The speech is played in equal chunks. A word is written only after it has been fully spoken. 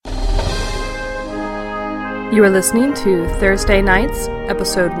You are listening to Thursday Nights,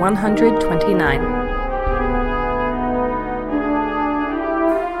 episode 129.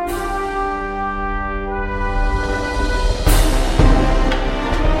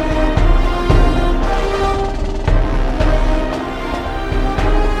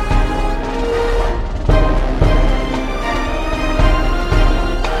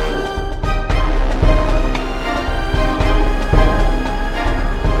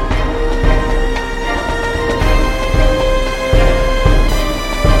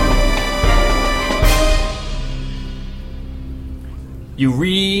 You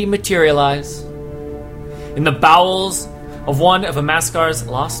re-materialize in the bowels of one of Amaskar's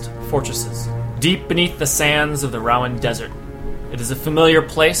lost fortresses, deep beneath the sands of the Rowan Desert. It is a familiar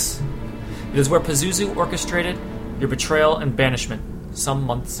place. It is where Pazuzu orchestrated your betrayal and banishment some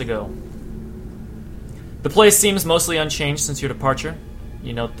months ago. The place seems mostly unchanged since your departure.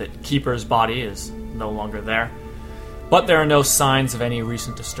 You note that Keeper's body is no longer there, but there are no signs of any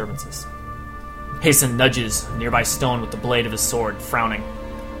recent disturbances. Hasten nudges a nearby stone with the blade of his sword, frowning.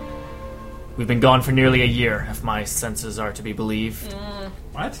 We've been gone for nearly a year, if my senses are to be believed.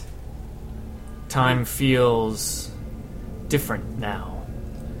 What? Time feels different now.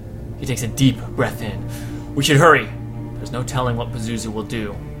 He takes a deep breath in. We should hurry. There's no telling what Pazuzu will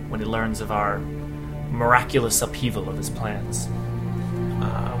do when he learns of our miraculous upheaval of his plans.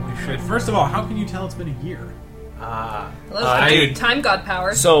 We should. First of all, how can you tell it's been a year? Time god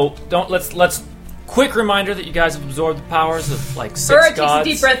power. So let's. Quick reminder that you guys have absorbed the powers of like six Ura takes gods.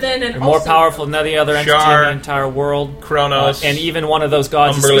 a deep breath in and They're more also powerful than any other entity Shar, in the entire world. Kronos, and even one of those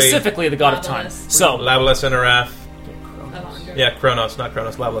gods is Umberly, specifically the god of time. Lavalus. So Lavalus and Arath. Avandra. Yeah, Kronos, not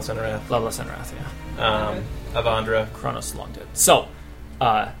Kronos. Lavalus and Arath. Levelus and Wrath, yeah. Avandra. Kronos long dead. So,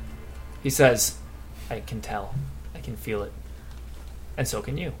 he says, I can tell. I can feel it. And so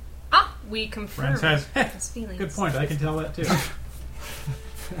can you. We confirm Ren says, his feelings. good point, I can tell that too.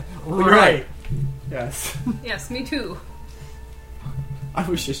 Right. Yes. Yes, me too. I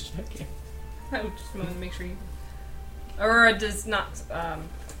was just checking. I just wanted to make sure you... Aurora does not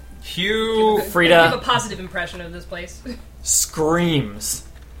Hugh. give Frida a positive impression of this place. screams.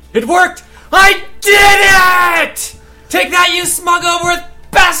 It worked! I did it! Take that, you smug-over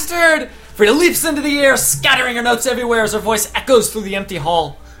bastard! Frida leaps into the air, scattering her notes everywhere as her voice echoes through the empty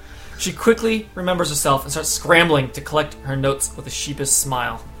hall. She quickly remembers herself and starts scrambling to collect her notes with a sheepish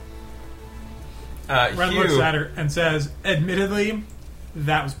smile. Ren Hugh. looks at her and says, admittedly,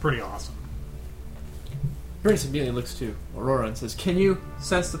 that was pretty awesome. Prince immediately looks to Aurora and says, "Can you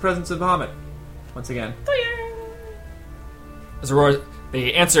sense the presence of Bahamut?" Once again. As Aurora,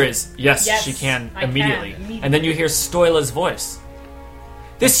 the answer is yes, Yes, she can I can, immediately. immediately. And then you hear Stoila's voice.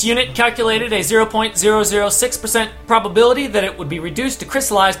 This unit calculated a 0.006% probability that it would be reduced to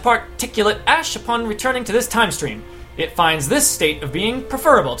crystallized particulate ash upon returning to this time stream. It finds this state of being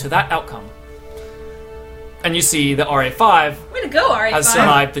preferable to that outcome. And you see the RA5 Way to go, RA5. has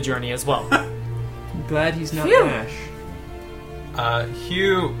survived the journey as well. I'm glad he's not Phew. Ash.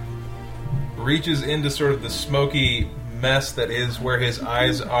 Hugh reaches into sort of the smoky mess that is where his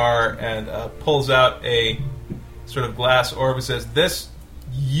eyes are and pulls out a sort of glass orb and says, "This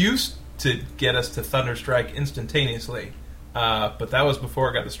used to get us to Thunderstrike instantaneously, but that was before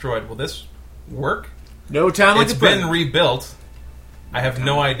it got destroyed. Will this work? No time like It's the been present. rebuilt. I have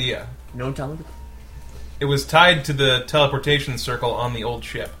no idea. No time like the It was tied to the teleportation circle on the old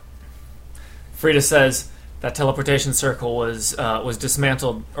ship." Frida says that teleportation circle was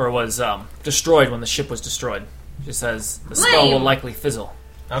dismantled or was destroyed when the ship was destroyed. She says the spell will Lame. likely fizzle.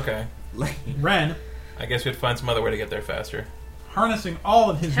 Okay. Ren, I guess we'd find some other way to get there faster. harnessing all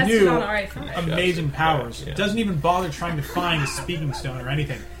of his Tested new on RA5. amazing Yeah. powers, Yeah. doesn't even bother trying to find a speaking stone or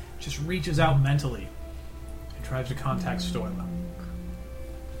anything. Just reaches out mentally and tries to contact Stoila.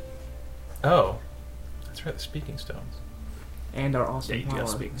 Oh. That's right, the speaking stones. And our awesome Yeah, you do power. have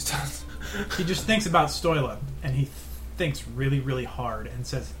speaking stones. He just thinks about Stoila, and he thinks really, really hard, and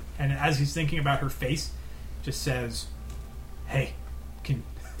says, and as he's thinking about her face, just says, "Hey, can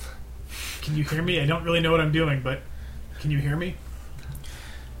you hear me? I don't really know what I'm doing, but can you hear me?"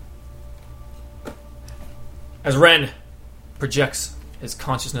 As Ren projects his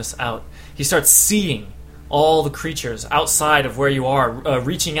consciousness out, he starts seeing all the creatures outside of where you are,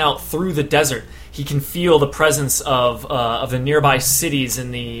 reaching out through the desert. He can feel the presence of the nearby cities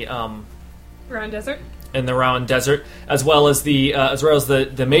in the Round desert. Rowan Desert, as well as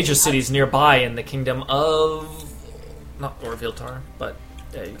the major cities nearby in the kingdom of not Orviltar, but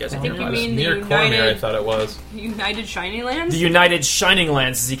yeah, you guys. I know think what you it is. mean the Near Cormyr, I United, thought it was. United Shiny Lands? The United Shining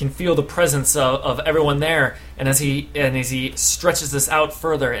Lands, as he can feel the presence of everyone there, and as he stretches this out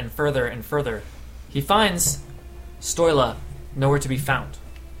further and further and further, he finds Stoila nowhere to be found.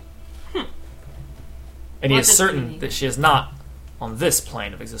 And he What is does certain he mean? that she is not on this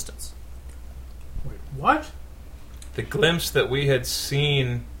plane of existence. Wait, what? The glimpse that we had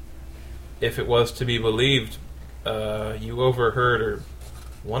seen, if it was to be believed, you overheard, or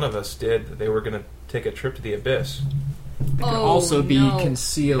one of us did, that they were going to take a trip to the Abyss. It can also be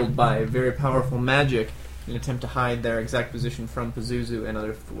concealed by very powerful magic in an attempt to hide their exact position from Pazuzu and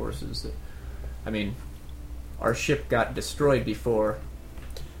other forces. I mean, our ship got destroyed before.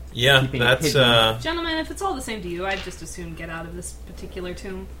 Yeah, Keeping it that's... hidden. Gentlemen, if it's all the same to you, I'd just as soon get out of this particular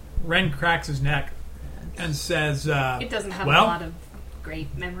tomb. Ren cracks his neck and says, It doesn't have well, a lot of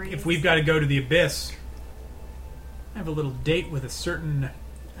great memories. if we've got to go to the Abyss, I have a little date with a certain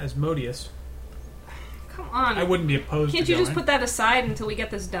Asmodeus. Come on. I wouldn't be opposed Can't to you just going. put that aside until we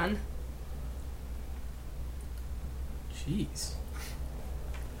get this done? Jeez.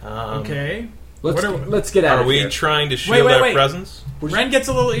 um, Okay. Let's, What are- let's get out Are of we here. trying to shield wait, our wait. presence? Ren gets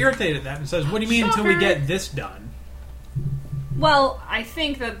a little irritated at that and says, what do you mean until we Shocker. get this done? Well, I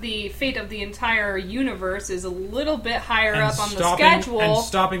think that the fate of the entire universe is a little bit higher And up on the stopping, schedule. and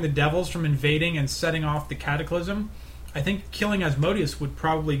stopping the devils from invading and setting off the cataclysm, I think killing Asmodeus would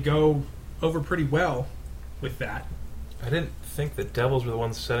probably go over pretty well with that. I didn't think the devils were the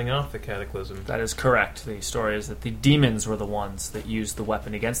ones setting off the cataclysm. That is correct. The story is that the demons were the ones that used the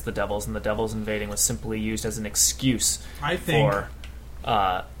weapon against the devils, and the devils invading was simply used as an excuse I think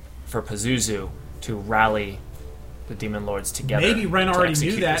for Pazuzu to rally the demon lords together. maybe Ren to already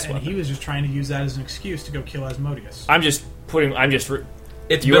execute knew that, this and weapon. he was just trying to use that as an excuse to go kill Asmodeus. It's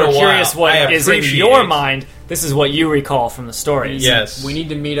It's you're been a curious while. what I is in appreciate your it. mind. This is what you recall from the stories. Yes. We need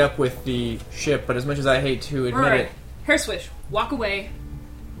to meet up with the ship, but as much as I hate to admit Alright. it, Hair swish. Walk away.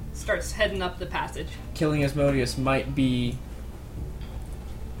 Starts heading up the passage. killing Asmodeus might be...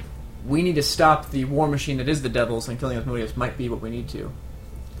 We need to stop the war machine that is the devils, and killing Asmodeus might be what we need to.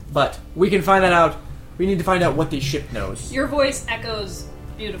 But we can find that out. We need to find out what the ship knows. Your voice echoes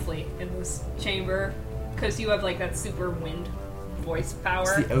beautifully in this chamber because you have like that super wind voice power.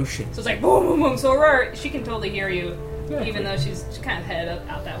 It's the ocean. So it's like boom, boom, boom. So Aurora, she can totally hear you, Yeah. even though she's kind of head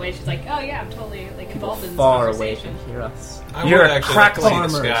out that way. She's like, oh yeah, I'm totally like involved in this Far away conversation. can hear us. I You're would actually like to see the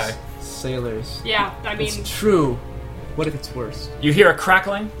Farmers, sky. sailors. Yeah, I mean, It's true. What if it's worse? You hear a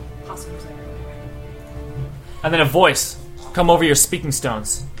crackling, possums everywhere. and then a voice come over your speaking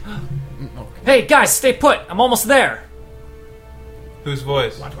stones. Hey guys, stay put! I'm almost there. Whose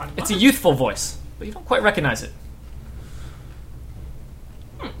voice? What? It's a youthful voice, but you don't quite recognize it.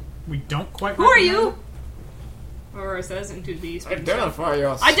 We don't quite. Who are recognize you? it? Aurora says into the speaking Identify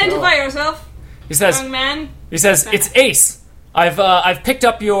yourself. stone. Identify yourself, He says, young man. "It's Ace. I've picked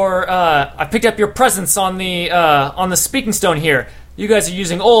up your presence on the speaking stone here. You guys are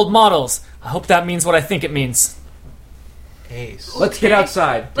using old models. I hope that means what I think it means." Ace. Let's get Okay.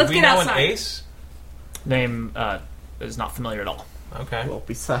 outside. Let's Do we get know outside. an ace? Name is not familiar at all. Okay. Well,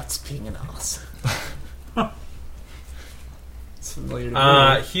 besides being an ass. It's familiar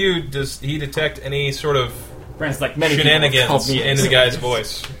to me. Hugh, does he detect any sort of Brand's like many people have called shenanigans me in Ace. the guy's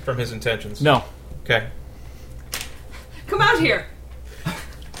voice from his intentions? No. Okay. Come out here.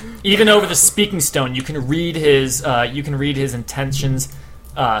 Even over the speaking stone, you can read his intentions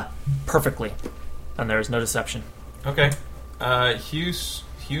perfectly, and there is no deception. Okay.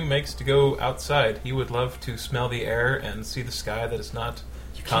 Hugh makes to go outside. He would love to smell the air and see the sky that is not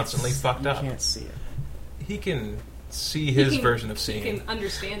constantly fucked You up. can't see it. He can see his version of seeing. You can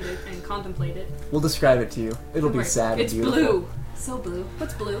understand it and contemplate it. We'll describe it to you. It'll be Right. sad It's and beautiful. blue. So blue.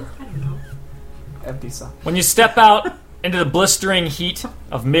 What's blue? I don't know. Empty sun. When you step out into the blistering heat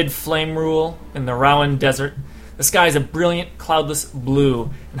of mid-flame rule in the Rowan Desert, the sky is a brilliant, cloudless blue,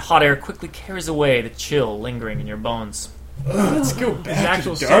 and hot air quickly carries away the chill lingering in your bones. Let's go It's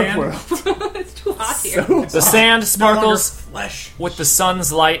actual sand. It's too hot here. The sand No longer sparkles flesh. with the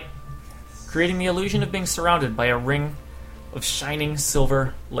sun's light, creating the illusion of being surrounded by a ring of shining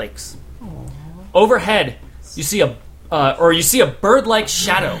silver lakes. Overhead, you see a bird-like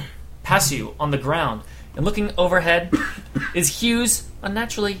shadow pass you on the ground, and looking overhead is Hugh's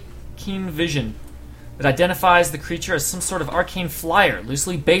unnaturally keen vision that identifies the creature as some sort of arcane flyer,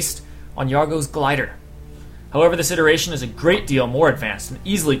 loosely based on Yargo's glider. However, this iteration is a great deal more advanced and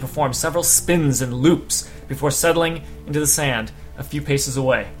easily performs several spins and loops before settling into the sand a few paces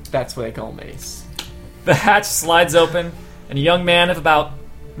away. That's what they call mace. The hatch slides open, and a young man of about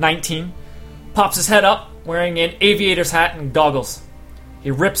 19 pops his head up, wearing an aviator's hat and goggles.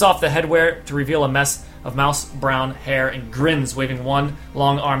 He rips off the headwear to reveal a mess of mouse brown hair and grins, waving one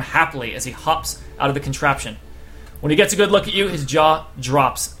long arm happily as he hops out of the contraption. When he gets a good look at you, his jaw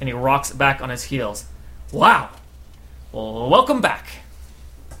drops and he rocks back on his heels. Wow. Well, welcome back.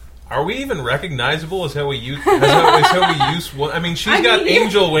 Are we even recognizable as how we use? I mean, she's got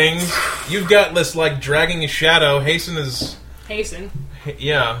angel wings. You've got this dragging a shadow. Hasten.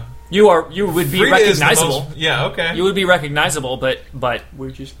 Yeah. You would be Frida is the recognizable. most- yeah. Okay. You would be recognizable, but We're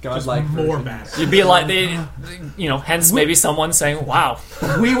just Just godlike. more versions. badass. you'd be like hence maybe someone saying, "Wow."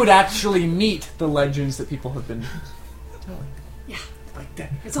 We would actually meet the legends that people have been telling. Yeah. Like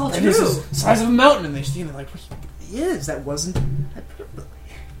that. It's all And true. this is the size of a mountain, and they see it like, yes, that wasn't hyperbole.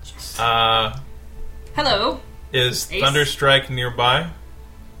 Hello. Is Ace? Thunderstrike nearby?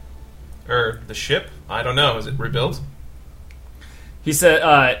 Or the ship? I don't know. Is it rebuilt? He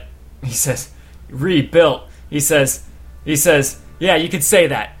says, rebuilt. He says, yeah, you could say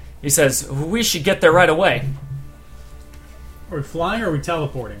that. He says, we should get there right away. Are we flying or are we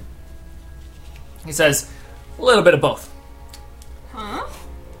teleporting? He says, a little bit of both. Huh?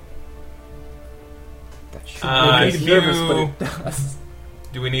 That should make us nervous, but it does.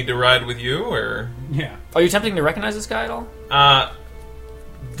 Do we need to ride with you, or Yeah. Are you attempting to recognize this guy at all? a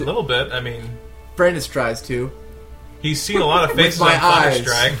little bit? I mean, Brandis tries to. he's seen a lot of faces on my eyes.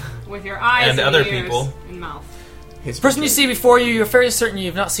 Thunderstrike. With your eyes And and, other ears people. and mouth. His The person you see before you, you're fairly certain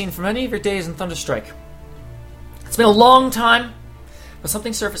you've not seen from any of your days in Thunderstrike. It's been a long time, but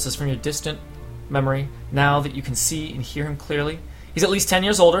something surfaces from your distant memory now that you can see and hear him clearly. He's at least 10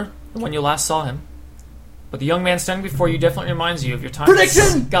 years older than when you last saw him. But the young man standing before you definitely reminds you of your time Prediction!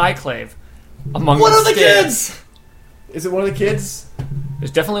 at Skyclave. Among One the of the Stigs. kids! Is it one of the kids?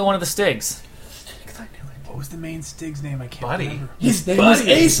 There's definitely one of the Stigs. What was the main Stig's name? I can't Buddy. remember. His name was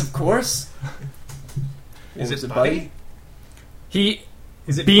Ace, of course. Is Was it Buddy? He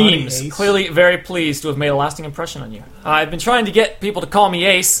Is it beams, Buddy Ace? clearly very pleased to have made a lasting impression on you. I've been trying to get people to call me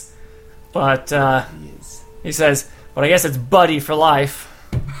Ace, but He is. he says, but I guess it's Buddy for life.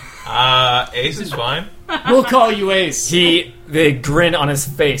 Ace is fine. We'll call you Ace. The grin on his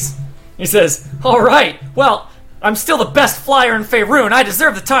face. He says, all right, well, I'm still the best flyer in Faerun. I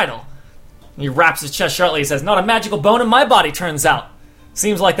deserve the title. And he raps his chest sharply. He says, not a magical bone in my body, turns out.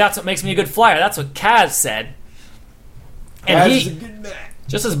 Seems like that's what makes me a good flyer. That's what Kaz said. And Kaz he, is a good man.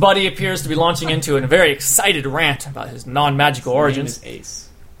 just as Buddy appears to be launching into a very excited rant about his non-magical origins, His name is Ace.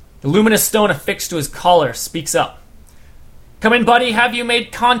 the luminous stone affixed to his collar speaks up. Come in, Buddy. Have you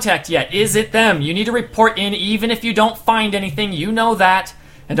made contact yet? Is it them? You need to report in even if you don't find anything. You know that.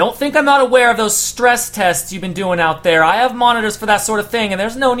 And don't think I'm not aware of those stress tests you've been doing out there. I have monitors for that sort of thing, and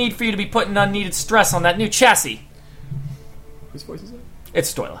there's no need for you to be putting unneeded stress on that new chassis. Whose voice is that?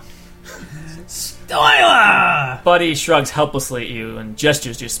 It's Stoila. Stoila! Buddy shrugs helplessly at you and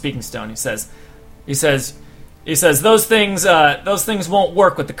gestures to your speaking stone. He says, those things won't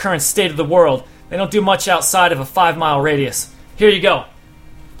work with the current state of the world. They don't do much outside of a 5-mile radius. Here you go.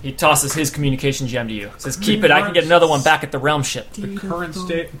 He tosses his communication gem to you. Says, keep it. I can get another one back at the realm ship. The current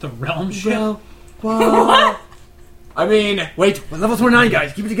state, the realm ship. What? I mean, wait, we're level 29,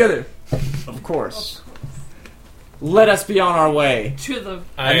 guys. Keep it together. Of course. Let us be on our way. To the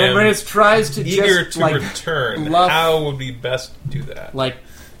I And then am Brandis tries to eager just, to like, return. bluff. How would be best to do that? like,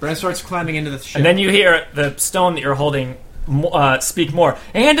 Brandis starts climbing into the ship. And then you hear the stone that you're holding speak more.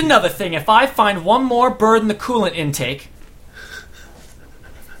 And another thing, if I find one more bird in the coolant intake...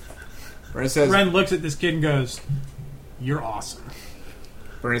 Brandis says, Ren looks at this kid and goes, "You're awesome."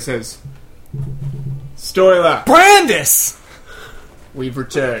 Brandis says, Stoila, Brandis! we've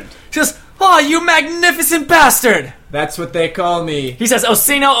returned. Just, oh, you magnificent bastard! That's what they call me. He says,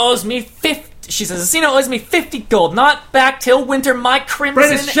 Osino owes me 50... She says, Osino owes me 50 gold, not back till winter, my crimson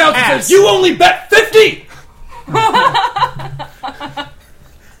Brandis shouts and ass. says, you only bet 50!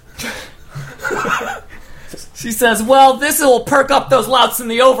 She says, well, this will perk up those louts in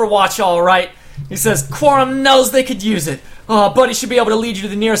the Overwatch, all right. He says, Quorum knows they could use it. Oh, Buddy should be able to lead you to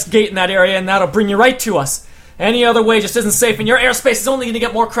the nearest gate in that area, and that'll bring you right to us. Any other way just isn't safe, and your airspace is only going to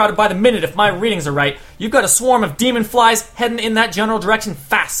get more crowded by the minute if my readings are right. You've got a swarm of demon flies heading in that general direction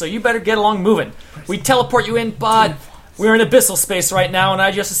fast, so you better get along moving. We teleport you in, but we're in abyssal space right now, and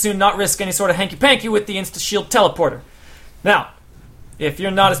I just as soon not risk any sort of hanky-panky with the Insta-Shield teleporter. Now, if you're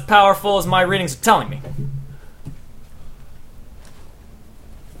not as powerful as my readings are telling me...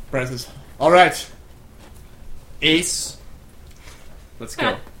 Brandis says, alright. Ace. Let's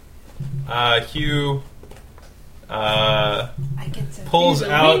go. Hugh I get to pulls do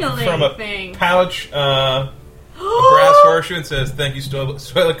the out wingling from a thing. pouch a brass horseshoe and says, "Thank you,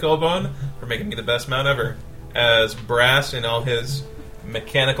 Stoila Colbone, for making me the best mount ever." As Brass in all his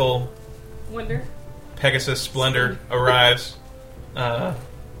mechanical Wonder. Pegasus splendor arrives,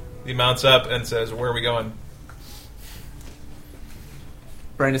 he mounts up and says, "Where are we going?"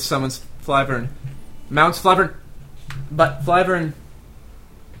 Brandis summons Flyvern, mounts Flyvern, but Flyvern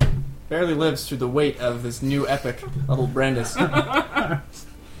barely lives through the weight of this new epic level Brandis.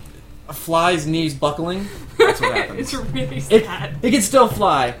 Fly's knees buckling. That's what happens. It's really sad. It can still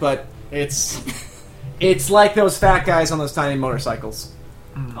fly, but it's like those fat guys on those tiny motorcycles.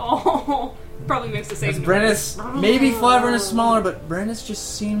 Oh, probably makes the same noise. Brandis, maybe Flyvern is smaller, but Brandis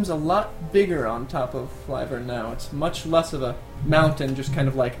just seems a lot bigger on top of Flyvern now. It's much less of a mountain, just kind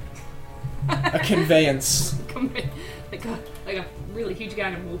of like a conveyance. like a really huge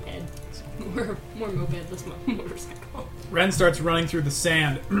guy on a moped. More moped, less motorcycle. Ren starts running through the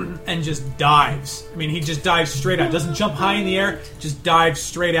sand and just dives. I mean, he just dives straight out. Doesn't jump high in the air, just dives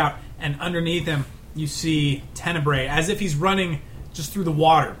straight out. And underneath him, you see Tenebrae, as if he's running just through the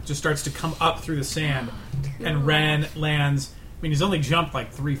water. Just starts to come up through the sand. And Ren lands... I mean, he's only jumped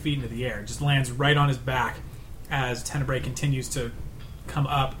like 3 feet into the air. Just lands right on his back as Tenebrae continues to come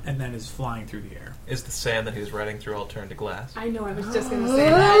up and then is flying through the air. Is the sand that he's riding through all turned to glass? I know, I was just going to say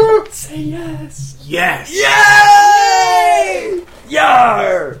that. Say yes. Yes! Yay!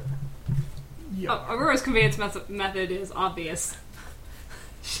 Yar! Aurora's conveyance method is obvious.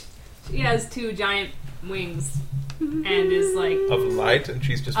 She has 2 giant wings and is like... Of light, and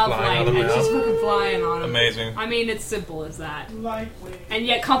she's just of flying light, on them and now? she's fucking flying on them. Amazing. I mean, it's simple as that. Lightweight. And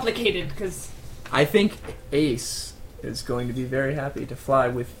yet complicated, because... I think Ace is going to be very happy to fly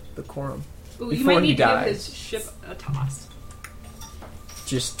with the Quorum. You Before might he need to give dies. his ship a toss.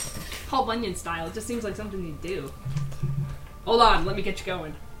 Just... Paul Bunyan style. It just seems like something you do. Hold on, let me get you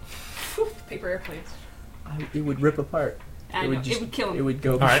going. Paper airplanes. It would rip apart. I know, it would kill him. It would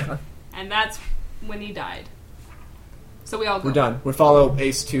go... right. And that's when he died. So we all go. We're done. We follow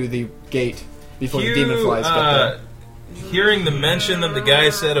Ace to the gate before the demon flies back there. Hearing the mention that the guy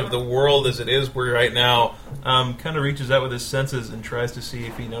said of the world as it is we're right now, kind of reaches out with his senses and tries to see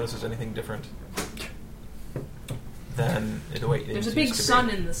if he notices anything different than the way it There's a used big to be. sun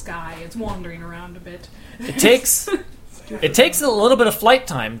in the sky. It's wandering around a bit. It takes a little bit of flight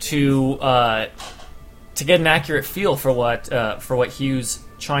time to get an accurate feel for what Hugh's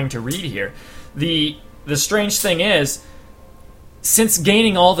trying to read here. The strange thing is, since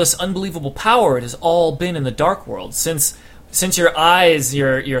gaining all this unbelievable power, it has all been in the dark world. Since your eyes,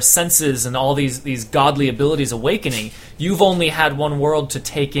 your senses, and all these godly abilities awakening, you've only had one world to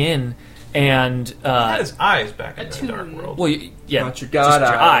take in. And He had his eyes back in the Attune. dark world. well, yeah, Not your just god your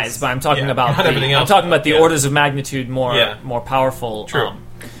eyes. eyes. But I'm talking Yeah, about not everything else. the Yeah. orders of magnitude more powerful True.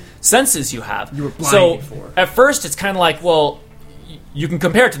 senses you have. You were blind so before. at first it's kind of like, well, you can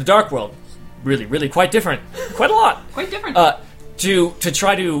compare it to the dark world. Really, really quite different. Quite a lot. Quite different. To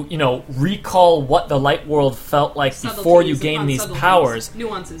try to recall what the light world felt like before you Subtleties gain upon these subtleties. powers.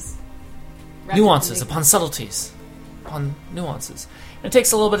 Nuances. Nuances upon subtleties. Upon nuances. And it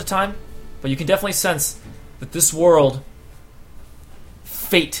takes a little bit of time, but you can definitely sense that this world,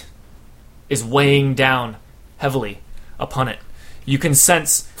 fate is weighing down heavily upon it. You can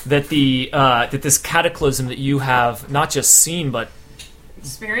sense that that this cataclysm that you have not just seen but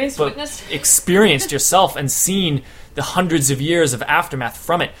Experienced, but witnessed. experienced yourself and seen the hundreds of years of aftermath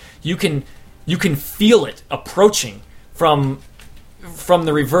from it. You can feel it approaching from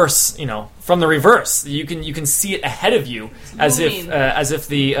the reverse. From the reverse. You can see it ahead of you as looming. if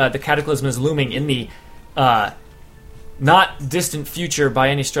the cataclysm is looming in the not distant future by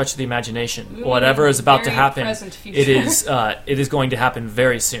any stretch of the imagination. Looming Whatever is about to very happen, present future. it is going to happen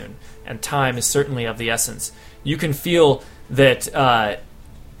very soon, and time is certainly of the essence. You can feel that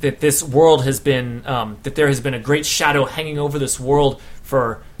that this world has been that there has been a great shadow hanging over this world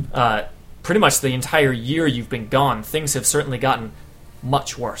for pretty much the entire year you've been gone. Things have certainly gotten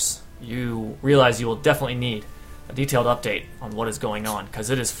much worse. You realize you will definitely need a detailed update on what is going on, because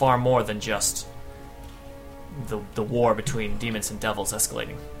it is far more than just the war between demons and devils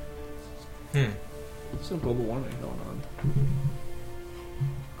escalating. Some global warming going on.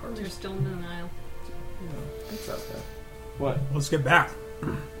 Or we're still in denial. It's out there. What? Let's get back.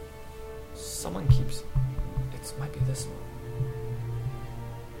 Someone keeps... It might be this one.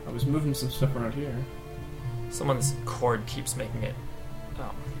 I was moving some stuff around here. Someone's cord keeps making it...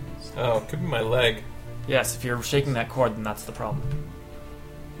 Oh. Oh, could be my leg. Yes, if you're shaking that cord, then that's the problem.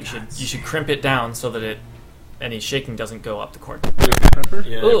 You should crimp it down so that any shaking doesn't go up the cord.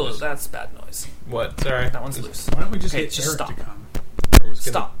 Yeah. it Oh, was- that's bad noise. What? Sorry. That one's loose. Why don't we just Okay, get just Eric stop. to come? I was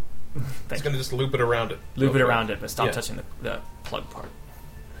gonna- Stop. I was going to just loop it around it. Loop it real quick. around it, but stop Yeah. touching the plug part.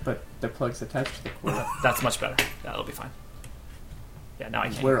 But the plug's attached to the cord. That's much better. That'll be fine. Yeah, now I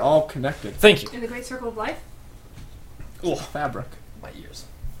can. We're all connected. Thank you. In the great circle of life? Fabric. My ears.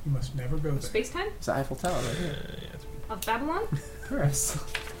 You must never go there. Space time? It's the Eiffel Tower right here. Yeah, it's- Of Babylon? Chris.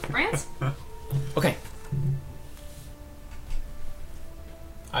 France? Okay.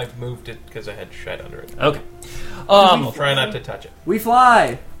 I've moved it because I had shite under it. Okay. I'll try not to touch it. We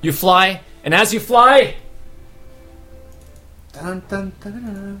fly. You fly, and as you fly, Dun, dun, dun,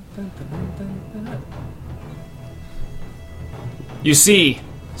 dun, dun, dun, dun. you see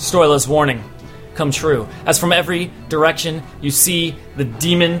Stoila's warning come true. As from every direction, you see the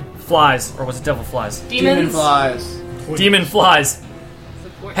demon flies, or was it devil flies? Demon Demons? flies. Demon flies.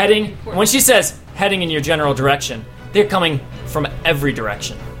 Support- Heading, important. when she says heading in your general direction, they're coming from every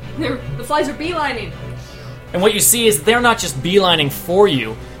direction. The flies are beelining. And what you see is they're not just beelining for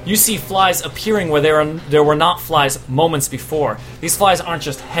you. You see flies appearing where there were not flies moments before. These flies aren't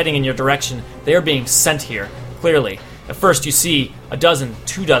just heading in your direction, they are being sent here, clearly. At first you see a dozen,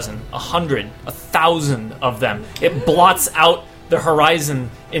 2 dozen, 100, 1,000 of them. It blots out the horizon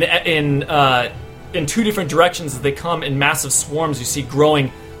in 2 different directions as they come in massive swarms you see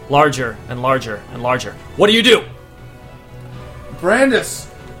growing larger and larger and larger. What do you do? Brandis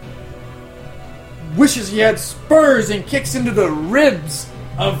wishes he had spurs and kicks into the ribs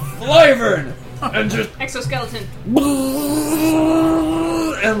of Flyvern and just Exoskeleton.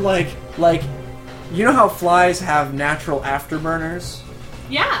 and like you know how flies have natural afterburners?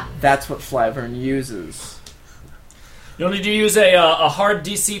 Yeah. That's what Flyvern uses. You'll need to use a hard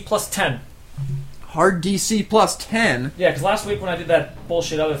DC plus 10. Hard DC plus 10. Yeah, because last week when I did that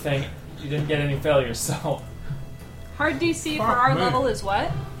bullshit other thing, you didn't get any failures, so... Hard DC for Fuck our me. level is what?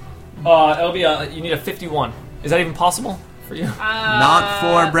 It'll be you need a 51. Is that even possible for you? Not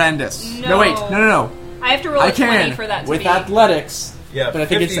for Brandis. No, wait. No. I have to roll I a 20 can for that to with be. athletics. Yeah, But I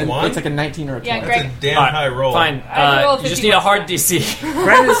think it's 51? like a 19 or a 20. Yeah, That's Greg. a damn Alright, high roll. Fine. have to roll You just need a 51. hard DC.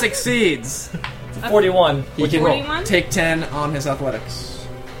 Brandis succeeds. 41. He What'd you can roll? 41? take 10 on his athletics.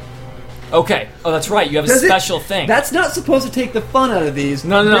 Okay. Oh, that's right. You have a Does it- special thing. That's not supposed to take the fun out of these.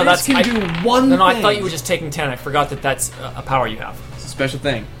 No, Brandis that's- can do one No, thing. I thought you were just taking 10. I forgot that that's a power you have. It's a special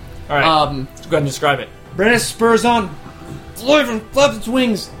thing. All right. Let's go ahead and describe it. Brandis spurs on. Flyvern flaps its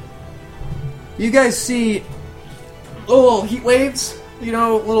wings. You guys see little heat waves, you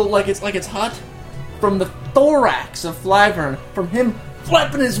know, little like it's hot from the thorax of Flyvern, from him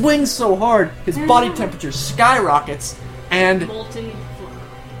flapping his wings so hard, his body temperature skyrockets, and Molten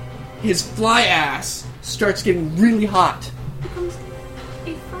his fly ass starts getting really hot. becomes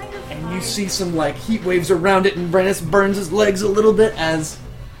a firefly. And you see some like heat waves around it, and Brandis burns his legs a little bit as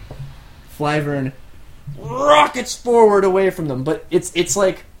Flyvern rockets forward away from them. But it's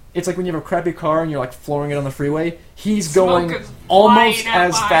like when you have a crappy car and you're like flooring it on the freeway. He's Smoke going is almost flying at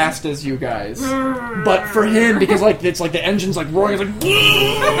as mine. fast as you guys. But for him, because like it's like the engine's like roaring, it's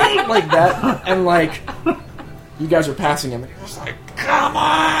like like that, and like you guys are passing him, and he's just like, "Come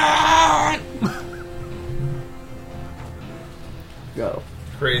on!" Go.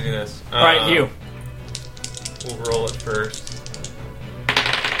 Craziness. All right, you. We'll roll it first.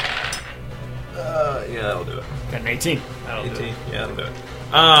 Yeah, that'll do it. Got an 18. That'll do 18. it. Yeah, that'll do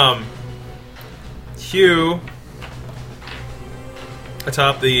it. Hugh,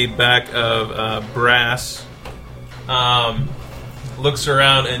 atop the back of Brass, looks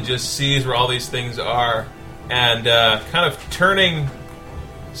around and just sees where all these things are, and kind of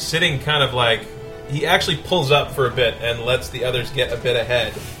sitting kind of like, he actually pulls up for a bit and lets the others get a bit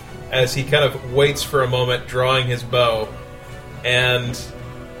ahead as he kind of waits for a moment, drawing his bow. And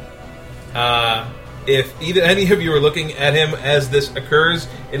if any of you are looking at him as this occurs,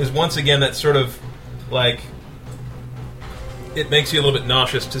 it is once again that sort of like, it makes you a little bit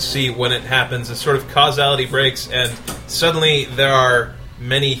nauseous to see when it happens. A sort of causality breaks, and suddenly there are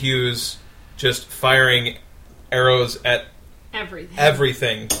many Hughs just firing arrows at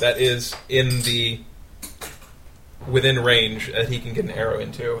everything that is within range that he can get an arrow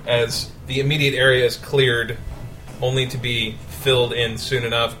into, as the immediate area is cleared, only to be filled in soon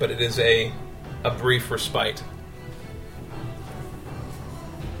enough, but it is a brief respite.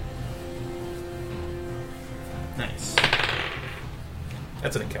 Nice.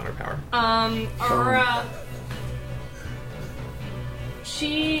 That's an encounter power. Aurora.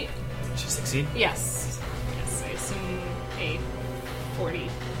 She. Did she succeed? Yes. Yes, I assume a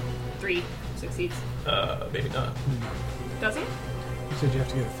 43 succeeds. Maybe not. Doesn't? You said you have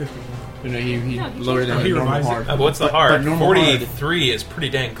to get a 51. No, he No, he lowered it changed it. to He normal revised it. hard. But what's the But hard? normal 43 is pretty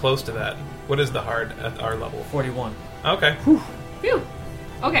dang close to that. What is the hard at our level? 41. Okay. Phew.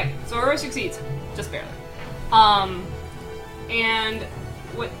 Okay, so Aurora succeeds. Just barely. And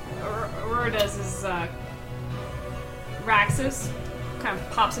what Aurora does is, Raxus kind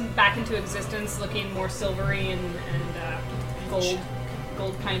of pops him back into existence, looking more silvery and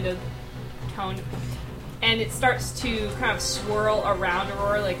gold kind of toned. and it starts to kind of swirl around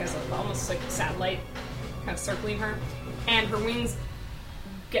Aurora, like as almost like a satellite, kind of circling her. And her wings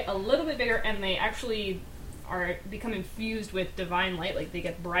get a little bit bigger, and they actually become infused with divine light. Like they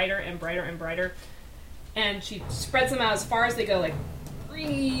get brighter and brighter and brighter. And she spreads them out as far as they go, like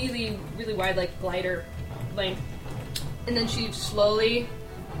really, really wide, like glider length. And then she slowly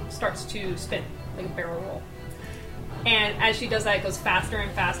starts to spin, like a barrel roll. And as she does that, it goes faster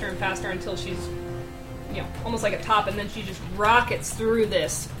and faster and faster until she's, almost like a top, and then she just rockets through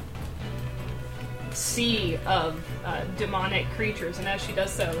this sea of demonic creatures. And as she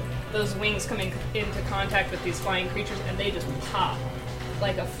does so, those wings come into contact with these flying creatures, and they just pop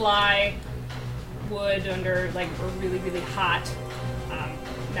like a fly would under like a really, really hot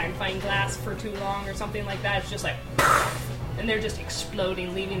magnifying glass for too long or something like that. It's just like, and they're just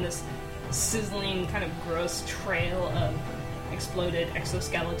exploding, leaving this sizzling kind of gross trail of exploded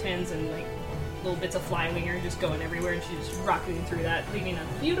exoskeletons and like little bits of flying wing just going everywhere, and she's just rocketing through that, leaving a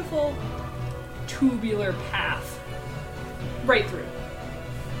beautiful tubular path right through.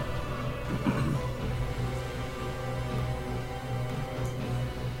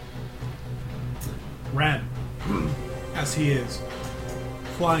 Ren, as he is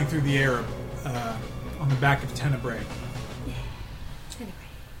flying through the air on the back of Tenebrae,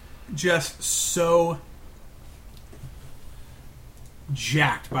 just so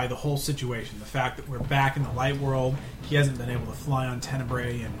jacked by the whole situation. The fact that we're back in the light world, he hasn't been able to fly on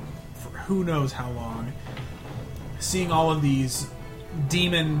Tenebrae and for who knows how long. Seeing all of these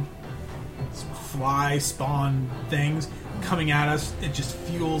demon fly spawn things coming at us, it just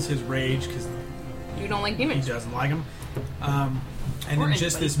fuels his rage because you don't like demons. He doesn't like them. And in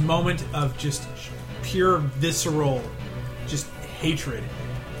just this moment of just pure visceral just hatred,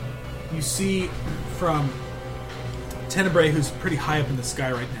 you see from Tenebrae, who's pretty high up in the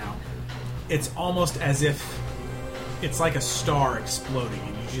sky right now, it's almost as if it's like a star exploding,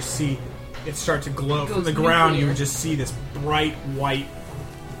 and you just see it start to glow from the ground. You just see this bright white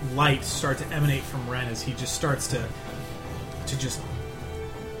light start to emanate from Ren as he just starts to just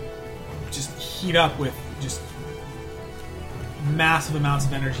heat up with just massive amounts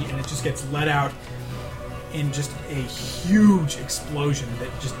of energy, and it just gets let out in just a huge explosion that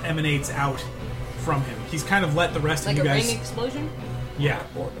just emanates out from him. He's kind of let the rest of you guys... Like a ring explosion? Yeah.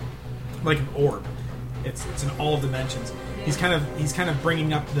 Like an orb. It's in all dimensions. Yeah. He's kind of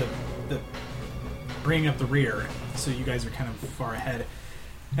bringing up the rear, so you guys are kind of far ahead.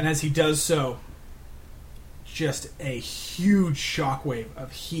 And as he does so, just a huge shockwave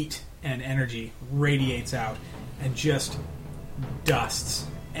of heat and energy radiates out and just dusts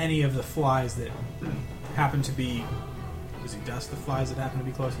any of the flies that happen to be... Does he dust the flies that happen to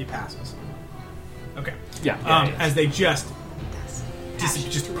be close? He passes. Okay. Yeah. As they just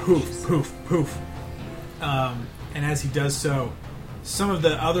poof, poof, poof. And as he does so, some of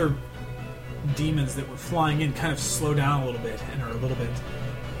the other demons that were flying in kind of slow down a little bit and are a little bit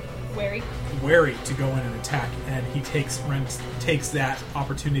wary to go in and attack. And Ren takes that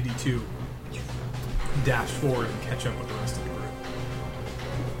opportunity to dash forward and catch up with the rest of the group.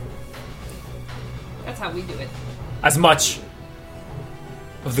 That's how we do it. As much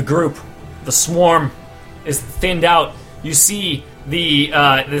of the group, the swarm, is thinned out, you see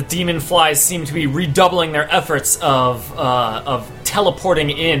the demon flies seem to be redoubling their efforts of teleporting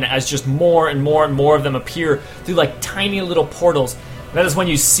in as just more and more and more of them appear through like tiny little portals. That is when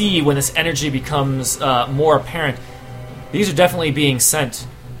you see when this energy becomes more apparent. These are definitely being sent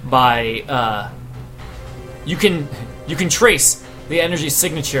by. You can trace the energy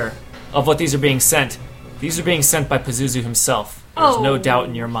signature of what these are being sent. These are being sent by Pazuzu himself. There's no doubt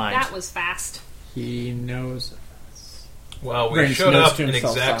in your mind. That was fast. He knows. Well, we showed up in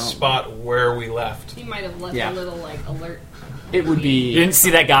exact spot where we left. He might have left a little alert. It would be. You didn't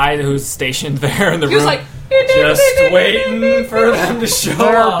see that guy who's stationed there in the room? He was like, just waiting for them to show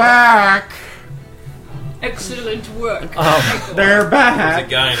They're up. back. Excellent work. They're back. There's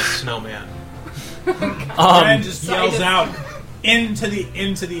a guy in a snowman. Ren just yells out into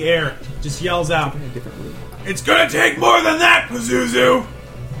the air. Just yells out, "It's gonna take more than that, Pazuzu!"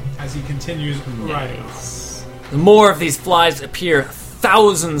 As he continues riding off. More of these flies appear,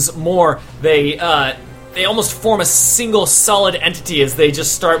 thousands more. They almost form a single solid entity as they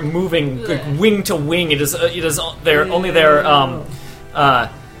just start moving like, wing to wing. It is their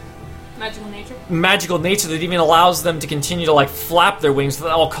magical nature that even allows them to continue to like flap their wings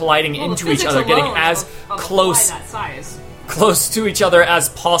without all colliding into each other, getting as close to each other as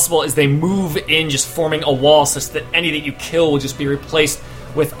possible as they move in, just forming a wall such that any that you kill will just be replaced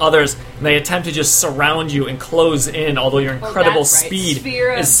with others, and they attempt to just surround you and close in, although your incredible speed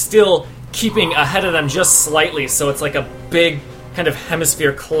is still keeping ahead of them just slightly, so it's like a big kind of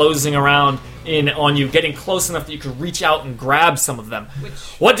hemisphere closing around in on you, getting close enough that you can reach out and grab some of them.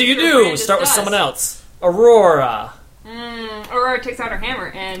 What do you do? Start with someone else. Aurora. Aurora takes out her hammer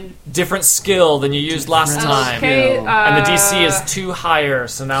and... Different skill than you used last time. Okay, and the DC is 2 higher,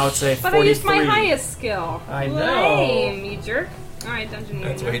 so now it's a 43. But I used my highest skill. I know. Lame, you jerk. Alright, Dungeon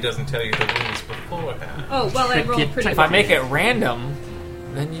That's why he doesn't tell you the rules beforehand. Oh, well, I rolled pretty If well. I make it random,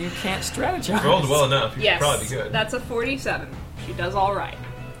 then you can't strategize. Rolled well enough. You should Yes, probably be good. that's a 47. She does all right.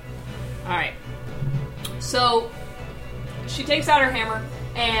 All right. So she takes out her hammer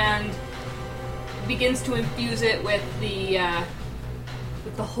and begins to infuse it with the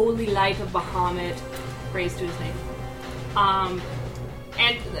holy light of Bahamut. Praise to his name.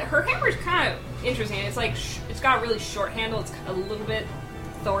 And her hammer is kind of interesting. It's like it's got a really short handle. It's a little bit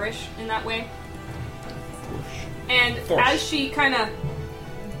Thorish in that way. And as she kind of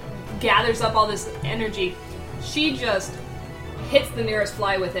gathers up all this energy, she just hits the nearest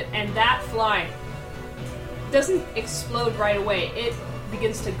fly with it, and that fly doesn't explode right away. It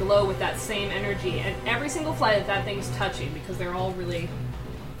begins to glow with that same energy, and every single fly that thing's touching, because they're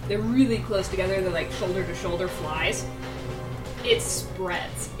really close together, they're like shoulder to shoulder flies, it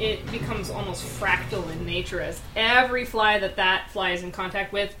spreads. It becomes almost fractal in nature as every fly that fly is in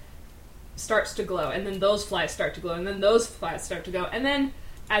contact with starts to glow, and then those flies start to glow, and then those flies start to go, and then,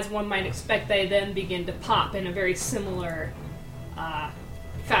 as one might expect, they then begin to pop in a very similar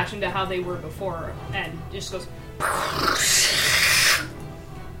fashion to how they were before, and just goes,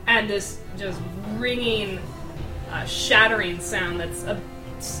 and this just ringing, shattering sound that's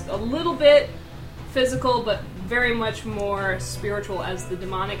a little bit physical, but very much more spiritual, as the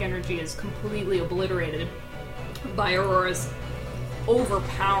demonic energy is completely obliterated by Aurora's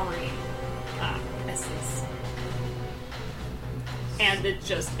overpowering essence. And it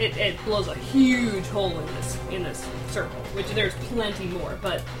just it blows a huge hole in this circle, which there's plenty more,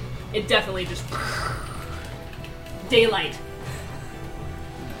 but it definitely just daylight.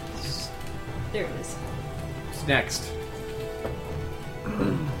 There it is. Who's next?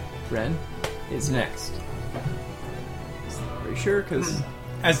 Ren is next. Are you sure? Because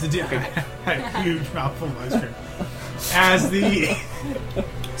As the a huge mouthful of ice cream. As the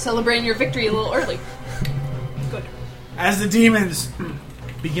Celebrating your victory a little early. Good. As the demons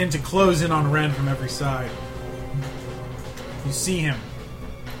begin to close in on Ren from every side, you see him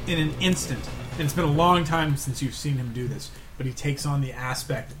in an instant. And it's been a long time since you've seen him do this, but he takes on the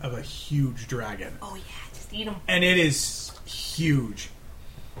aspect of a huge dragon. Oh yeah, just eat them. And it is huge.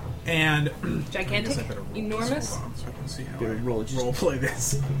 And Gigantic, I guess I better roll enormous. This. Hold on, so I can see how Better I roll, just- role play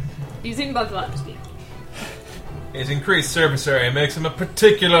this. He's eating bugs alive. Just eat 'em. His increased surface area makes him a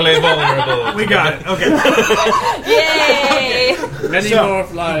particularly vulnerable. We got it. Okay. Yay! many So, more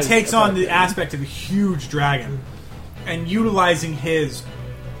flies. He takes on the aspect of a huge dragon, and utilizing his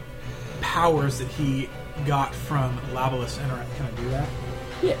powers that he got from Labalus Enora. Can I do that?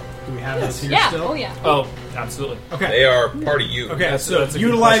 Yeah. Do we have those here Yeah. still? Oh yeah. Oh, absolutely. Okay. They are part of you. Okay, That's- so that's a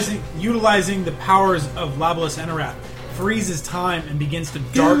good utilizing the powers of Labalus Enora, freezes time and begins to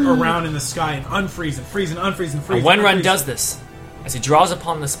dart around in the sky and unfreeze and freeze and unfreeze and freeze. And when and Ren unfreeze. does this, as he draws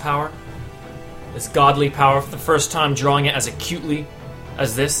upon this power, this godly power, for the first time drawing it as acutely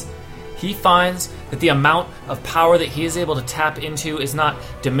as this, he finds that the amount of power that he is able to tap into is not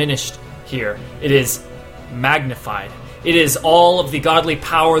diminished here. It is magnified. It is all of the godly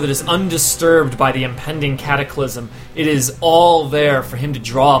power that is undisturbed by the impending cataclysm. It is all there for him to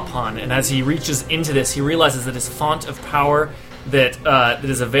draw upon. And as he reaches into this, he realizes that his font of power that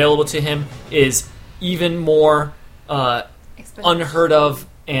is available to him is even more unheard of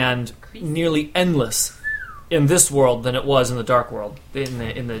and nearly endless in this world than it was in the Dark World. In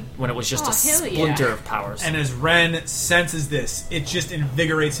the when it was just a hell yeah. splinter of powers. And as Ren senses this, it just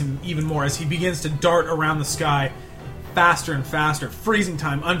invigorates him even more as he begins to dart around the sky faster and faster, freezing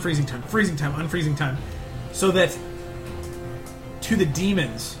time, unfreezing time, freezing time, unfreezing time, so that to the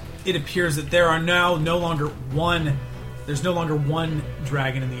demons, it appears that there are now there's no longer one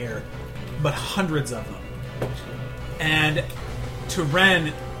dragon in the air, but hundreds of them. And to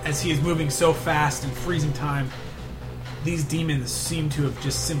Ren, as he is moving so fast and freezing time, these demons seem to have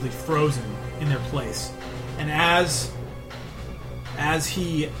just simply frozen in their place. And as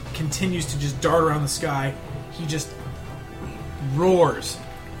he continues to just dart around the sky, he just roars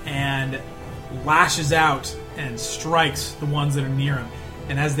and lashes out and strikes the ones that are near him.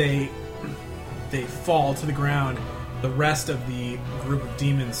 And as they fall to the ground, the rest of the group of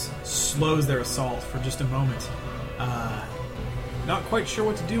demons slows their assault for just a moment. Not quite sure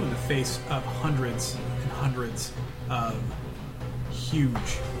what to do in the face of hundreds and hundreds of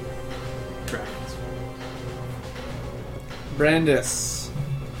huge dragons. Brandis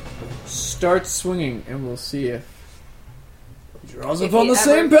starts swinging, and we'll see if he draws If upon he the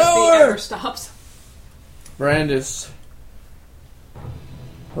same if he power. ever stops. Brandis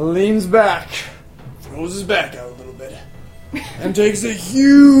leans back, throws his back out a little bit, and takes a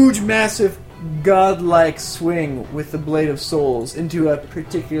huge, massive, godlike swing with the Blade of Souls into a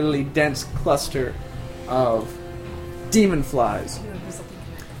particularly dense cluster of demon flies.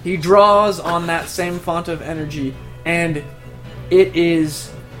 He draws on that same font of energy, and it is...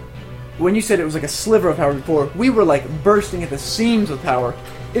 When you said it was like a sliver of power before, we were like bursting at the seams with power.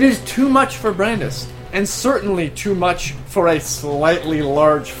 It is too much for Brandis, and certainly too much for a slightly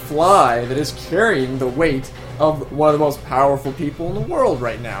large fly that is carrying the weight of one of the most powerful people in the world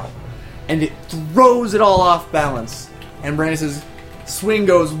right now. And it throws it all off balance, and Brandis' swing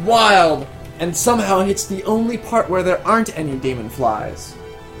goes wild, and somehow hits the only part where there aren't any demon flies.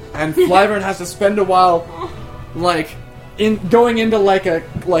 And Flyburn has to spend a while, like, going into like a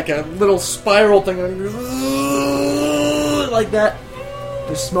little spiral thing, like that.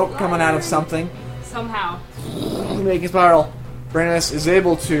 There's smoke coming out of something, Somehow. making a spiral. Brandis is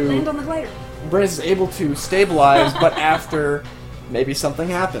able to Land on the glider. Brandis is able to stabilize, but after maybe something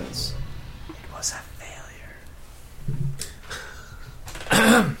happens. It was a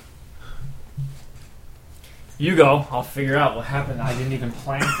failure. You go. I'll figure out what happened. I didn't even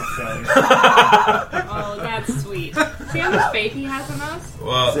plan for failure. Oh, that's sweet. See how much faith he has in us?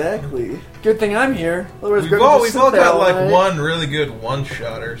 Well, Exactly. Good thing I'm here. Otherwise, we've Griffin all, just we've sit all there got all like night. one really good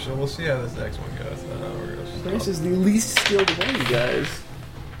one-shotter, so we'll see how this next one goes. Brandis is the least skilled of all you guys.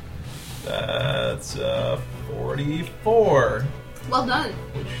 That's 44. Well done.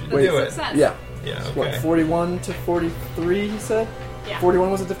 Which should Wait, do it. Success. Yeah. Yeah, What, okay. 41 to 43, he said? Yeah.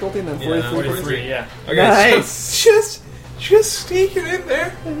 41 was the difficulty, and then 43 Yeah, 43, yeah. Okay, Nice. so just sneaking in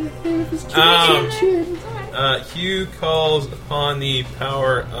there. Hugh calls upon the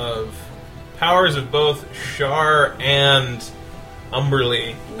powers of both Shar and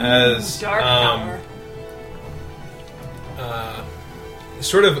Umberly as Dark power.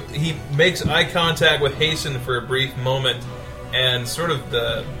 sort of he makes eye contact with Hasten for a brief moment, and sort of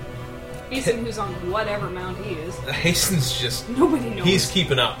the Hasten, who's on whatever mount he is. Hasten's just Nobody knows. he's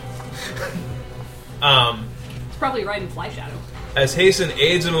keeping up. He's probably riding Fly Shadow. As Hasten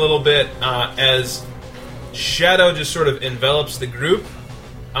aids him a little bit, as Shadow just sort of envelops the group,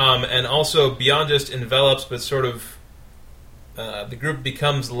 and also beyond just envelops, but sort of the group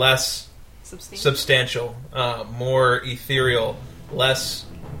becomes less substantial, more ethereal, less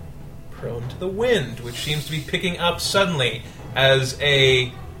prone to the wind, which seems to be picking up suddenly as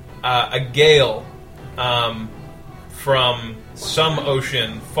a gale from some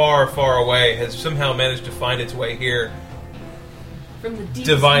ocean far, far away has somehow managed to find its way here. From the deepest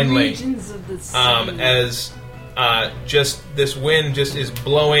Divinely. regions of the sea. As just this wind just is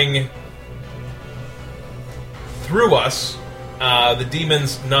blowing through us. The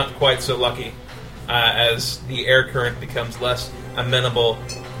demons not quite so lucky, as the air current becomes less amenable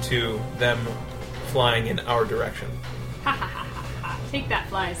to them flying in our direction. Ha ha ha ha ha. Take that,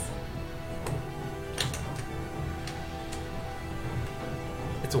 flies.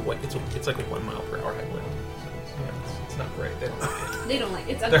 It's like a 1 mile per hour headwind. So it's not great. They don't like it. They don't like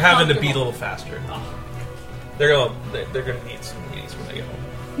it. It's They're having to beat a uncomfortable. little faster. Oh. They're gonna need some Wheaties when they get home.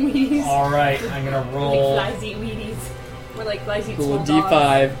 Wheaties. Alright, I'm gonna Like roll. flies eat Wheaties. We're like flies eat Roll small a dogs.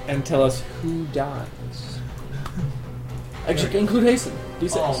 D5 and tell us who dies. Actually, include Hasten.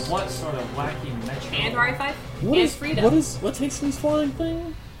 D6. Oh, what sort of wacky metro? And RI5. What and is Frida. what's Hasten's flying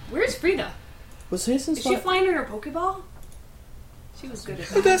thing? Where's Frida? Was Hasten's Is she flying in her Pokeball? She was good at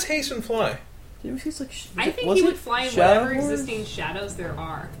Who that. does Hasten fly? Like, I think he would fly in whatever existing shadows there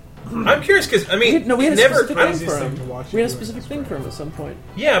are. I'm curious because I mean, we had a never. specific I thing don't- for thing to him. watch We had a you doing specific this, thing for him at some point.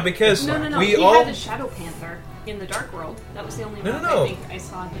 Yeah, because No. we He all. had a Shadow Panther in the Dark World. That was the only No, one no. I think I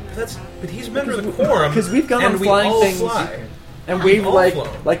saw him in. But he's a member of the quorum. 'Cause we've gone and on we flying all things. Fly. And we've all like flown.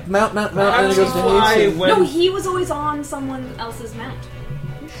 mount, and then it goes to Fly Hasten. when- No, he was always on someone else's mount.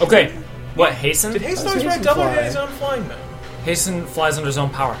 Okay, what, Hasten? Did Hasten Does always ride Hasten double or fly? did his own flying mount? Hasten flies under his own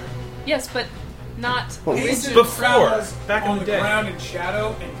power. Yes, but not Well, Hasten Before, travels back in on the the day. ground in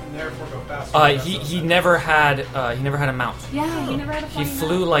shadow and can therefore go faster. He never had a mount. Yeah, he never had a He flying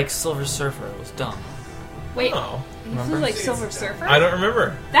flew mount. like Silver Surfer. It was dumb. Wait, Oh, he flew like Silver Surfer? I don't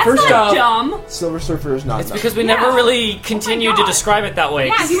remember. That's First not off- dumb. Silver Surfer is not. It's dumb. because we Yeah. never really continued to God. describe it that way.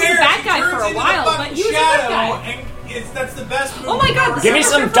 Yeah, he was a bad guy for a while, but he was a good guy. That's the best move. Oh my god, the Give me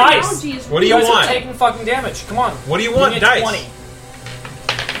Silver some Surfer dice. analogy is What do You you guys want? are taking fucking damage. Come on. What do you Give want? me a Dice. 20.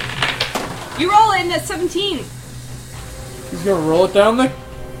 You roll in at 17. He's gonna roll it down there.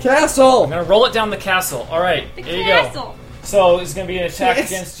 Castle! I'm gonna roll it down the castle. All right, The here you castle. go. So it's gonna be an attack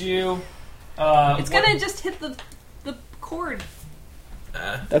Yes. against you. It's gonna just hit the cord.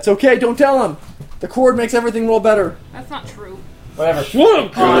 That's okay, don't tell him. The cord makes everything roll better. That's not true. whatever.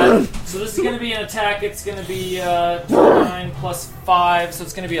 So this is gonna be an attack. It's gonna be 9 plus 5, so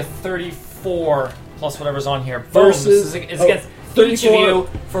it's gonna be a 34 plus whatever's on here. Boom. Versus- This is it's against each of 34. you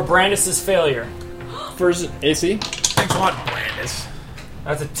for Brandis' failure. First AC. Thanks a lot, Brandis.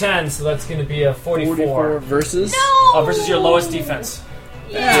 That's a 10, so that's gonna be a 44. versus. No! Versus your lowest defense.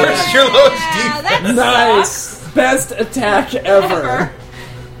 Yeah, Versus your lowest defense. that Nice! sucks. Best attack ever.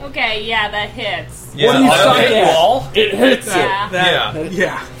 Okay, yeah, that hits. Yeah, What do you auto suck hit. at? Wall. It hits it. Yeah.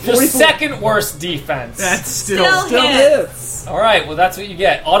 Yeah. Your 44. second worst defense. That's still Still hits. All right. Well, that's what you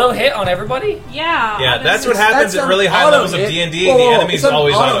get. Auto hit on everybody. Yeah. Yeah, that's what That's happens at an really high auto levels of hit. D&D. Whoa, The whoa, enemy's it's an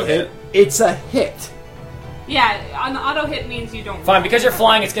always auto auto hit. It's a hit. Yeah, an auto hit means you don't. Fine, because you're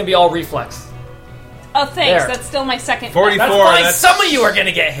flying, it's gonna be all reflex. Oh, thanks. There. That's still my second. 44. That's fine. That's- Some of you are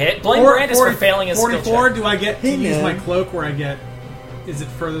gonna get hit. Blame Brandis for failing his skill 44, check. do I get to Hey, use man. my cloak where I get... Is it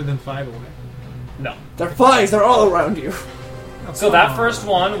further than 5 away? No. They're flies, they're all around you. So that first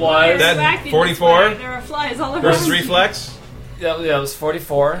one was That- You're acting 44? this way. There are flies all around. Versus reflex? yeah, it was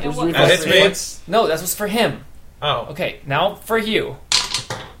 44. It was- That hits me. No, that was for him. Oh. Okay, now for you.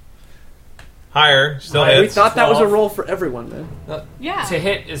 Higher. Still We hits. thought that was a 12. roll for everyone, man. Yeah. To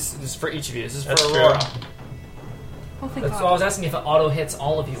hit is for each of you. This is for That's Aurora. true. Oh, thank That's God. why I was asking if it auto hits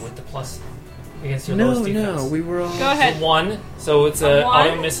all of you with the plus against your lowest defense. we were all. Go ahead. 1, so it's A a one?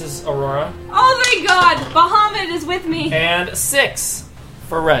 auto misses Aurora, Oh, thank God! Bahamut is with me. and 6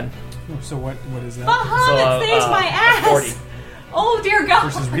 for Ren. So what is that? Bahamut saves my ass. 40. Oh dear God!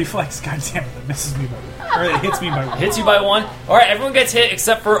 Versus reflex, goddammit, that misses me by... Or it hits me by 1. Hits you by 1. All right, everyone gets hit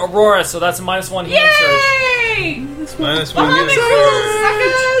except for Aurora, so that's a -1 healing surge. Yay! Minus 1 Bahamut hit.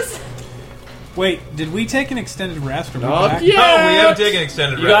 rules, suckers! Wait, did we take an extended rest? Or we Not back? yet. No, we haven't taken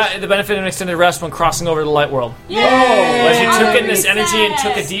extended You rest. got the benefit of an extended rest when crossing over to the light world. Yay! As you took in Auto this energy and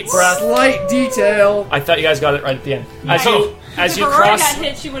took a reset. deep breath, Slight detail. I thought you guys got it right at the end. As If you Aurora cross, got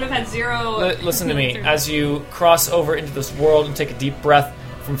hit, she would have had 0. listen to me. As you cross over into this world and take a deep breath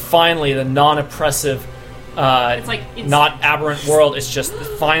from finally the non-oppressive, It's like it's not aberrant world. It's just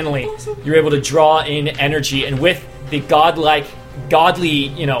finally you're able to draw in energy, and with the godly,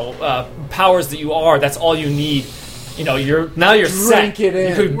 powers that you are, that's all you need. You're Drink set. it in.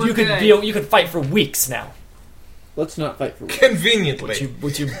 You could good. you could fight for weeks now. Let's not fight for. Conveniently.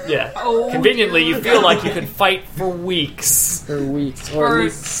 Oh, Conveniently, you feel like you could fight for weeks. For weeks, or For- at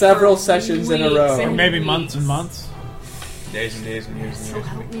least several for sessions in a weeks row. Or and- maybe months and months? Days and days and years and So years.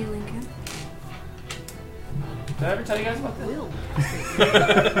 help me, Lincoln. Did I ever tell you guys about Will.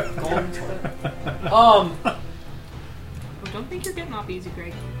 that? Oh, don't think you're getting off easy,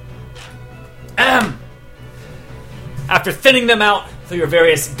 Greg. After thinning them out through your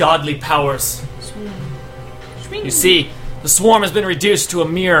various godly powers, Swing. you see the swarm has been reduced to a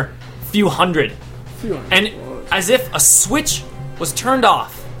mere few hundred. And as if a switch was turned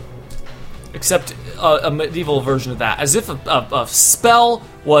off, except a medieval version of that, as if a spell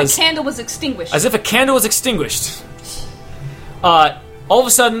was, Candle was extinguished. as if a candle was extinguished. All of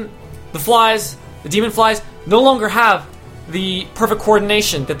a sudden, the demon flies, no longer have the perfect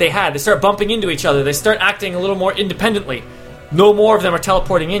coordination that they had. They start bumping into each other. They start acting a little more independently. No more of them are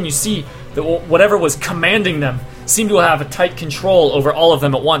teleporting in. You see that whatever was commanding them seemed to have a tight control over all of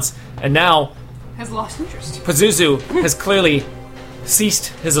them at once. And now has lost interest. Pazuzu has clearly ceased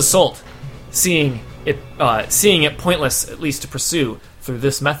his assault, seeing it pointless, at least to pursue through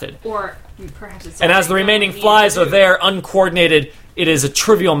this method. Or perhaps it's. And as the remaining flies are there, uncoordinated, it is a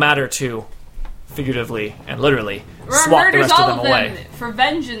trivial matter to, figuratively and literally, swat the murders rest of all them of away. them for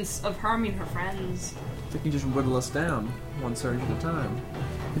vengeance of harming her friends. They can just whittle us down one surge at a time.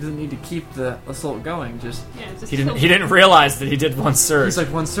 He doesn't need to keep the assault going. Just Yeah, just He didn't realize that he did one surge. he's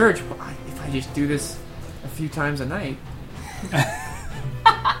like one surge. But if I just do this a few times a night,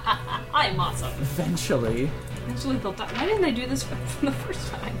 I'm awesome. eventually, Actually, they'll die. Why didn't I do this from the first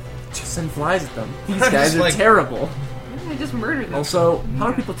time? just send flies at them. These Just guys are like- terrible. Why didn't I just murder them? Also, how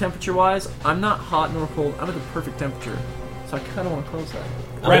are people temperature-wise? I'm not hot nor cold. I'm at the perfect temperature, so I kind of want to close that.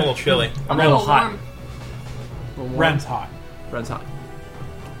 I'm a little chilly. I'm a little hot. warm. A little warm. Ren's hot. Ren's hot.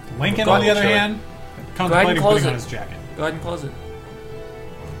 Lincoln, Go on the ahead, other chilly. hand, Go ahead and contemplating close putting on it. his jacket. Go ahead and close it.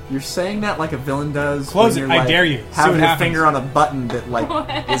 You're saying that like a villain does. Close when it, you're, I like, dare you. See Having what your happens. finger on a button that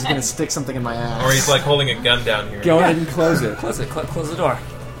like is gonna stick something in my ass. Or he's like holding a gun down here. Go ahead and close it. Close it. Close the door.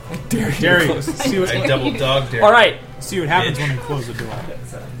 Dare you. See what, I double dog dare. All right. see what happens when you close the door.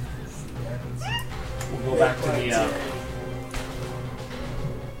 We'll go back to the.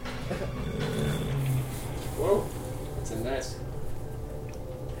 Nice.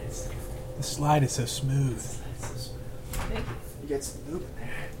 The slide is so smooth. You get some movement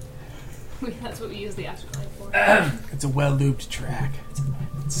there. That's what we use the afterlife for. It's a well-lubed track.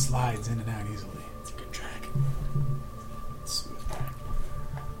 It slides in and out easily. It's a good track. Smooth track.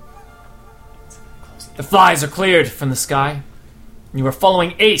 The flies are cleared from the sky. You are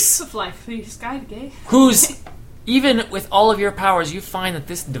following Ace, To fly through the sky today. who's, even with all of your powers, you find that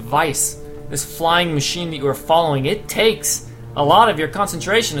this device, this flying machine that you are following, it takes a lot of your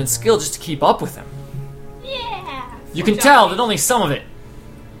concentration and skill just to keep up with him. Yeah! You can tell that only some of it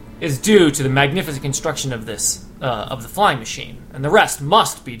is due to the magnificent construction of this, of the flying machine, and the rest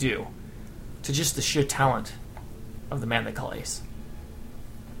must be due to just the sheer talent of the man they call Ace.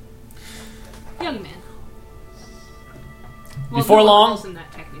 Young man. Before no one long- calls him that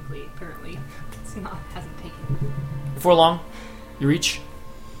technically, apparently. It's not, hasn't taken. Before long, you reach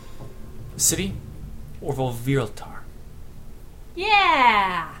the city of Volvirtar.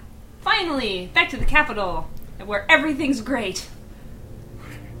 Yeah! Finally! Back to the capital, where everything's great.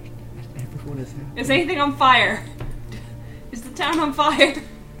 Everyone is happy. Is anything on fire? Is the town on fire?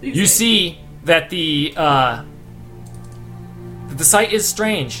 You see that the site is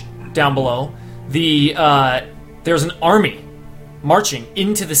strange down below. There's an army marching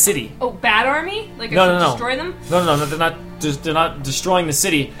into the city. Oh, bad army? Like I No, should no, no. destroy them? No, they're not destroying the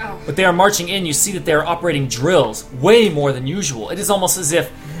city, Oh. but they are marching in. You see that they are operating drills way more than usual. It is almost as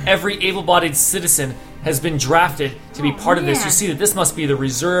if every able-bodied citizen has been drafted to be part of this. man. You see that this must be the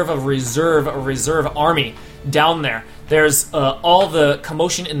reserve army down there. There's all the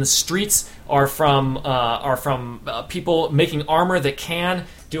commotion in the streets are from people making armor that can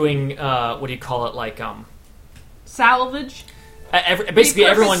doing what do you call it, like Salvage? basically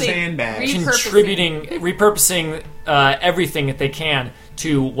everyone Repurposing. Sandbag. repurposing everything that they can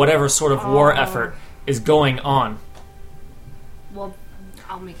to whatever sort of war effort is going on. Well,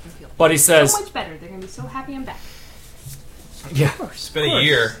 I'll make them feel But he says, so much better. They're going to be so happy I'm back. yeah, It's been a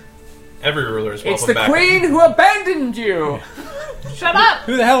year. Every ruler is welcome It's the back. queen who abandoned you! Shut up!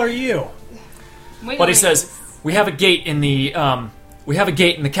 Who the hell are you? Wait, but he wait. says, we have a gate in the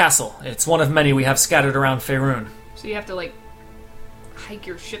castle. It's one of many we have scattered around Faerun. So you have to, like, hike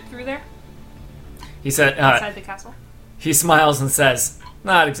your ship through there? He said, Inside the castle? he smiles and says,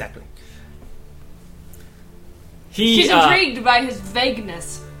 not exactly. She's intrigued by his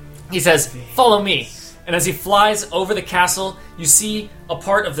vagueness. He says, follow me. And as he flies over the castle, you see a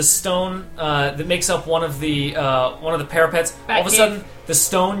part of the stone that makes up one of the parapets. All of a Batcave. sudden, the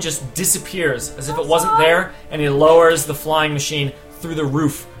stone just disappears as if it wasn't there, and he lowers the flying machine through the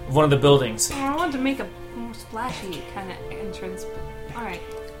roof of one of the buildings. Oh, I wanted to make a more splashy kind of entrance, but alright.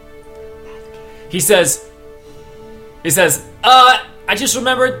 He says, I just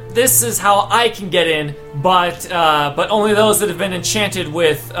remembered this is how I can get in, but only those that have been enchanted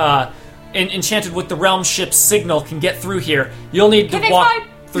with the realm ship's signal can get through here. You'll need to Can I walk climb?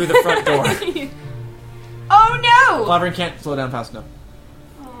 through the front door. Oh no! Clavering can't slow down fast enough.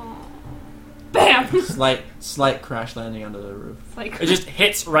 Bam! Slight crash landing onto the roof. Like, It just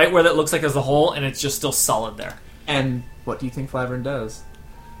hits right where that looks like there's a hole, and it's just still solid there. And what do you think Flavern does?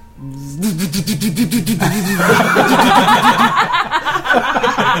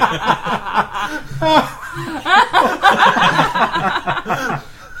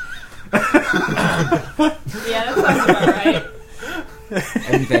 yeah, that sounds about right.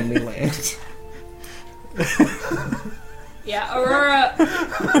 And then we land. Yeah, Aurora.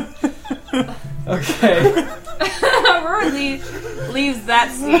 Okay. Aurora leaves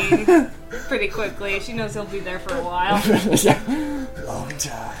that scene pretty quickly. She knows he'll be there for a while. Long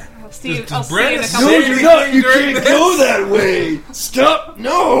time. I'll see you in a Brandon couple say of anything not! You during can't this? go that way! Stop!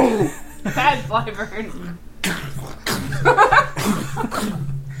 No! bad Wyvern.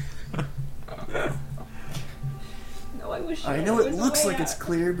 No, I wish. I know it was a looks way like it's out.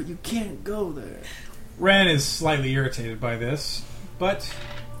 clear, but you can't go there. Ren is slightly irritated by this, but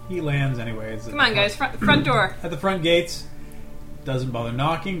he lands anyways. Come on, guys, front door. At the front gates, doesn't bother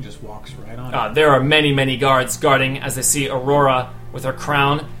knocking, just walks right on in. There are many, many guards guarding as they see Aurora with her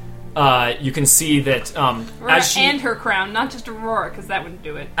crown. You can see that Aurora as she and her crown, not just Aurora, because that wouldn't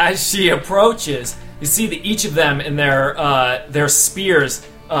do it. as she approaches, you see that each of them in their spears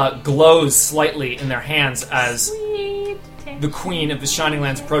glows slightly in their hands as Sweet. the Queen of the Shining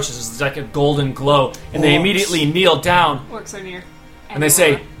Lands approaches. It's like a golden glow, and they immediately kneel down Orcs are near. and they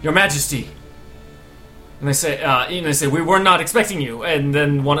say, Aurora. "Your Majesty." And they say, "We were not expecting you." And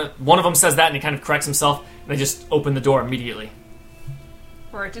then one of them says that, and he kind of corrects himself. And they just open the door immediately.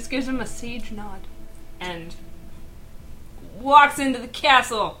 Or it just gives him a sage nod and walks into the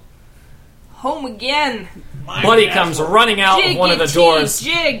castle. home again. Buddy comes running out of one of the doors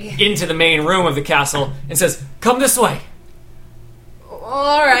Jig. into the main room of the castle and says, "Come this way."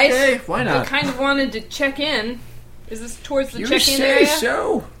 All right. Okay, why I not? kind of wanted to check in. Is this towards the You check-in say area?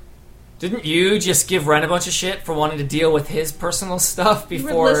 so. Didn't you just give Ren a bunch of shit for wanting to deal with his personal stuff You were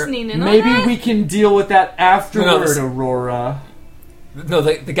before? listening in on Maybe that? we can deal with that afterward, No, this- Aurora. No,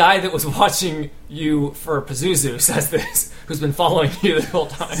 the guy that was watching you for Pazuzu says this, who's been following you the whole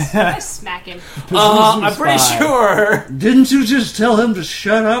time. I smack him. I'm pretty spy. sure. Didn't you just tell him to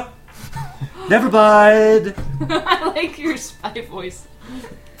shut up? Never mind. I like your spy voice.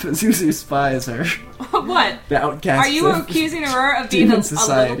 Pazuzu spies her. What? The outcast. Are you of accusing Aurora of being Demon a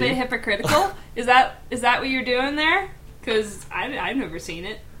Society. little bit hypocritical? Is that what you're doing there? Because I've never seen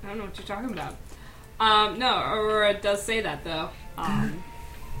it. I don't know what you're talking about. No, Aurora does say that though.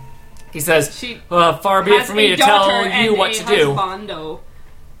 He says, She far be it has for me a to tell daughter you and what a to do. husbando.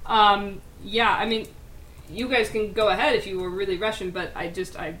 Yeah, I mean, you guys can go ahead if you were really rushing, but He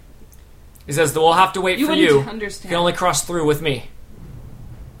says, we'll have to wait you for wouldn't you. You understand. can only cross through with me.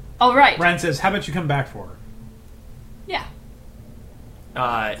 All right. Ren says, "How about you come back for her?" Yeah.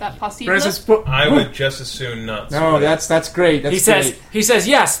 Is that possible? Francis, I would just as soon not. No, that's great. That's He says,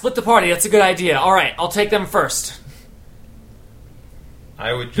 yes, split the party. That's a good idea. All right, I'll take them first.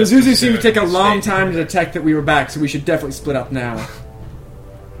 I would just. Pazuzu as seemed to soon take a long stay time to here. detect that we were back, so we should definitely split up now.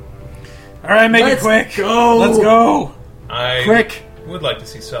 All right, make Let's it quick. go. Let's go. I Quick. would like to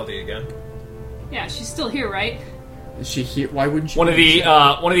see Seldy again. Yeah, she's still here, right? Is she here? Why wouldn't she? One of the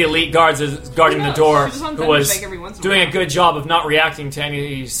elite guards is guarding Who the knows? door, She was on who was Thunderstrike every once in a doing a while. good job of not reacting to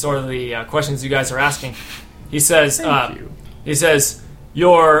any sort of the questions you guys are asking. He says, Thank you. he says,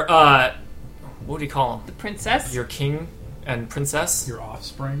 your what do you call him? The princess. Your king and princess. Your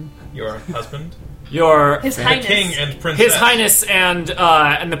offspring. Your husband, Your His the Highness. king and princess. His Highness and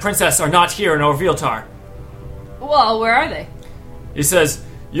the princess are not here in Orviltar. Well, where are they? He says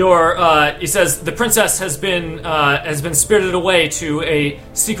the princess has been spirited away to a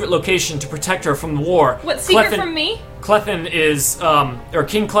secret location to protect her from the war. What secret from me? Clethin is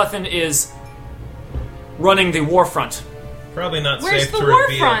King Clethin is running the war front. Probably not Where's safe the to war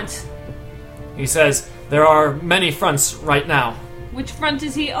reveal. front? He says there are many fronts right now. Which front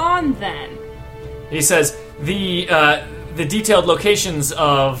is he on then? He says the detailed locations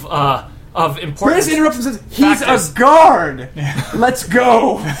of importance. Chris interrupts and says, "He's Factors. a guard. Let's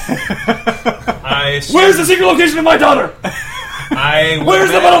go." I assume, Where's the secret location of my daughter? I would Where's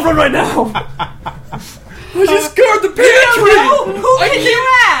the bet- battlefront right now? I just guard the pantry. Who did you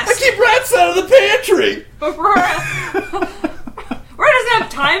I ask? keep rats out of the pantry. Aurora. Aurora doesn't have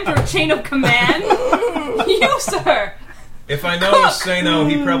time for a chain of command. You, sir. If I know Cook. Sano,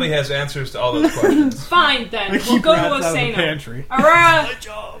 he probably has answers to all those questions. Fine then. We'll Keep go rats to out of the Osano. pantry.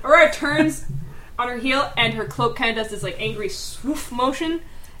 Aurora turns on her heel, and her cloak kind of does this like angry swoof motion,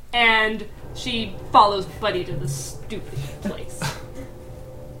 and she follows Buddy to the stupid place.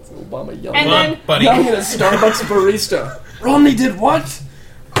 Obama yelling. And Come on, then buddy. Yelling at a Starbucks barista. Romney did what?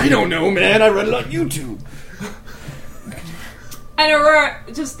 I don't know, man. I read it on YouTube. And Aurora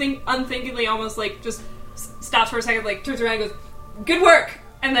just unthinkingly almost like just stops for a second, like turns around and goes, "Good work,"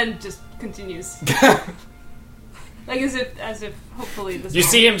 and then just continues. Like as if hopefully this. You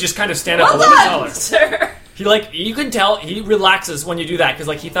see him just kind of stand up a Well little done, taller. sir. He you can tell he relaxes when you do that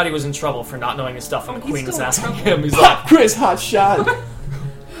because he thought he was in trouble for not knowing his stuff, and the he's queen was still in asking trouble. him. He's like, Chris, hot shot.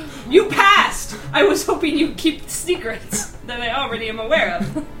 You passed. I was hoping you'd keep secrets that I already am aware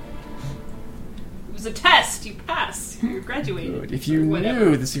of. It was a test. You passed. You graduated. If you Whatever.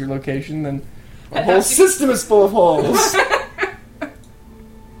 knew the secret location, then the I'd whole have to- system is full of holes.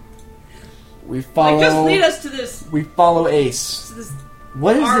 We follow. Like, just lead us to this. We follow Ace. To this.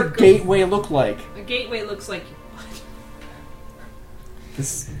 What does the arc of- gateway look like? A gateway looks like.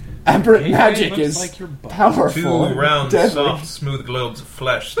 This aberrant Gateway magic looks is like your butt. powerful. Two and round, deadly. soft, smooth globes of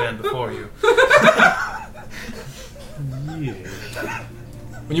flesh stand before you.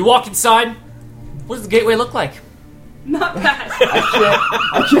 when you walk inside, what does the gateway look like? Not bad.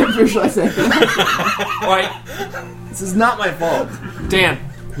 I can't visualize that. All right, This is not my fault. Dan,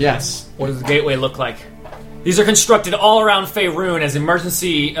 Yes. what does the gateway look like? These are constructed all around Faerun as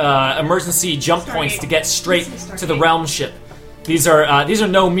emergency jump points to get straight to the realm ship. These are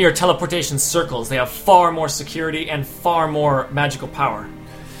no mere teleportation circles. They have far more security and far more magical power.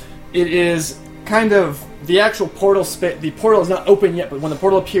 It is kind of the actual portal. The portal is not open yet, but when the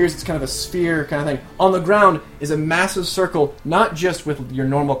portal appears, it's kind of a sphere kind of thing. On the ground is a massive circle, not just with your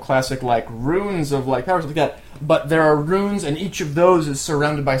normal classic like runes of like powers like that, but there are runes, and each of those is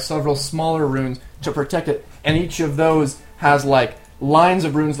surrounded by several smaller runes to protect it. And each of those has like lines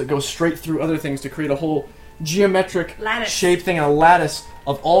of runes that go straight through other things to create a whole geometric Lattice. shape thing and a lattice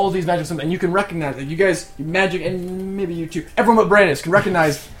of all of these magic symbols. And you can recognize it. You guys, magic, and maybe you too, everyone but Brandis can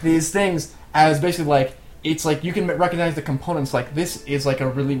recognize these things as basically like, it's like you can recognize the components. Like this is like a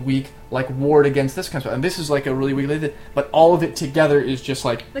really weak like ward against this kind of stuff, and this is like a really weak. But all of it together is just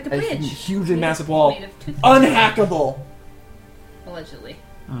like a bridge. hugely Made massive of- wall, made of toothpaste. unhackable. Allegedly.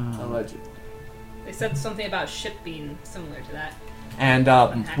 Allegedly. They said something about ship being similar to that. And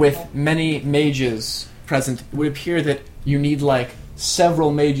Unhackable. with many mages present, it would appear that you need like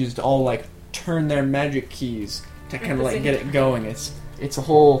several mages to all like turn their magic keys to kind of like get it going. It's a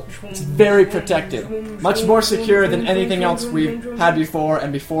whole. It's very protected, much more secure than anything else we've had before.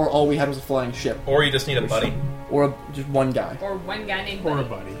 And before, all we had was a flying ship, Or you just need a buddy. or just one guy, Or one guy named Or a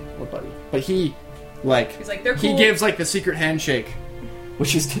Buddy. buddy. or buddy. But he, like, He's like, they're cool. he gives like the secret handshake,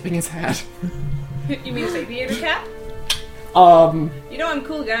 which is tipping his hat. You mean Aviator Cap? And You know I'm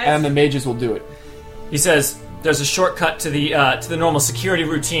cool, guys. the mages will do it. He says there's a shortcut to the normal security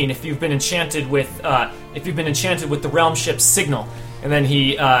routine if you've been enchanted with the realm ship's signal. And then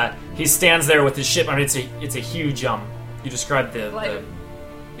he stands there with his ship. I mean, it's a huge you described Glider.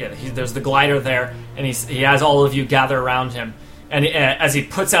 there's the glider there, and he has all of you gather around him. And as he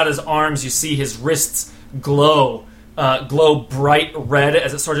puts out his arms, you see his wrists glow bright red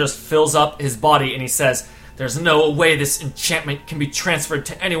as it sort of just fills up his body. And he says, "There's no way this enchantment can be transferred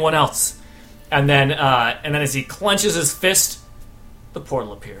to anyone else." And then as he clenches his fist, the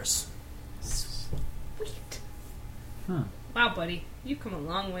portal appears. Sweet. Wow, buddy. You've come a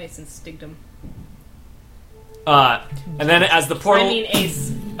long way since Stigdom. And then as the portal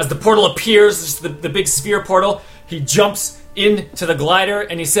Ace. as the portal appears, the big sphere portal, he jumps into the glider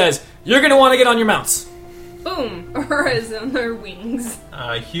and he says, "You're going to want to get on your mounts." Boom. Or is on their wings.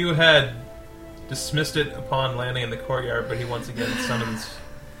 Hugh had dismissed it upon landing in the courtyard, but he once again summons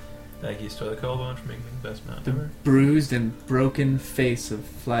Maggie's Toilet Colbone for making the best mount The ever. bruised and broken face of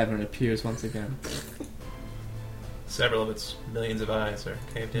Flavern appears once again. Several of its millions of eyes are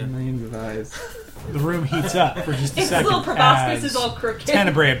caved in. Millions of eyes. The room heats up for just a Its second little proboscis as is all crooked.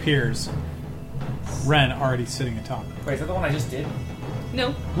 Tenebrae appears. Ren already sitting atop it. Wait, is that the one I just did?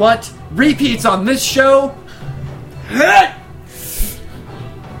 No. What? Repeats on this show?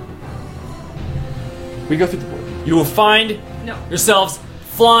 We go through the portal. You will find No. yourselves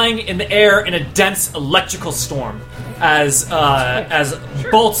flying in the air in a dense electrical storm as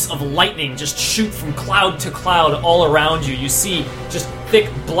bolts of lightning just shoot from cloud to cloud all around you. You see just thick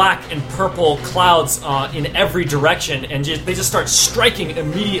black and purple clouds in every direction, and they just start striking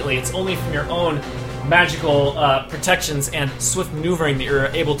immediately. It's only from your own magical protections and swift maneuvering that you're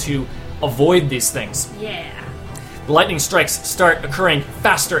able to avoid these things. Yeah. The lightning strikes start occurring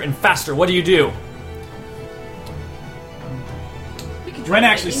faster and faster. What do you do? We could Ren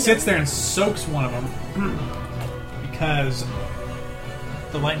try actually lightning, sits though. there and soaks one of them because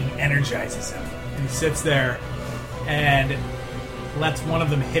the lightning energizes him. And he sits there and lets one of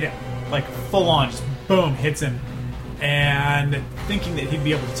them hit him. Like full on, just boom, hits him. And thinking that he'd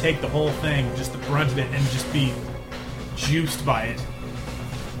be able to take the whole thing, just the brunt of it, and just be juiced by it.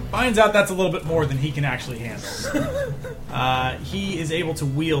 Finds out that's a little bit more than he can actually handle. He is able to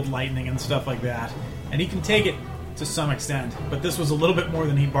wield lightning and stuff like that, and he can take it to some extent, but this was a little bit more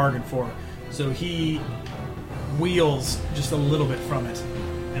than he bargained for, so he wheels just a little bit from it,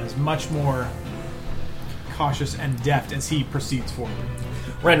 and is much more cautious and deft as he proceeds forward.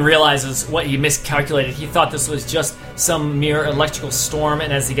 Ren realizes what he miscalculated. He thought this was just some mere electrical storm,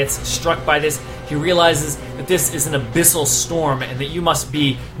 and as he gets struck by this, he realizes that this is an abyssal storm, and that you must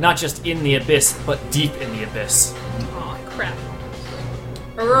be not just in the abyss, but deep in the abyss. Aw, crap.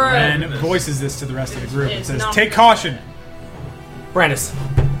 Aurora. And voices this to the rest of the group and It's says, not- "Take caution!" Brandis.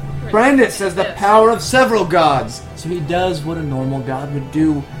 Brandis has the power of several gods, so he does what a normal god would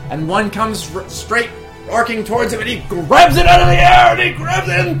do, and one comes straight arcing towards him, and he grabs it out of the air, and he grabs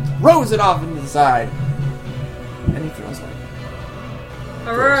it and throws it off into the side. And he throws it.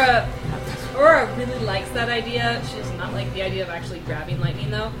 Aurora really likes that idea. She does not like the idea of actually grabbing lightning,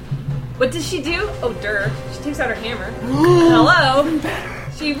 though. What does she do? Oh, she takes out her hammer. Hello.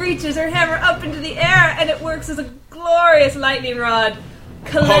 She reaches her hammer up into the air, and it works as a glorious lightning rod,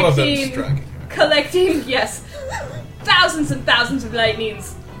 All of them striking. collecting, yes, thousands and thousands of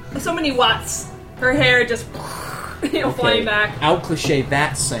lightnings. So many watts. Her hair just, flying back. Out cliche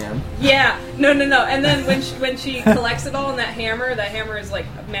that, Sam. Yeah, no. And then when she collects it all in that hammer is like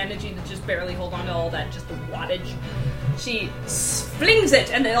managing to just barely hold on to all that, just the wattage. She flings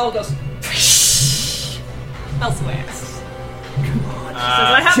it, and it all goes elsewhere.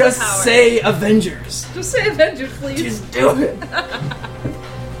 I have Just the power. say Avengers. Just say Avengers, please. Just do it.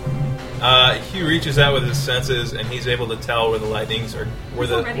 He reaches out with his senses, and he's able to tell where the lightnings are, where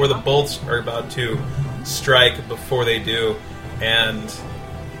the bolts are about to strike before they do, and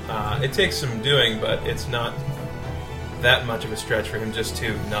it takes some doing, but it's not that much of a stretch for him just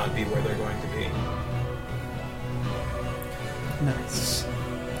to not be where they're going to be. Nice.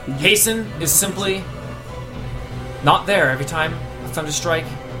 Hasten is simply not there every time a thunder strike,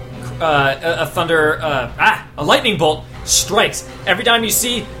 a lightning bolt strikes. Every time you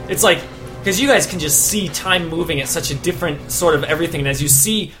see, it's like, because you guys can just see time moving at such a different sort of everything, and as you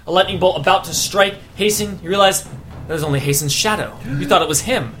see a lightning bolt about to strike Hasten, you realize that was only Hasten's shadow. You thought it was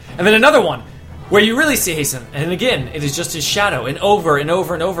him. And then another one, where you really see Hasten, and again, it is just his shadow, and over and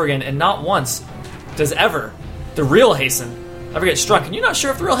over and over again, and not once does ever the real Hasten ever get struck, and you're not sure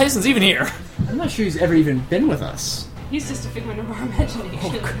if the real Hasten's even here. I'm not sure he's ever even been with us. He's just a figment of our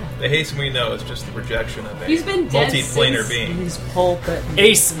imagination. The Hasten we know is just the projection of a He's been dead multi-planar since- being. He's pulpit.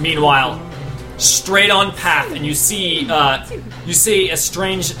 Ace, meanwhile, straight on path, and you see a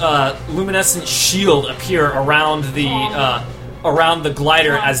strange luminescent shield appear around the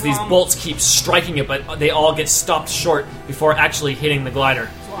glider as these bolts keep striking it, but they all get stopped short before actually hitting the glider.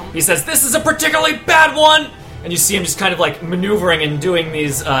 He says, "This is a particularly bad one," and you see him just kind of like maneuvering and doing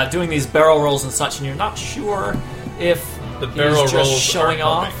these barrel rolls and such, and you're not sure if The barrel he's just rolls showing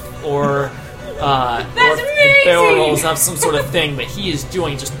are off or. Or if That's the barrel amazing! rolls have some sort of thing, but he is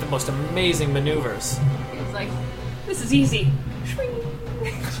doing just the most amazing maneuvers. He's like, this is easy.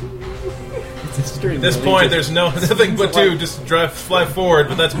 At this point, there's nothing but to just fly forward,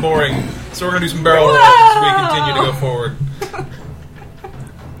 but that's boring. So we're gonna do some barrel rolls as we continue to go forward.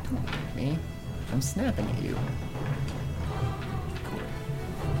 Me? I'm snapping at you.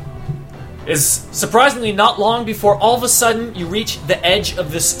 Is surprisingly not long before all of a sudden you reach the edge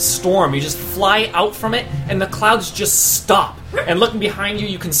of this storm. You just fly out from it, and the clouds just stop. And looking behind you,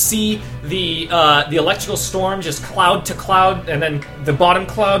 you can see the electrical storm just cloud to cloud, and then the bottom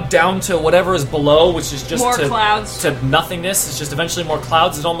cloud down to whatever is below, which is just More clouds. to nothingness. It's just eventually more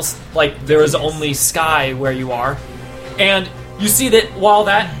clouds. It's almost like there is only sky where you are. And you see that while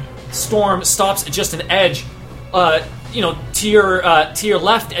that storm stops at just an edge, to your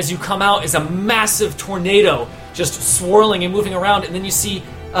left as you come out is a massive tornado just swirling and moving around, and then you see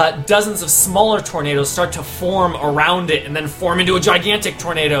dozens of smaller tornadoes start to form around it and then form into a gigantic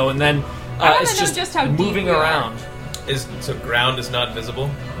tornado, and then it's just how deep moving we are. around. So ground is not visible?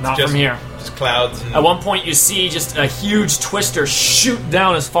 It's Not just, from here. Just clouds and... At one point you see just a huge twister shoot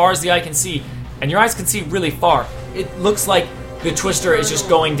down as far as the eye can see, and your eyes can see really far. It looks like the twister is just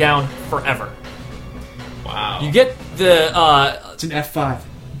going down forever. Wow. You get the It's an F5.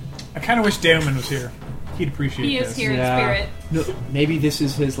 I kind of wish Daemon was here. He'd appreciate He this. is here Yeah. in spirit. No, maybe this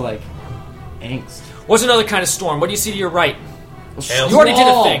is his, like, angst. what's another kind of storm? What do you see to your right? Hail- You already did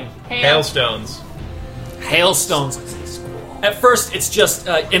a Squall. thing. Hailstones. Hailstones. At first, it's just,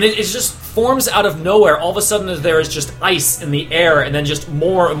 and it just forms out of nowhere. All of a sudden, there is just ice in the air, and then just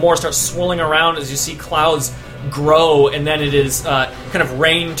more and more starts swirling around as you see clouds grow, and then it is kind of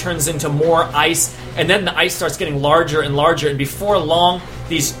rain turns into more ice, and then the ice starts getting larger and larger, and before long,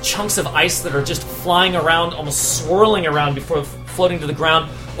 these chunks of ice that are just flying around, almost swirling around before floating to the ground,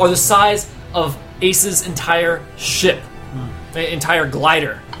 are the size of Ace's entire ship, entire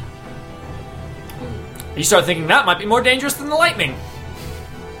glider. You start thinking that might be more dangerous than the lightning.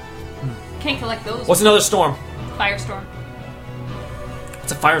 Can't collect those. What's another storm? Firestorm?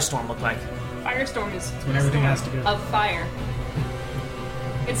 What's a firestorm look like? Firestorm is when everything has to go. of fire.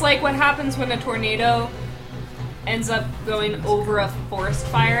 It's like what happens when a tornado ends up going over a forest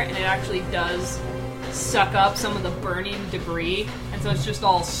fire, and it actually does suck up some of the burning debris, and so it's just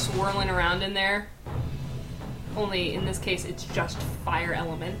all swirling around in there. Only in this case, it's just fire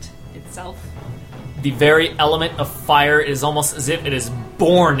element itself. The very element of fire is almost as if it is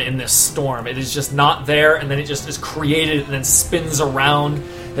born in this storm. It is just not there, and then it just is created and then spins around.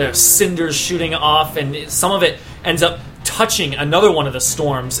 There are cinders shooting off, and some of it ends up touching another one of the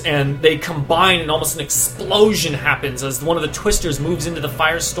storms, and they combine, and almost an explosion happens as one of the twisters moves into the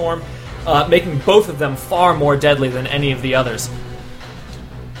firestorm, making both of them far more deadly than any of the others.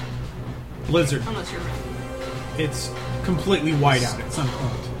 Blizzard. Unless you're right. It's completely white out at some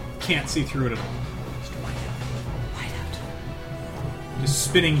point. Can't see through it at all. Just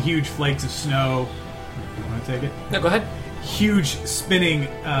spinning huge flakes of snow. You want to take it? No, go ahead. Huge spinning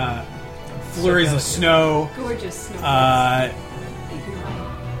flurries of snow. Gorgeous snow.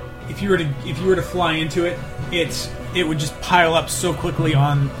 If you were to fly into it, it would just pile up so quickly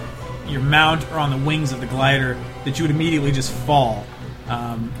on your mount or on the wings of the glider that you would immediately just fall.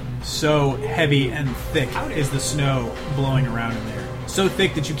 So heavy and thick is the snow blowing around in there. So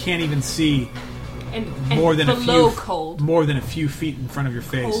thick that you can't even see and more than below a few feet in front of your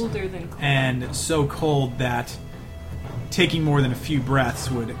face. Colder than cold. And so cold that taking more than a few breaths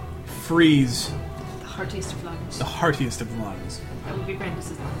would freeze The heartiest of lungs. the heartiest of lungs. That would be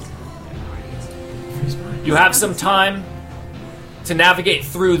Brandis' lungs. You have some time to navigate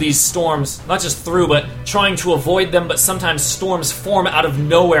through these storms. Not just through, but trying to avoid them. But sometimes storms form out of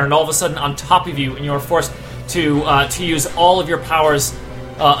nowhere, and all of a sudden on top of you, and you are forced to use all of your powers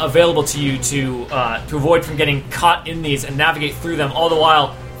available to you to avoid from getting caught in these and navigate through them. All the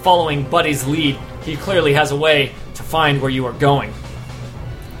while following Buddy's lead, he clearly has a way to find where you are going.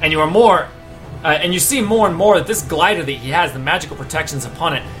 And you are more, and you see more and more that this glider that he has, the magical protections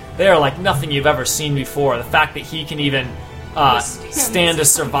upon it, they are like nothing you've ever seen before. The fact that he can even stand to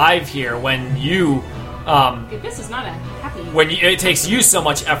survive here when you, This is not a happy. it takes you so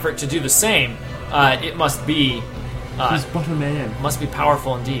much effort to do the same, it must be, He's but a man. must be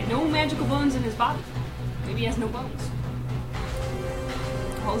powerful indeed. No magical bones in his body. Maybe he has no bones.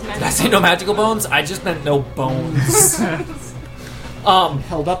 All his Did I say no magical bones? I just meant no bones.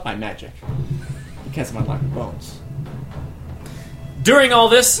 Held up by magic because of my lack of bones. During all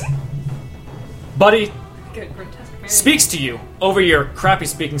this, Buddy grotesque man. speaks to you over your crappy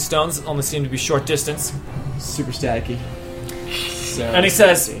speaking stones that only seem to be short distance. Super staticky. So And he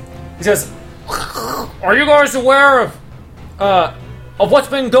says, "Are you guys aware of what's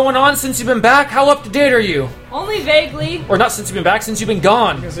been going on since you've been back? How up to date are you? Only vaguely. Or not since you've been back, since you've been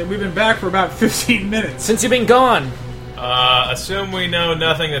gone. We've been back for about 15 minutes. Since you've been gone." Assume we know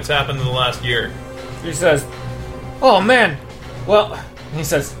nothing that's happened in the last year. He says, "Oh man, well," he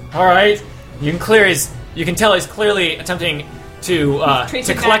says, "All right." You can tell he's clearly attempting to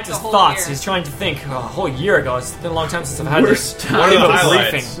tracing collect back the his whole thoughts. year. He's trying to think. A whole year ago, it's been a long time since I've had Worst this. time. What are the Give a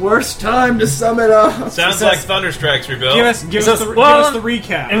highlights? briefing. Worst time to sum it up. Sounds He like says- Thunderstrikes, Rebuild. Give us says, the "Well,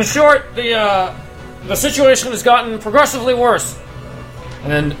 recap. In short, the situation has gotten progressively worse."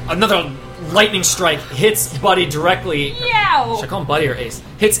 And then another lightning strike hits Buddy directly. Yow! Should I call him Buddy or Ace?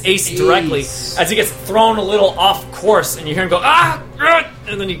 Hits Ace directly Ace. as he gets thrown a little off course, and you hear him go, "Ah!"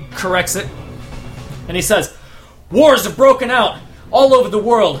 And then he corrects it. And he says, "Wars have broken out all over the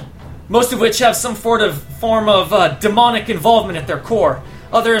world, most of which have some form of demonic involvement at their core.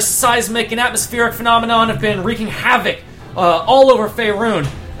 Other seismic and atmospheric phenomenon have been wreaking havoc all over Faerun,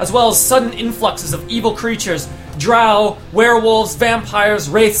 as well as sudden influxes of evil creatures, drow, werewolves, vampires,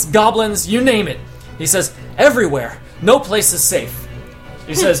 wraiths, goblins, you name it." He says, "Everywhere. No place is safe."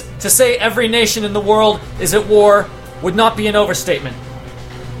 He says, "To say every nation in the world is at war would not be an overstatement."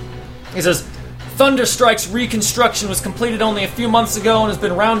 He says, "Thunderstrike's reconstruction was completed only a few months ago and has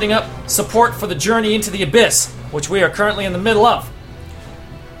been rounding up support for the journey into the Abyss, which we are currently in the middle of."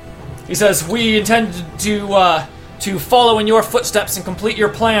 He says, "We intend to follow in your footsteps and complete your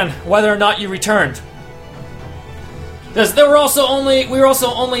plan, whether or not you returned." Because we were also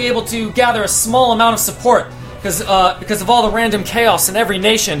only able to gather a small amount of support because of all the random chaos in every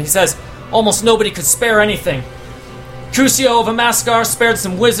nation. He says almost nobody could spare anything. Cusio of Amaskar spared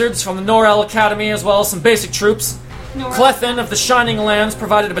some wizards from the Norel Academy as well as some basic troops. Norel. Clethin of the Shining Lands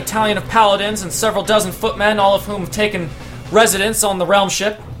provided a battalion of paladins and several dozen footmen, all of whom have taken residence on the realm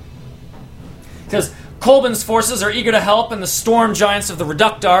ship. Because Kolben's forces are eager to help, and the storm giants of the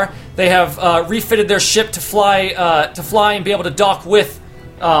Reductar, they have refitted their ship to fly and be able to dock with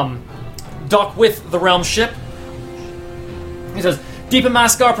the realm ship. He says, Deep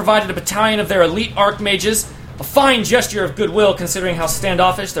Amaskar provided a battalion of their elite archmages, a fine gesture of goodwill considering how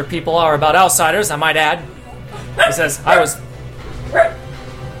standoffish their people are about outsiders, I might add. He says,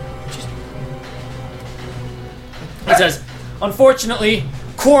 He says, unfortunately,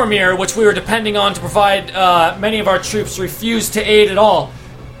 Cormyr, which we were depending on to provide many of our troops, refused to aid at all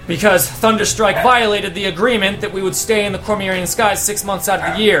because Thunderstrike violated the agreement that we would stay in the Cormyrian skies 6 months out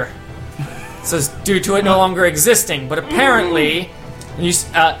of the year. It says, due to it no longer existing. But apparently,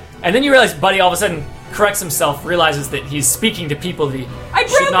 and then you realize Buddy all of a sudden corrects himself, realizes that he's speaking to people that he I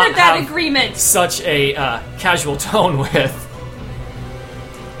should not brokered that have agreement. such a casual tone with.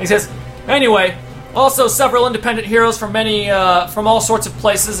 He says, anyway, also several independent heroes from from all sorts of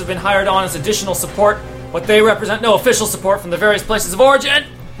places have been hired on as additional support, but they represent no official support from the various places of origin.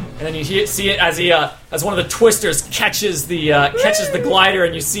 And then you see it as one of the twisters catches the glider,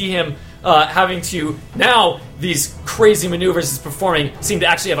 and you see him having to now these crazy maneuvers he's performing seem to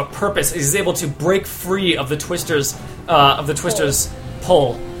actually have a purpose. He's able to break free of the twister's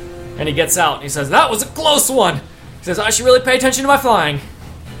pull, and he gets out. And he says, "That was a close one." He says, "I should really pay attention to my flying."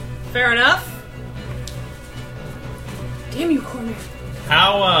 Fair enough. Damn you, Cormyr.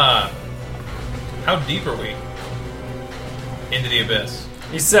 How deep are we into the abyss?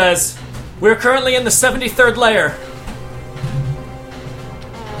 He says, we're currently in the 73rd layer.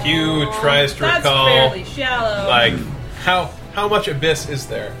 Hugh tries to That's recall, fairly shallow. like, how much abyss is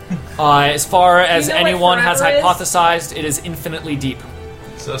there? As far as You know what anyone has forever is? hypothesized, it is infinitely deep.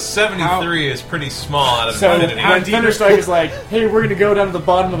 So 73 is pretty small out of So infinity. when Thunderstrike is like, "Hey, we're gonna go down to the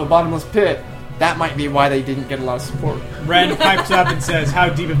bottom of a bottomless pit," that might be why they didn't get a lot of support. Ren pipes up and says, "How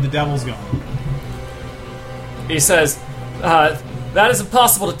deep have the devils gone?" He says, that is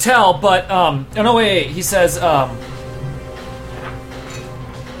impossible to tell, but, no, wait, he says,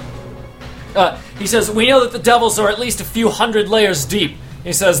 we know that the devils are at least a few hundred layers deep.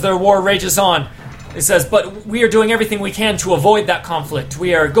 He says, their war rages on. He says, but we are doing everything we can to avoid that conflict.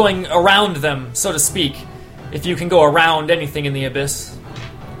 We are going around them, so to speak, if you can go around anything in the abyss.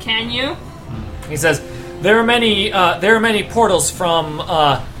 Can you? He says, there are many portals from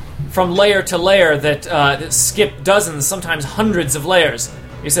layer to layer that skip dozens, sometimes hundreds of layers.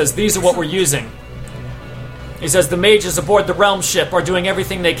 He says, these are what we're using. He says, the mages aboard the realm ship are doing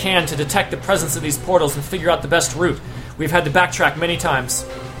everything they can to detect the presence of these portals and figure out the best route. We've had to backtrack many times.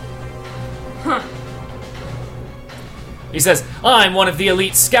 Huh. He says, I'm one of the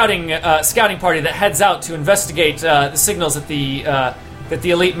elite scouting party that heads out to investigate the signals that the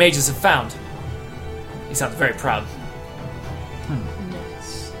elite mages have found. He sounds very proud.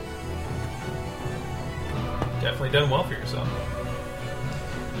 Nice. Definitely done well for yourself.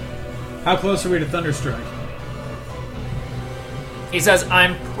 How close are we to Thunderstrike? He says,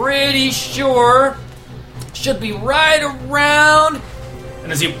 I'm pretty sure should be right around.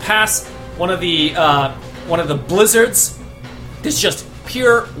 And as you pass one of the blizzards, that's just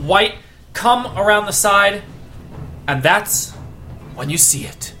pure white come around the side, and that's when you see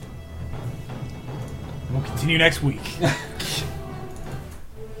it. We'll continue next week.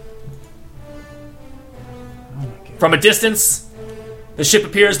 From a distance, the ship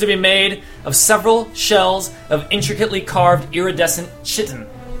appears to be made of several shells of intricately carved iridescent chitin,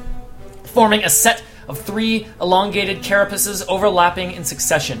 forming a set of 3 elongated carapaces overlapping in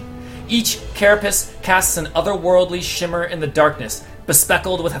succession. Each carapace casts an otherworldly shimmer in the darkness,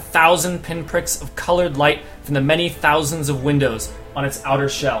 bespeckled with 1,000 pinpricks of colored light from the many thousands of windows on its outer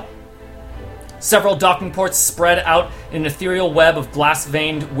shell. Several docking ports spread out in an ethereal web of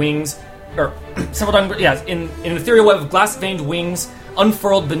glass-veined wings, in an ethereal web of glass-veined wings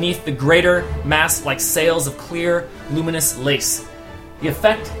unfurled beneath the greater mass like sails of clear, luminous lace. The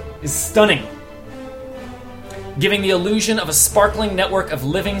effect is stunning, giving the illusion of a sparkling network of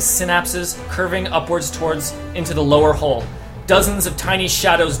living synapses curving upwards towards into the lower hull. Dozens of tiny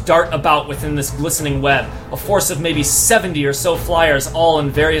shadows dart about within this glistening web, a force of maybe 70 or so flyers, all in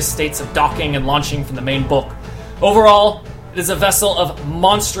various states of docking and launching from the main bulk. Overall, it is a vessel of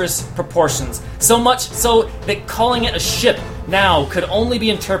monstrous proportions, so much so that calling it a ship now could only be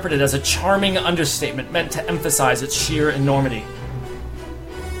interpreted as a charming understatement meant to emphasize its sheer enormity.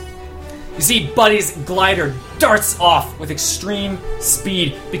 You see Buddy's glider darts off with extreme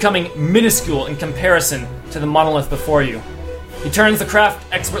speed, becoming minuscule in comparison to the monolith before you. He turns the craft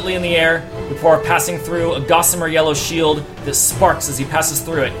expertly in the air before passing through a gossamer yellow shield that sparks as he passes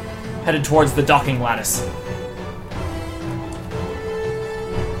through it, headed towards the docking lattice.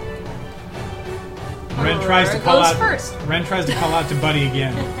 Ren tries to Whoever call goes out. first. Ren tries to call out to Buddy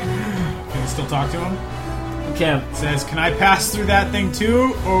again. Can you still talk to him? You can. Says, "Can I pass through that thing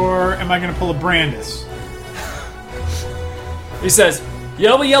too, or am I going to pull a Brandis?" He says,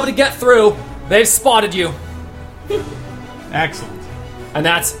 you'll be able to get through. They've spotted you. Excellent. And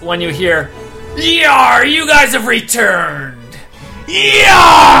that's when you hear, Yar! You guys have returned!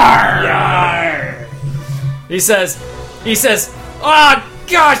 Yar! Yar! He says, ah,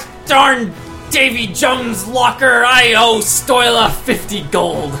 gosh darn Davy Jones' locker, I owe Stoila 50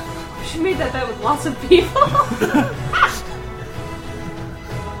 gold. She made that bet with lots of people.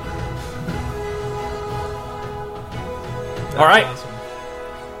 All right.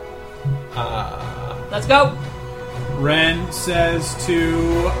 Awesome. Let's go. Ren says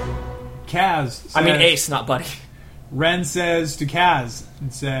to Kaz. I mean Ace, not Buddy. Ren says to Kaz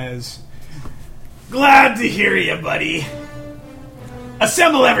and says, "Glad to hear you, buddy.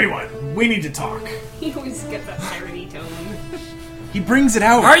 Assemble everyone. We need to talk." He always gets that irony tone. He brings it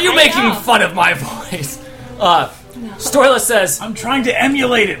out. Are you I making know. fun of my voice? Stoila says, I'm trying to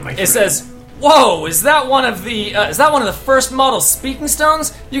emulate it, my friend. it says, whoa, is that one of the first model speaking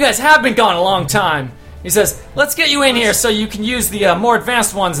stones? You guys have been gone a long time. He says, let's get you in here so you can use the more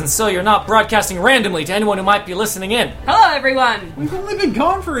advanced ones and so you're not broadcasting randomly to anyone who might be listening in. Hello, everyone. We've only been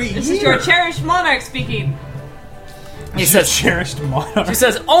gone for 8 years. This is your cherished monarch speaking. He says, cherished monarch. she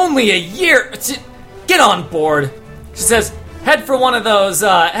says, only a year. Get on board. She says, head for one of those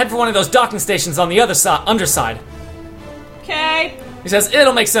docking stations on the other underside. Okay. He says,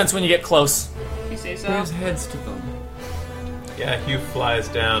 it'll make sense when you get close. You say so. There's heads to them. Yeah, Hugh flies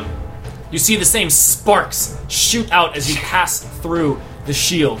down. You see the same sparks shoot out as you pass through the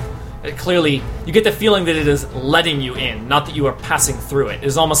shield. Clearly, you get the feeling that it is letting you in, not that you are passing through it. It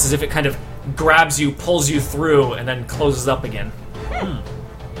is almost as if it kind of grabs you, pulls you through, and then closes up again.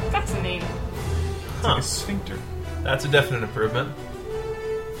 Fascinating. Like a sphincter. That's a definite improvement.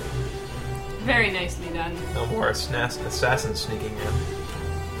 Very nicely done. No more assassins sneaking in.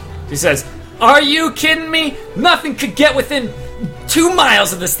 He says, are you kidding me? Nothing could get within 2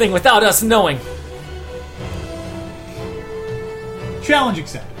 miles of this thing without us knowing. Challenge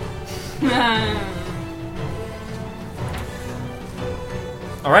accepted.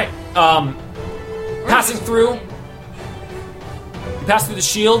 Alright, passing through, you pass through the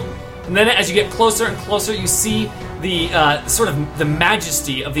shield, and then as you get closer and closer, you see the sort of the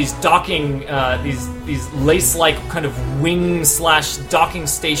majesty of these docking, these lace-like kind of wing/docking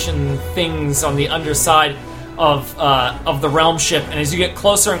station things on the underside of the realm ship. And as you get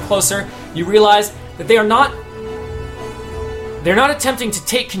closer and closer, you realize that they're not attempting to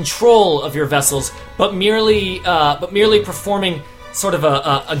take control of your vessels, but merely performing sort of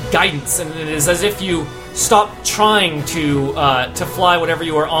a guidance. And it is as if you stop trying to fly whatever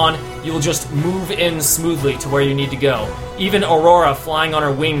you are on. You will just move in smoothly to where you need to go. Even Aurora, flying on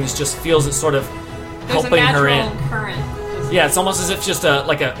her wings, just feels it sort of helping her in. There's a natural current. Yeah, it's almost as if just a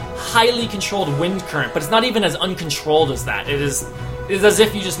highly controlled wind current, but it's not even as uncontrolled as that. It is as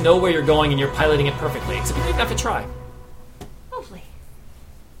if you just know where you're going and you're piloting it perfectly, except you don't even have to try. Lovely.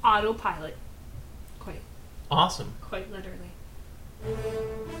 Autopilot. Awesome. Quite literally.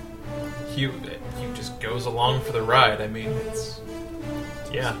 Hugh just goes along for the ride. I mean,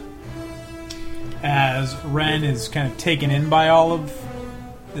 yeah. As Ren is kind of taken in by all of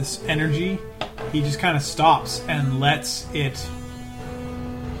this energy, he just kind of stops and lets it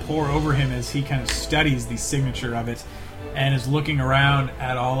pour over him as he kind of studies the signature of it and is looking around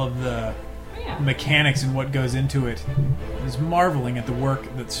at all of the mechanics and what goes into it, and is marveling at the work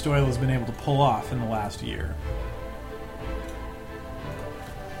that Stoila has been able to pull off in the last year.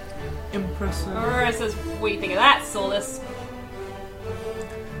 Impressive. Aurora says, what do you think of that, Solus?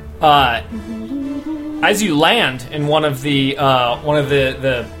 As you land in one of the what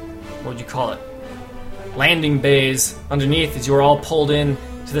would you call it? Landing bays underneath, as you are all pulled in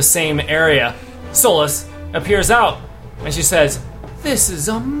to the same area, Solus appears out and she says, "This is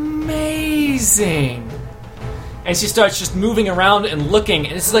amazing." And she starts just moving around and looking,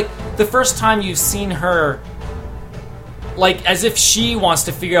 and it's like the first time you've seen her, like, as if she wants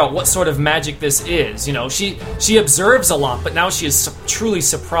to figure out what sort of magic this is. You know, she observes a lot, but now she is truly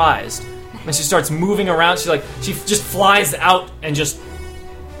surprised. And she starts moving around. She just flies out and just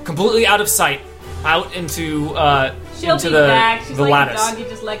completely out of sight, out into She'll into be the back. She's the like lattice. a dog you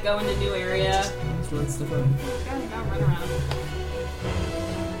just let go into a new area. That's the fun. Gotta run around.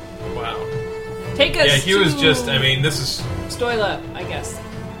 Wow. Take us Yeah, Hugh to is just. I mean, this is. Stoila, I guess.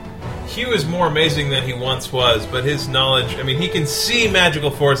 Hugh is more amazing than he once was, but his knowledge. I mean, he can see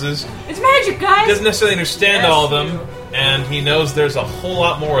magical forces. It's magic, guys! He doesn't necessarily understand Yes, all of them, Hugh. and he knows there's a whole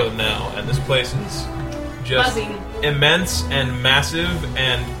lot more of them now. And this place is just Buzzing. immense and massive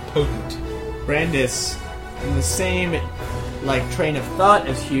and potent. Brandis, in the same train of thought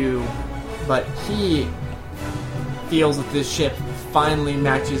as Hugh, but he feels that this ship finally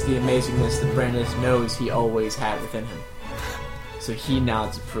matches the amazingness that Brandis knows he always had within him. So he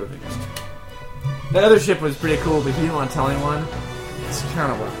nods approving. That other ship was pretty cool, but he didn't want to tell anyone. It's kind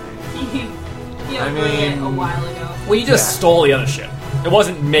of rough. He I upgraded it a mean- while ago. Well, you just stole the other ship. It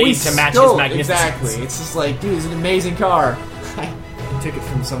wasn't made to match his magnificence. Exactly. It's just like, dude, it's an amazing car. I took it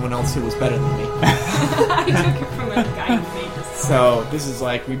from someone else who was better than me. I took it from a guy who made this. So this is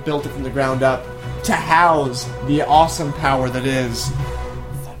like, we built it from the ground up to house the awesome power that is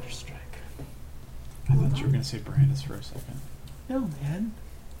Thunderstrike. I thought you were going to say Brandis for a second. No, man.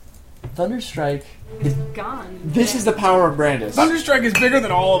 Thunderstrike. Gone. This is the power of Brandis. Thunderstrike is bigger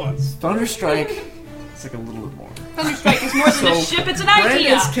than all of us. Thunderstrike. It's like a little bit more. Thunderstrike is more than a ship, it's an idea!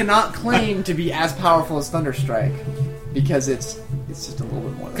 Brandis cannot claim to be as powerful as Thunderstrike because it's just a little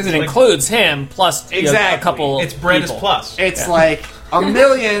bit more. Because it includes him plus a Exactly. couple. It's Brandis people. Plus. It's like a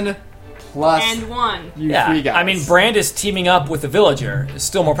million plus And one. you Yeah, three guys. I mean, Brandis teaming up with the Villager is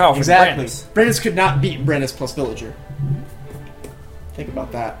still more powerful Exactly. than Brandis. Brandis could not beat Brandis plus Villager. Think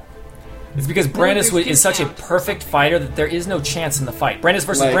about that. It's because Brandis Villagers is such a count. perfect fighter that there is no chance in the fight. Brandis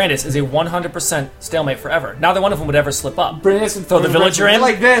versus Like- Brandis is a 100% stalemate forever. Neither one of them would ever slip up. Brandis and Throw the villager in?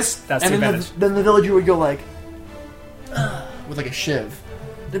 like this, That's and the then advantage. then the villager would go like with like a shiv.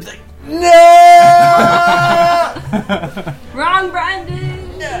 They'd be like, no. Wrong,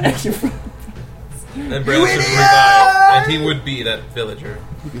 Brandon! And Brandis would revive, and he would be that villager.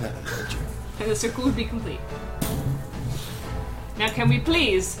 And the circle would be complete. Now, can we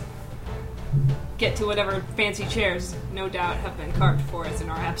please get to whatever fancy chairs, no doubt, have been carved for us in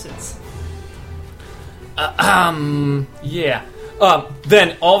our absence? Yeah.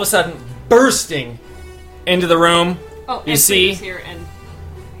 Then, all of a sudden, bursting into the room, Oh, You and see- Freya's here and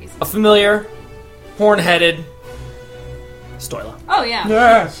a familiar, horn-headed Stoila. oh yeah.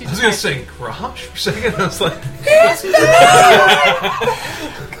 Yes. She's I was gonna say Grosh for a second. I was like,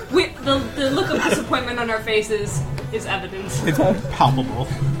 the look of disappointment on our faces is evidence. It's palpable.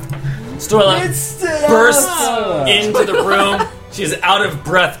 Stoila It's bursts into the room. She's out of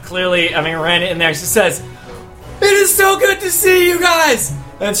breath, clearly, having ran in there. She says, "It is so good to see you guys!"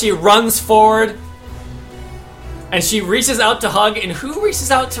 And she runs forward, and she reaches out to hug, and who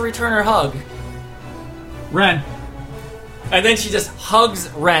reaches out to return her hug? Ren. And then she just hugs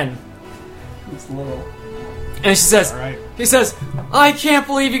Ren. It's little. And she says, All right. he says, "I can't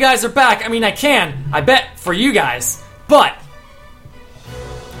believe you guys are back. I mean, I can. I bet for you guys. But,"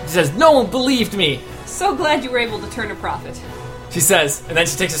 he says, "no one believed me." So glad you were able to turn a profit. She says, and then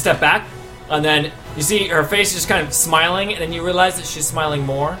she takes a step back, and then you see her face is just kind of smiling, and then you realize that she's smiling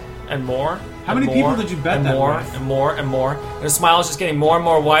more and more. How and many more, people did you bet and that more with? and more and more? And her smile is just getting more and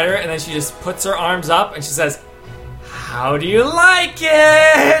more wider, and then she just puts her arms up and she says, "How do you like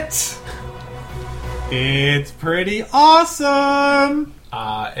it?" It's pretty awesome.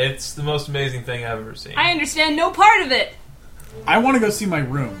 it's the most amazing thing I've ever seen. I understand no part of it. I want to go see my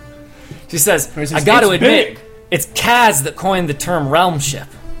room. She says, says, "I got to "It's admit, big." it's Kaz that coined the term realm ship."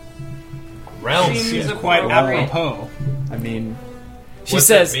 Realm Seems Seems ship. quite appropriate. apropos. I mean, She What's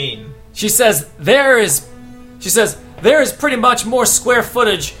says, that mean? She says there is pretty much more square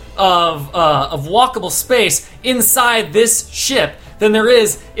footage of walkable space inside this ship than there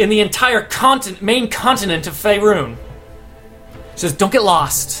is in the entire main continent of Faerun. She says, "Don't get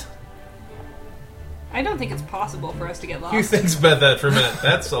lost." I don't think it's possible for us to get lost. You think about that for a minute.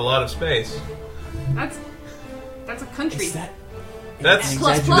 That's a lot of space. That's a country. That's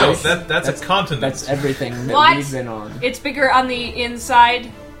Plus, no, plus. that's a continent. that's everything that What? we've been on. It's bigger on the inside.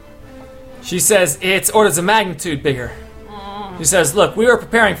 She says it's orders of magnitude bigger. She says, "Look, we were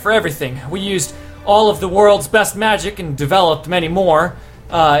preparing for everything. We used all of the world's best magic and developed many more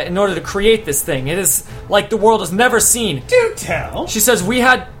in order to create this thing. It is like the world has never seen." Do tell. She says we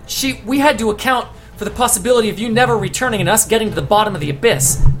had to account for the possibility of you never returning and us getting to the bottom of the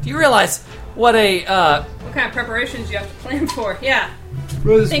abyss. Do you realize what a What kind of preparations you have to plan for? Yeah.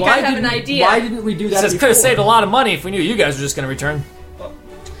 Rose, think why I have an didn't- idea. Why didn't we do that says before? could have saved a lot of money if we knew you guys were just going to return.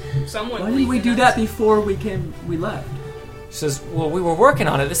 Someone. Why didn't we believed do in that us. before we left? She says, "Well, we were working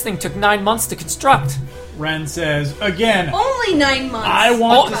on it. This thing took 9 months to construct. Ren says again. Only 9 months. I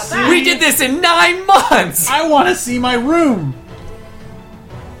want to about see. that. We did this in 9 months." I want to see my room.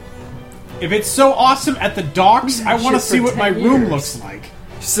 If it's so awesome at the docks, I want to shit see for what my 10 room years. looks like.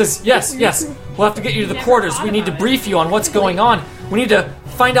 She says, "Yes, yes. We'll have to get you to the Never quarters. thought We need to about it. brief you on what's going on. We need to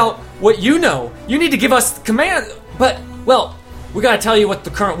find out what you know. You need to give us the command. But, well, we got to tell you what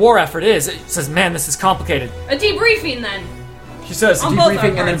the current war effort is." It says, "Man, this is complicated." A debriefing then. She says, On both our Debriefing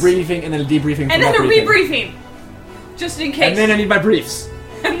and then parts. briefing and then a debriefing. And from then our a briefing. rebriefing. Just in case. And then I need my briefs.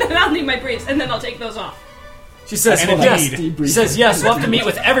 And then I'll need my briefs. And then I'll take those off. She says, And "Yes." indeed. She says, "Yes, we'll have to meet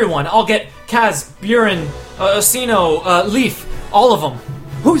with everyone. I'll get Kaz, Buren, Osino, Leaf, all of them."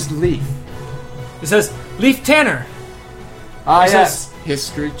 Who's Leaf? She says, "Leaf Tanner." Ah, He yes. says-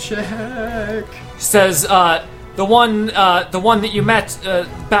 History check. She says, the one that you met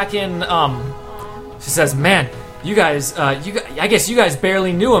back in." She says, "Man, you guys, I guess you guys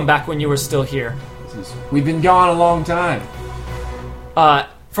barely knew him back when you were still here." We've been gone a long time.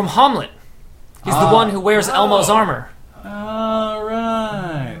 From Hamlet. He's the one who wears Elmo's armor. All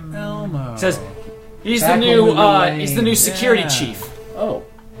right, Elmo. Says he's Back the when new we were he's the new lame, security yeah. chief. Oh.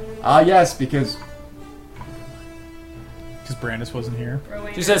 Ah, yes, because Brandis wasn't here.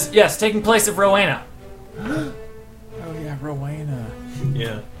 She says, "Yes, taking place of Rowena." Oh yeah, Rowena.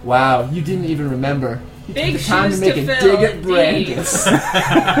 Yeah. wow, you didn't even remember. Big Time to shoes make to a fill. dig at indeed.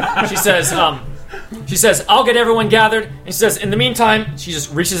 Brandis. She says, "I'll get everyone gathered." And she says, in the meantime, she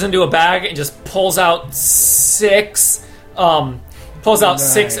just reaches into a bag and just pulls out six of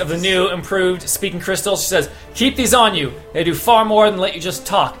the new improved speaking crystals. She says, "Keep these on you. They do far more than let you just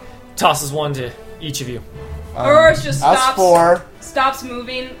talk. tosses one to each of you. Aurora's just us stops. four. Stops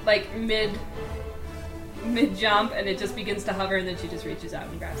moving like mid jump, and it just begins to hover, and then she just reaches out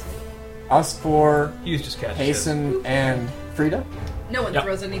and grabs it. Us four, He's just catching Hasten, and Frida. No one Yep.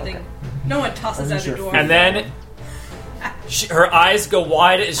 throws anything. No one tosses out a Sure. door. And then her eyes go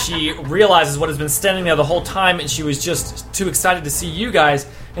wide as she realizes what has been standing there the whole time, and she was just too excited to see you guys.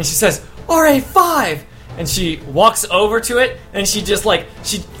 And she says, "RA5!" And she walks over to it, and she just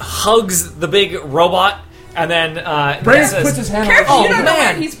she hugs the big robot, and then Brandis says, puts his hand Careful, on you her don't shoulder. know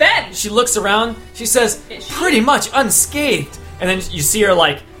where he's been. She looks around. She says, Is she? "Pretty much unscathed." And then you see her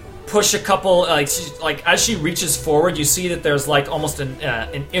push a couple. As she reaches forward, you see that there's almost an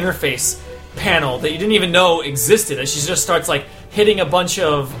interface panel that you didn't even know existed. As she just starts hitting a bunch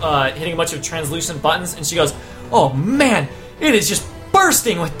of translucent buttons, and she goes, "Oh man, it is just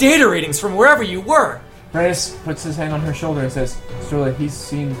bursting with data readings from wherever you were." Brandis puts his hand on her shoulder and says, Sterling, he's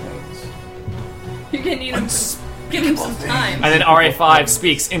seen things. You're gonna need him. Give him some time. And then RA5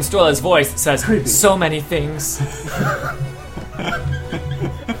 speaks in Storla's voice. It says, Creepy. "So many things."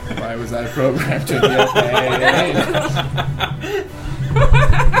 Why was I programmed to be a pain?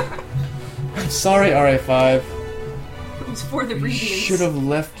 I'm sorry, RA5. It was for the We readings. should have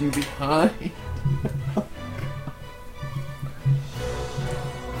left you behind.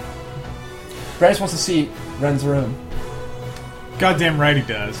 Brandis wants to see Ren's room. Goddamn right he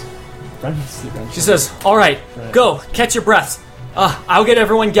does. Brandis wants to see Ren's She room. says, "All right, go, catch your breaths. I'll get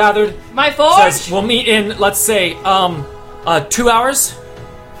everyone gathered. My forge. Says we'll meet in, let's say, 2 hours."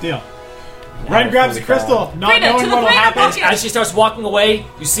 Deal. Ren grabs the crystal, not Frida, to knowing the what'll plane of happen. focus. As she starts walking away,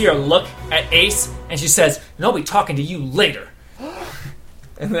 you see her look at Ace, and she says, "And I'll be talking to you later."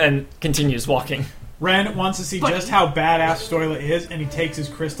 And then continues walking. Ren wants to see just how badass Stoila is, and he takes his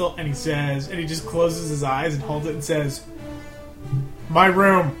crystal and he says, and he just closes his eyes and holds it and says, "My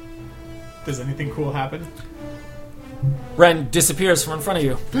room." Does anything cool happen? Ren disappears from in front of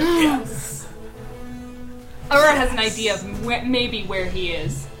you. Aurora has an idea of maybe where he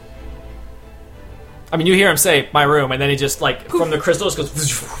is. I mean, you hear him say, "My room," and then he just, from the crystal, just goes,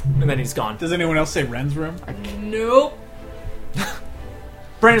 and then he's gone. Does anyone else say Ren's room? Nope.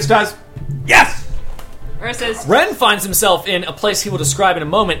 Brandis does. Yes! Aurora says, Ren finds himself in a place he will describe in a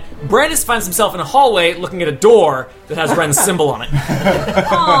moment. Brandis finds himself in a hallway looking at a door that has Ren's symbol on it.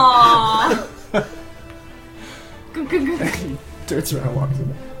 "Aww." Good. Turns around and walks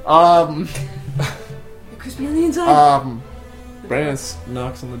in. Crispy on the inside. Brandis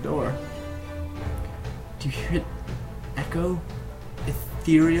knocks on the door. Do you hear it echo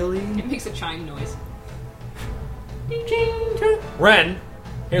ethereally? It makes a chime noise. Ren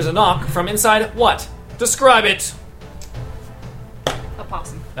hears a knock from inside what? Describe it. A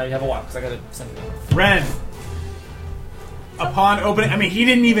possum. Now you have a while, because I gotta send it in. Ren, upon opening, he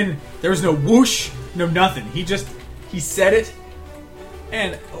didn't even, there was no whoosh, no nothing. He said it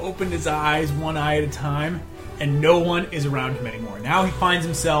and opened his eyes one eye at a time, and no one is around him anymore. Now he finds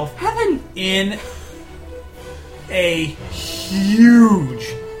himself Heaven! in a huge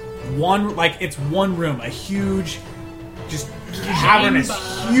it's one room, a huge, just cavernous,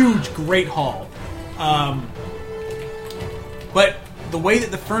 huge, great hall. But the way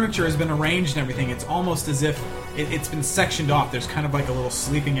that the furniture has been arranged and everything, it's almost as if it's been sectioned off. There's kind of like a little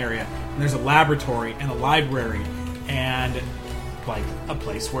sleeping area, and there's a laboratory and a library, and a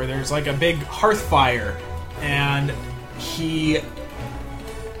place where there's a big hearth fire, and he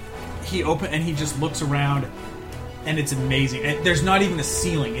just looks around, and it's amazing. And there's not even a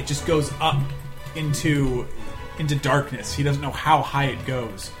ceiling; it just goes up into darkness. He doesn't know how high it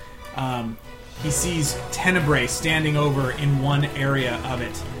goes. He sees Tenebrae standing over in one area of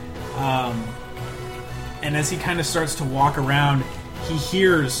it, and as he kind of starts to walk around, he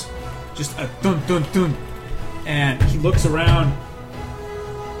hears just a dun dun dun, and he looks around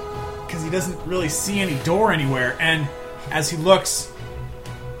because he doesn't really see any door anywhere. And as he looks,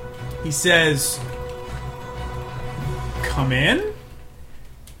 he says, "Come in."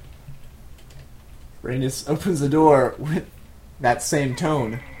 Brandis opens the door with that same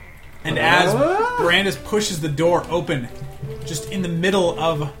tone. And as Brandis pushes the door open, just in the middle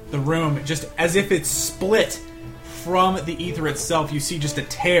of the room, just as if it's split from the ether itself, you see just a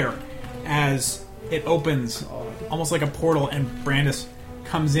tear as it opens, almost like a portal, and Brandis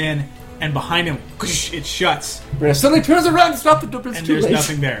comes in, and behind him, it shuts, Brandis suddenly turns around and stops the door, but it's and too there's late.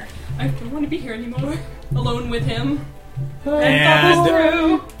 nothing there. I don't want to be here anymore. Alone with him. And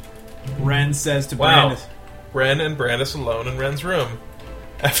Through. Ren says to Wow. Brandis, Ren and Brandis alone in Ren's room.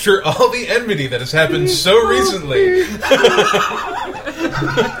 After all the enmity that has happened so recently.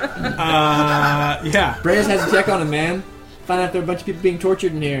 yeah. Brandis has to check on him, man. Find out there are a bunch of people being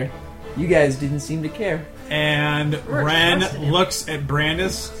tortured in here. You guys didn't seem to care. And We're Ren trusting him. looks at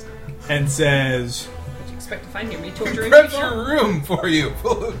Brandis and says, What do you expect to find here? Me torturing Prep people? your room for you,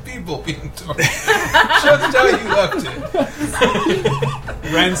 full of people being tortured. Just how you left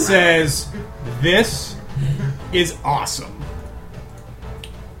it. Ren says, this is awesome.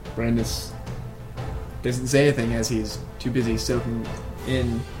 Brandis doesn't say anything as he's too busy soaking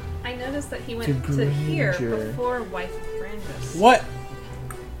in. I noticed that he went To to here Granger. before wife of Brandis. What?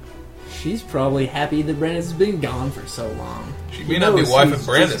 She's probably happy that Brandis has been gone for so long. She may not be wife of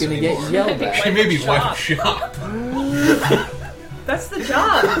Brandis Gonna anymore. get yelled Maybe at. She may be Wife wife of of Shop. That's the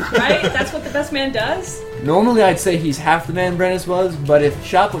job, right? That's what the best man does? Normally, I'd say he's half the man Brandis was, but if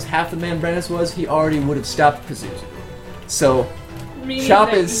Shop was half the man Brandis was, he already would have stopped Pazuzu. So, Meaning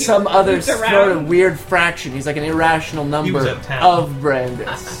Shop that is he some other moves sort around. of weird fraction. He's like an irrational number was at town. of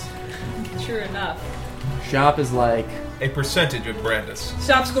Brandis. True enough. Shop is like, A percentage of Brandis.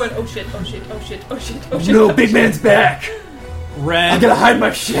 Shop's going, oh shit, oh shit, oh shit, oh shit, oh shit. no, big man's back! Ren, I gotta hide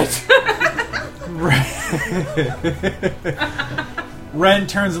my shit! Ren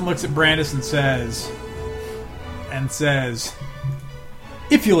turns and looks at Brandis and says,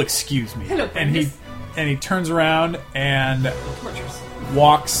 if you'll excuse me. Hello, Brandis. And he turns around and Tortures.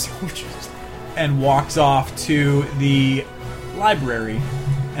 walks off to the library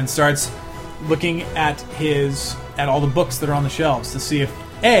and starts looking at all the books that are on the shelves to see if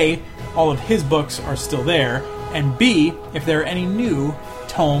A, all of his books are still there, and B, if there are any new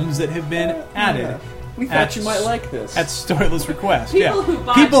tomes that have been added. We thought you might like this. At Storyla's request. People who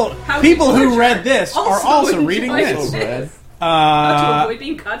bought How to people who Torture read this are also enjoy reading this. this. So Brad. How to avoid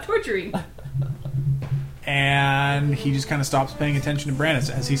being caught torturing. And he just kind of stops paying attention to Brandis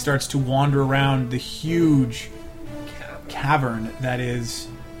as he starts to wander around the huge cavern that is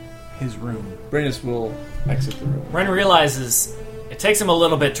his room. Brandis will exit the room. Ren realizes it takes him a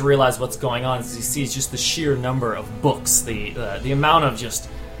little bit to realize what's going on as he sees just the sheer number of books, the amount of just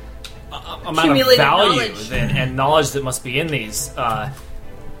amount of Accumulated value knowledge. and knowledge that must be in these.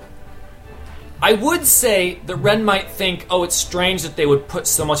 I would say that Ren might think, oh, it's strange that they would put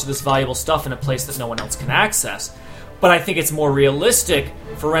so much of this valuable stuff in a place that no one else can access. But I think it's more realistic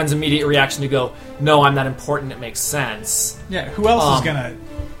for Ren's immediate reaction to go, no, I'm not important, it makes sense. Yeah, who else is gonna...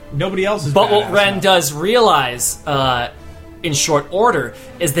 Nobody else is But what badass Ren enough. does realize, in short order,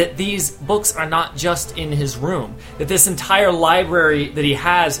 is that these books are not just in his room. That this entire library that he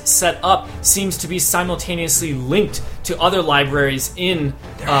has set up seems to be simultaneously linked to other libraries in...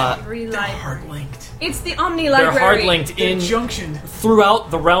 hard linked. It's the Omni they're Library. hard linked They're in junctioned.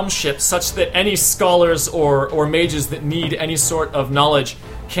 throughout the realm ship, such that any scholars or mages that need any sort of knowledge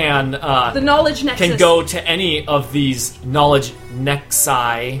can The Knowledge Nexus. can go to any of these knowledge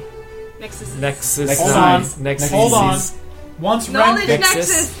nexi. Nexus. Hold on. Nexus. Hold on. Once Knowledge Ren,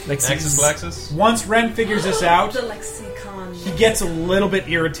 Nexus. Nexus Lexus? once Ren figures this out, The lexicon. he gets a little bit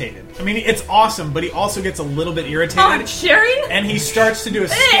irritated. I mean, it's awesome, but he also gets a little bit irritated. Oh, I'm sharing? And he starts to do a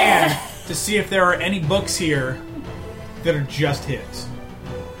scan to see if there are any books here that are just his.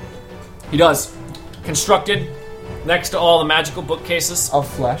 He does. Constructed next to all the magical bookcases. Of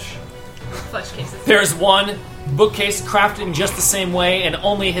flesh. Flesh cases. There's one bookcase crafted in just the same way, and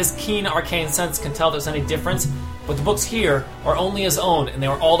only his keen arcane sense can tell if there's any difference. But the books here are only his own, and they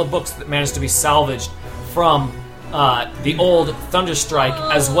were all the books that managed to be salvaged from the old Thunderstrike,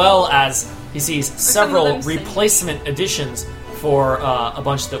 as well as he sees several them same. replacement editions for a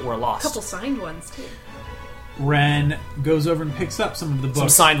bunch that were lost. Couple signed ones, too. Ren goes over and picks up some of the books. Some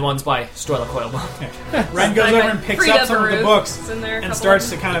signed ones by Stoila Coilbone. Ren goes Signed over by and picks Frida up some of the Baruch. books It's in there, a and couple starts of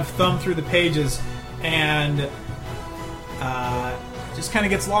to them. kind of thumb through the pages and just kind of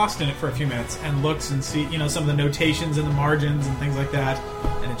gets lost in it for a few minutes and looks and see, some of the notations in the margins and things like that,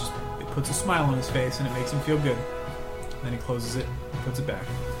 and it puts a smile on his face and it makes him feel good. And then he closes it and puts it back.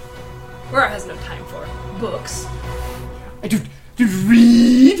 Rora has no time for books. I do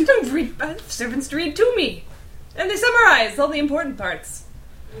read. Don't read. I have servants to read to me. And they summarize all the important parts.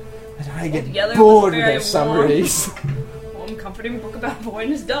 And I get Yeller bored was with very their summaries. Warm, comforting book about a boy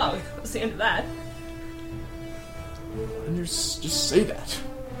and his dog. That was the end of that. And just say that.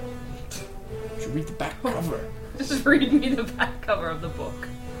 You should read the back cover. Just read me the back cover of the book.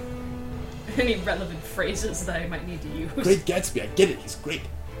 Any relevant phrases that I might need to use. Great Gatsby, I get it. He's great.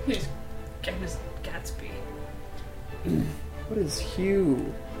 He's Katniss Gatsby. What does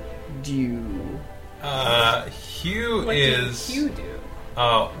Hugh do? Hugh What is did Hugh do?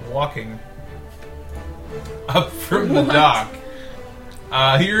 walking up from the dock.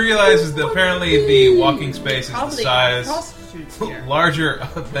 He realizes that apparently the walking space is the Probably size prostitutes here. larger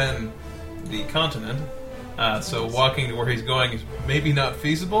than the continent. So walking to where he's going is maybe not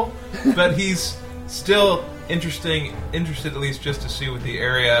feasible, but he's still interested at least just to see what the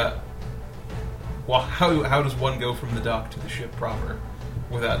area. Well, how does one go from the dock to the ship proper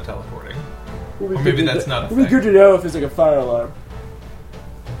without teleporting? Or maybe that's not a thing. It would be good to know if there's like a fire alarm.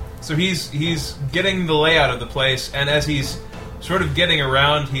 So he's getting the layout of the place, and as he's sort of getting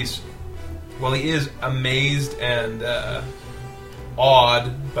around, he is amazed and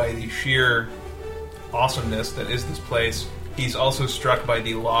awed by the sheer awesomeness that is this place. He's also struck by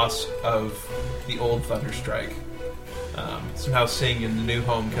the loss of the old Thunderstrike. Somehow seeing in the new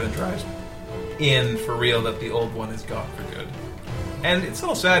home kind of drives in for real that the old one is gone for good. And it's a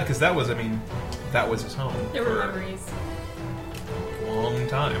little sad because that was his home. There were memories. A long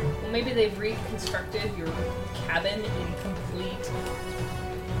time. Well, maybe they've reconstructed your cabin in complete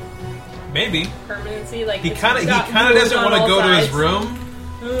Maybe. permanency. Like He it's kind of got doesn't wood want to on go all to his sides.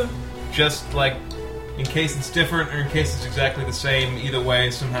 room, just like in case it's different or in case it's exactly the same. Either way,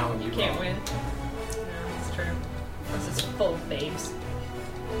 somehow You can't win. No, it's true. This is full of babes.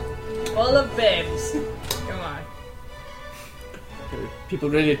 Full of babes. Come on. People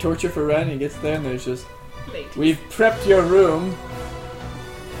ready to torture for Ren. He gets there and there's just, Late. we've prepped your room.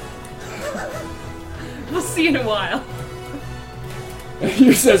 We'll see in a while. And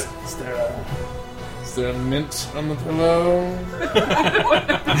he says, is there a mint on the pillow?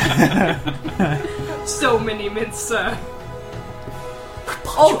 So many mints, sir.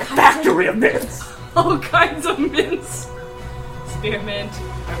 All kinds Factory of mints! all kinds of mints. Spearmint,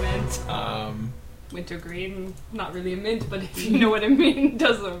 peppermint, wintergreen. Not really a mint, but if you know what I mean,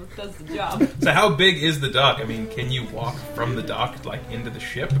 does the job. So how big is the dock? I mean, can you walk from the dock like into the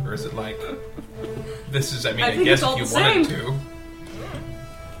ship, or is it like this is? I mean, I I think guess it's all if you the wanted same. to.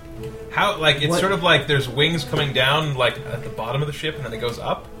 How like it's What? sort of like there's wings coming down like at the bottom of the ship and then it goes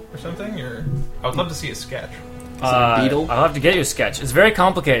up or something. Or I would love to see a sketch. it a beetle? I'll have to get you a sketch. It's very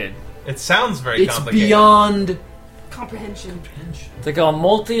complicated. It sounds very It's complicated. beyond... Comprehension. It's like a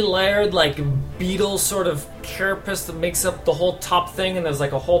multi-layered, like beetle sort of carapace that makes up the whole top thing, and there's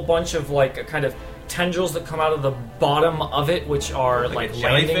like a whole bunch of like a kind of tendrils that come out of the bottom of it, which are like like a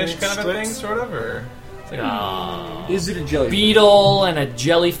jellyfish landing kind of a thing, strips. sort of, or It's like a Is it a jelly? beetle and a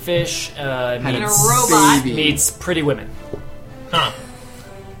jellyfish And a meets, robot. baby. meets Pretty Women. huh?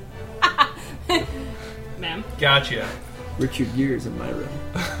 Ma'am. Gotcha. Richard Gere's in my room.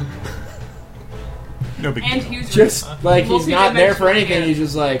 No big And deal. Hughes. Just like he's not there for Multidimensional anything, man. he's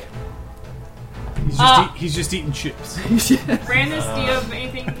just like... He's just eating chips. Brandis, do you have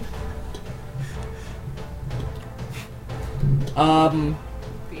anything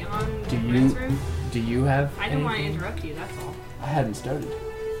beyond Do Brand's you room? do you have I don't want to anything? interrupt you, that's all. I hadn't started.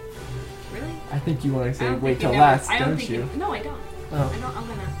 Really? I think you want to I say don't wait think you till know. last, I don't don't think you? No, I don't. Oh, I'm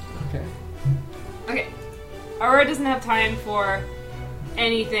gonna... okay. Okay. Aurora doesn't have time for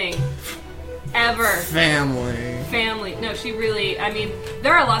anything. Ever. Family. No, she really... I mean,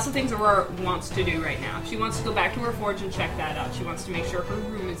 there are lots of things Aurora wants to do right now. She wants to go back to her forge and check that out. She wants to make sure her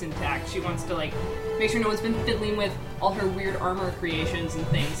room is intact. She wants to, like, make sure no one's been fiddling with all her weird armor creations and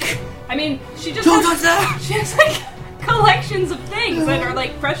things. Like, I mean, she just Don't has, touch that! She has, like, collections of things that are,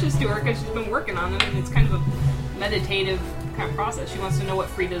 like, precious to her because she's been working on them, and it's kind of a meditative kind of process. She wants to know what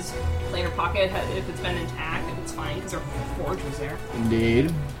Frida's planar pocket, if it's been intact, if it's fine, because her forge was there.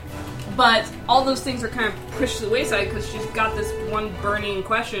 Indeed. But all those things are kind of pushed to the wayside because she's got this one burning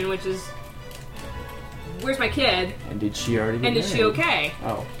question, which is, where's my kid? And did she already get And is she married? okay?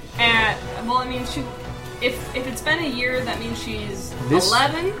 Oh. And, well, I mean, if it's been a year, that means she's This-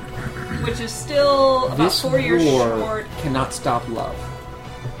 11, which is still about This 4 years war short. cannot stop love.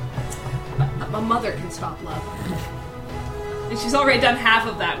 A mother can stop love. And she's already done half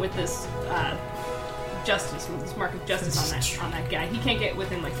of that with this justice, with this mark of justice on that guy. He can't get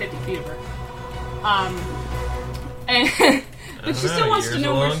within like 50 feet of her. And but she still wants to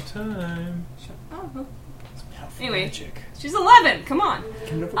know where. Time. Oh, well. Anyway, she's 11. Come on.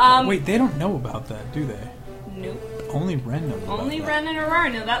 Wait, they don't know about that, do they? Nope. Only Ren knows about Only that. Ren and Aurora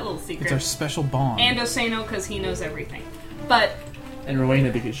know that little It's secret. our special bond. And Osano because he knows everything. But And Rowena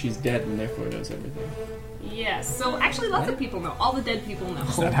because she's dead and therefore knows everything. yes, so actually lots of people know. All the dead people know.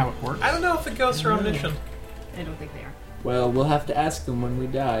 Is that how it works? I don't know if the ghosts are omniscient. I don't think they are. Well, we'll have to ask them when we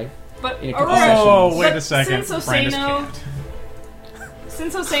die. But In a couple Aurora, sessions. Oh, wait but a second. Since Brandis Osano, can't.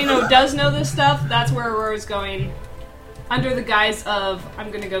 since Osano does know this stuff, that's where Aurora's going. Under the guise of, I'm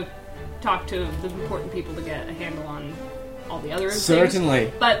going to go talk to the important people to get a handle on all the other things.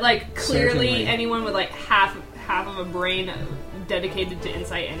 Certainly. But, like, clearly Certainly. anyone with, like, half of a brain dedicated to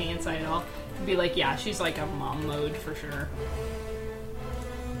insight, any insight at all, would be like, yeah, she's, like, a mom mode for sure.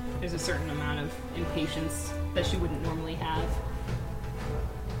 there's a certain amount of impatience that she wouldn't normally have.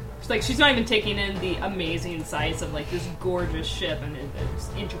 She's not even taking in the amazing sights of this gorgeous ship and its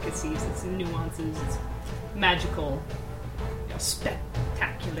intricacies, its nuances, its magical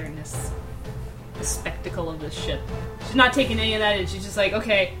spectacularness, the spectacle of this ship. She's not taking any of that in. She's just like,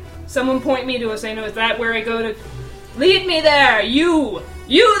 okay, someone point me to Asano. Is that where I go to? Lead me there, you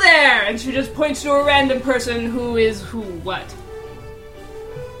there! And she just points to a random person who is who, what?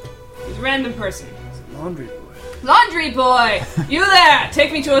 He's a random person. Laundry boy. Laundry boy! You there!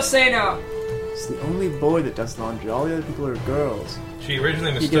 Take me to Asano. It's the only boy that does laundry. All the other people are girls. She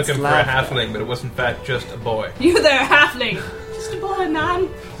originally He mistook gets him for a laughed at. halfling, but it was in fact just a boy. You there, halfling! Just a boy, man.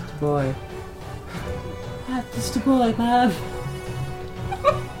 Boy. Just a boy, man.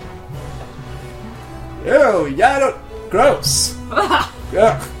 Ew, yeah, don't... Gross.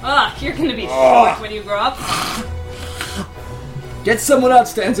 Yeah. You're gonna be short when you grow up. Get someone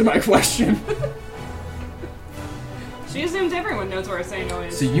else to answer my question. She assumes everyone knows where Asano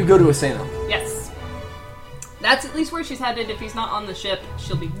is. So you go to Asano. Yes. That's at least where she's headed. If he's not on the ship,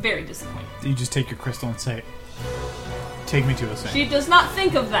 she'll be very disappointed. You just take your crystal and say, "Take me to a She does not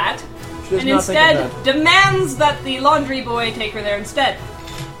think of that, She does and not think of instead that. demands that the laundry boy take her there instead.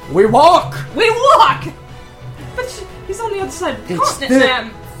 We walk! We walk! But he's on the other side of the continent,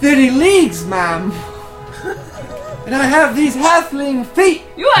 ma'am. 30 leagues, ma'am. And I have these halfling feet.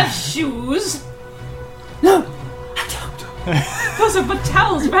 You have shoes. No, I don't. Those are but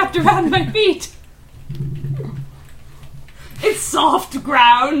towels wrapped around my feet. It's soft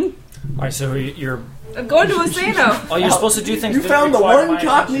ground. Alright, so you're... I'm going to Asano. Oh, you're supposed to do things You that found the require one my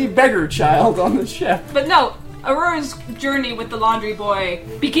Cockney beggar child on the ship. But no, Aurora's journey with the laundry boy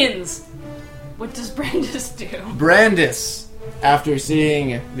begins. What does Brandis do? Brandis, after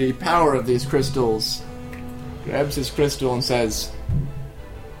seeing the power of these crystals, grabs his crystal and says,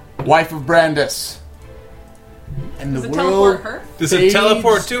 "Wife of Brandis." And Does the it world teleport her? Does it fades.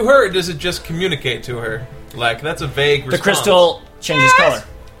 teleport to her, or does it just communicate to her? That's a vague response. The crystal changes color.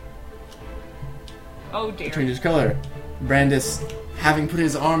 Oh dear. changes color. Brandis, having put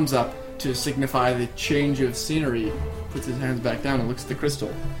his arms up to signify the change of scenery, puts his hands back down and looks at the crystal.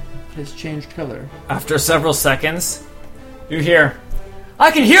 It has changed color. After several seconds, you hear,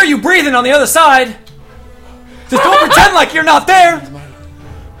 "I can hear you breathing on the other side! Just don't pretend like you're not there!"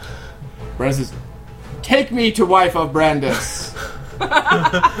 Brandis says, "Take me to wife of Brandis."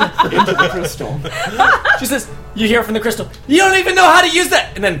 Into the crystal. She says, you hear from the crystal, "You don't even know how to use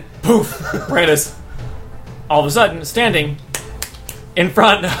that!" And then, poof, Brandis, all of a sudden, standing in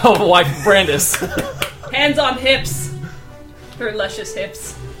front of a wife of Brandis. Hands on hips. Her luscious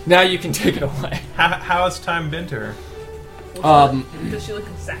hips. Now you can take it away. How has time been to her? Does she look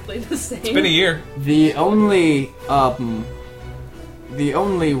exactly the same? It's been a year. The only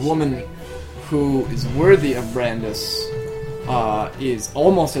woman who is worthy of Brandis is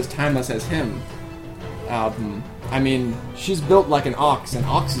almost as timeless as him. I mean, she's built like an ox, and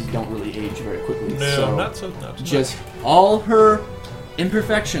oxes don't really age very quickly. No, so not so just all her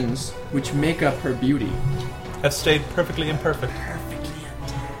imperfections, which make up her beauty. have stayed perfectly imperfect.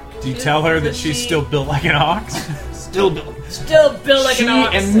 Do you tell her that Does she's she- still built like an ox? Still built. Still built like She an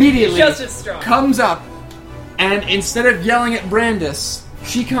ox. immediately Just as strong. comes up, and instead of yelling at Brandis,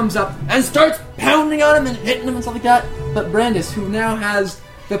 she comes up and starts pounding on him and hitting him and stuff like that. But Brandis, who now has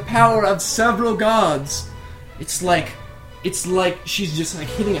the power of several gods, it's like she's just like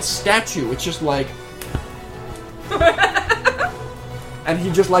hitting a statue. It's just like, and he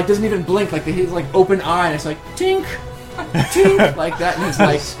just like doesn't even blink. Like he's like open eye, and it's like tink, tink, like that, and his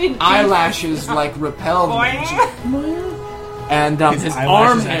like eyelashes like repel. And his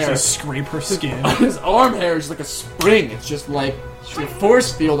arm Eyelashes hair, actually scrape her skin. his arm hair is like a spring. It's just like a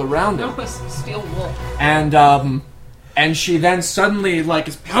force field around him. Almost steel wool. And she then suddenly like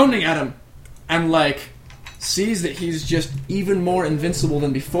is pounding at him, and like sees that he's just even more invincible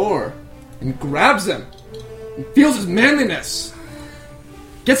than before, and grabs him, and feels his manliness.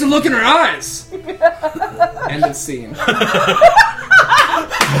 Gets a look in her eyes. End of scene.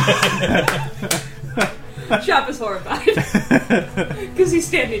 Chop is horrified. Because he's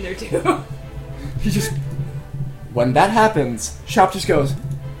standing there too. He just, when that happens, Shop just goes,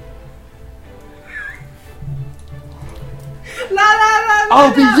 La la la la.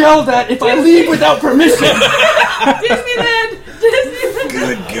 "I'll be yelled at if I leave without permission." Disneyland. Disneyland.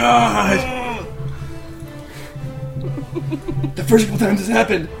 Good God! The first couple times this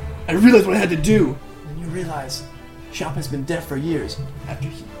happened, I realized what I had to do. And you realize Shop has been deaf for years after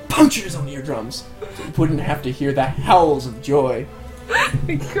he punctured his own eardrums, so he wouldn't have to hear the howls of joy.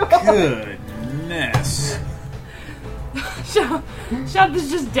 Goodness. Shop is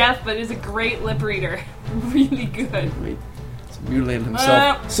just deaf, but is a great lip reader. Really good. Wait, he's mutilated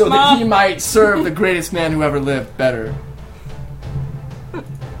himself so that he might serve the greatest man who ever lived better.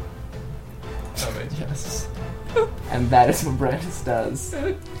 Yes. And that is what Brandis does.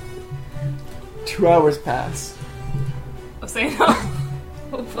 2 hours pass. Osano.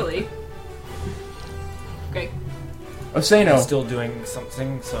 Hopefully. Okay. Osano. Still doing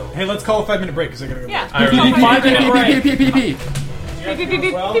something, so... Hey, let's call a 5-minute break because I gotta go. Yeah. I already did 5 minute break. You have to go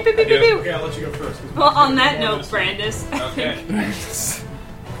as well? Beep, beep, beep, beep, beep. Okay, I'll let you go first. Well, on that note, Brandis, Okay. I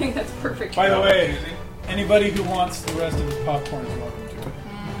think that's perfect. By the way, anybody who wants the rest of his popcorn is welcome to it.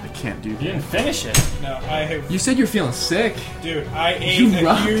 I can't do You that. didn't finish it. No, I have... You said you're feeling sick. Dude, I ate You a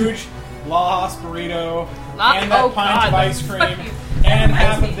rocked. huge La Haas burrito, La- and that oh, pint God, of ice fuck cream, you. and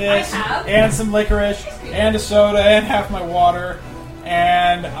half Excuse of me, this, I have. and some licorice, and a soda, and half my water,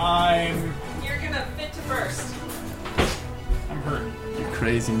 and I'm You're gonna fit to first. hurting. You're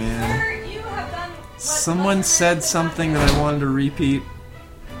crazy, man. Sir, you have done what Someone said something that I wanted to repeat.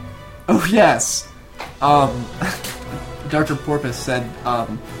 Oh, yes. Dr. Porpoise said,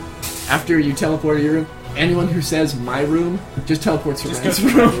 after you teleport to your room, anyone who says my room just teleports to Just Ren's go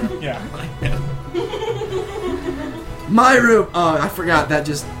to room. my room. Yeah. My room! Oh, I forgot. That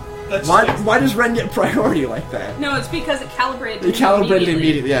just... That's Why does Ren get priority like that? No, it's because it calibrated. They calibrated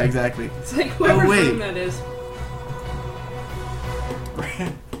immediately. Yeah, exactly. It's like whoever's wait. room that is.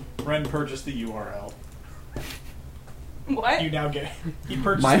 Ren purchased the URL. What? You now get... He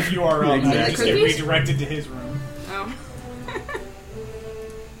purchased My- the URL, now you Exactly. just get Cookies? redirected to his room. Oh.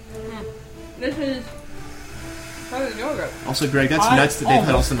 This is. How is yogurt? Also, Greg, that's I nuts that Dave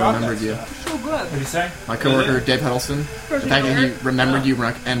almost Huddleston got remembered that you. stuff. So good. What do you say? My coworker, Dave Huddleston. The Frozen fact that he yogurt? remembered you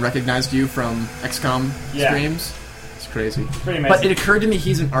and recognized you from XCOM Yeah. streams. It's crazy. Pretty amazing. But it occurred to me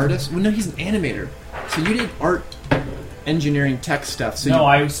he's an artist. Well, no, he's an animator. So you did art, engineering, tech stuff. So No, you,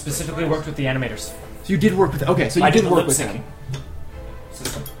 I specifically worked with the animators. so you did work with. Okay, so you I did did work the with lip him. syncing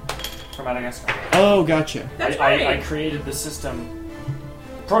system for Madagascar. Oh, gotcha. That's I right. created the system.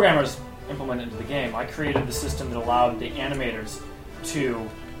 Programmers implemented into the game. I created the system that allowed the animators to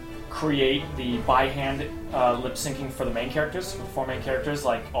create the by hand lip syncing for the main characters, the 4 main characters,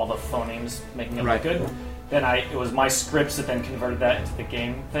 like all the phonemes, making it Right. look good. Then it was my scripts that then converted that into the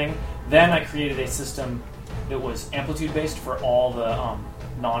game thing. Then I created a system that was amplitude based for all the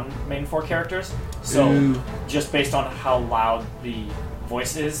non-main 4 characters. So Ooh. just based on how loud the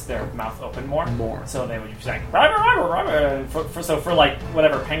voice is, their mouth opened more. So they would be like, "Rubber, rubber, rubber." So for like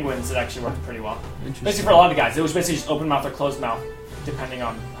whatever penguins, it actually worked pretty well. Basically for a lot of the guys, it was basically just open mouth or closed mouth, depending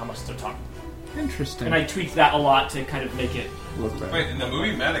on how much they're talking. Interesting. And I tweaked that a lot to kind of make it Look back. Wait, in the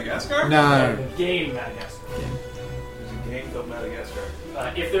movie Madagascar? No. game Madagascar. There's a game called Madagascar.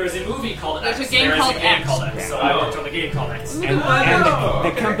 If there is a movie called There's X, a game there is called a game X. called X. So I worked on the game called X. Ooh, And Oh, the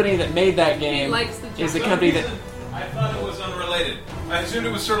okay. company that made that game likes the is the jump. company that. I thought it was unrelated. I assumed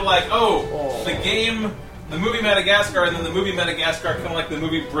it was sort of like, the game, the movie Madagascar, and then the movie Madagascar, kind of like the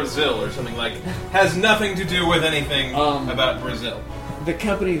movie Brazil or something, like, has nothing to do with anything about Brazil. The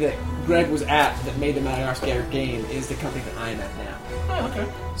company that Greg was at that made the Madagascar game is the company that I'm at now. Oh, okay.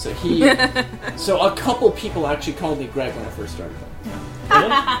 So so a couple people actually called me Greg when I first started.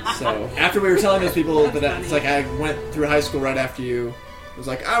 So after we were telling those people that it's like I went through high school right after you, it was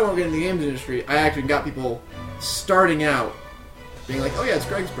like I want to get in the games industry. I actually got people starting out being like, "Oh yeah, it's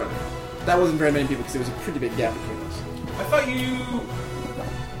Greg's brother." That wasn't very many people because there was a pretty big gap between us. I thought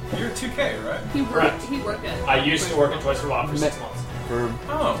you're 2K, right? Correct. He worked at. I used to work at Toys for Bob for 6 months. For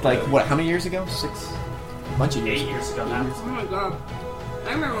Oh, like good. what? How many years ago? 6. A bunch of years. 8 years ago now. Oh my god.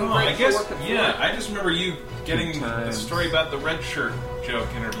 I remember when Oh, I Greg guess, worked at yeah, I just remember you getting the Times. story about the red shirt joke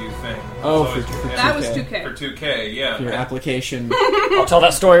interview thing. Oh, Always- for That was 2K. 2K. For 2K, yeah. Your application. I'll tell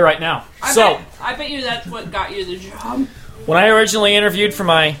that story right now. I bet you that's what got you the job. When I originally interviewed for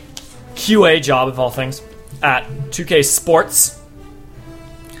my QA job, of all things, at 2K Sports,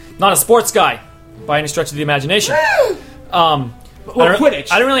 not a sports guy by any stretch of the imagination.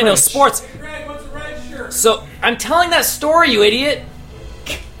 Quidditch. I don't really know Quidditch. sports. Greg, what's a red shirt? So I'm telling that story, you idiot.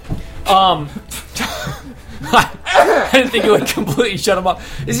 I didn't think it would completely shut him up.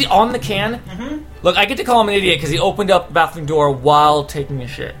 Is he on the can? Mm-hmm. Look, I get to call him an idiot because he opened up the bathroom door while taking a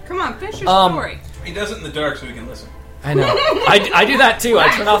shit. Come on, finish your story. He does it in the dark so we can listen. I know. I do that too. I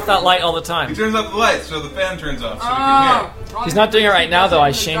turn off that light all the He time. turns off the lights so the fan turns off so we can hear. Oh, He's not doing it right now, though.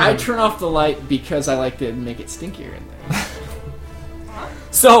 I shame I him. turn off the light because I like to make it stinkier in there.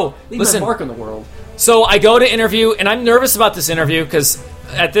 So, Leave listen. my mark on the world. So I go to interview, and I'm nervous about this interview because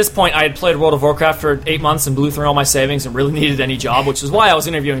at this point I had played World of Warcraft for 8 months and blew through all my savings and really needed any job, which is why I was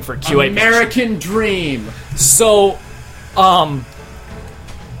interviewing for a QA position. American Dream. So I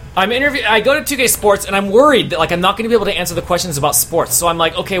go to 2K Sports, and I'm worried that like I'm not going to be able to answer the questions about sports. So I'm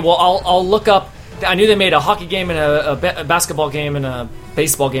like, okay, well, I'll look up. I knew they made a hockey game and a basketball game and a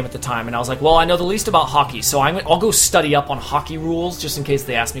baseball game at the time, and I was like, well, I know the least about hockey, so I'll go study up on hockey rules just in case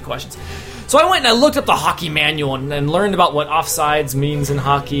they ask me questions. So I went and I looked up the hockey manual and learned about what offsides means in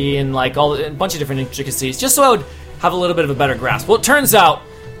hockey and like a bunch of different intricacies, just so I would have a little bit of a better grasp. Well, it turns out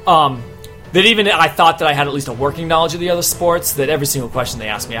that even I thought that I had at least a working knowledge of the other sports, that every single question they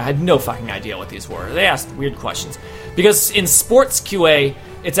asked me, I had no fucking idea what these were. They asked weird questions. Because in sports QA,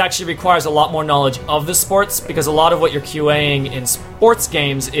 it actually requires a lot more knowledge of the sports, because a lot of what you're QAing in sports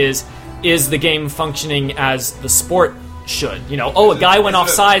games is the game functioning as the sport should. You know, a guy went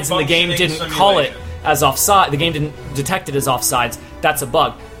offsides and the game didn't call it as offside. The game didn't detect it as offsides. That's a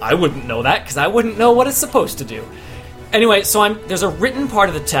bug. I wouldn't know that because I wouldn't know what it's supposed to do. Anyway, so there's a written part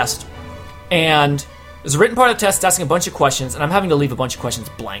of the test, and there's a written part of the test it's asking a bunch of questions, and I'm having to leave a bunch of questions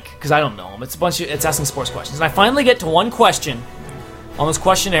blank because I don't know them. It's asking sports questions, and I finally get to one question on this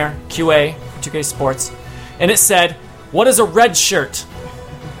questionnaire, QA for 2K Sports, and it said, "What is a red shirt?"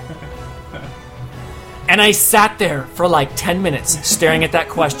 And I sat there for like 10 minutes staring at that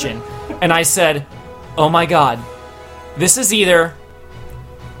question, and I said, "Oh my god, this is either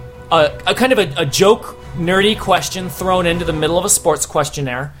a kind of a joke, nerdy question thrown into the middle of a sports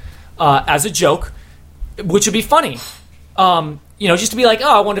questionnaire as a joke, which would be funny. Just to be like,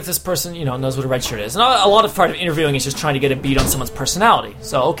 oh, I wonder if this person, knows what a red shirt is." And a lot of part of interviewing is just trying to get a beat on someone's personality.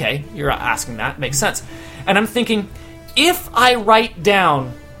 So, okay, you're asking that. Makes sense. And I'm thinking, if I write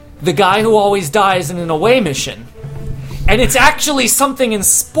down the guy who always dies in an away mission, and it's actually something in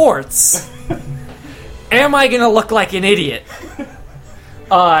sports, am I going to look like an idiot?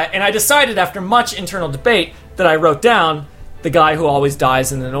 And I decided after much internal debate that I wrote down the guy who always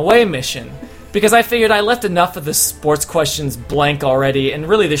dies in an away mission. Because I figured I left enough of the sports questions blank already, and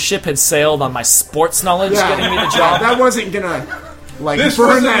really the ship had sailed on my sports knowledge getting me the job. That wasn't gonna this burn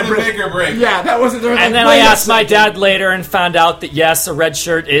wasn't that the make or break. Yeah, that wasn't. And then I asked my dad later and found out that yes, a red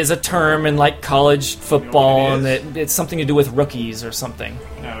shirt is a term in like college football, and that it's something to do with rookies or something.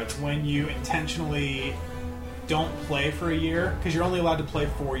 No, it's when you intentionally don't play for a year, because you're only allowed to play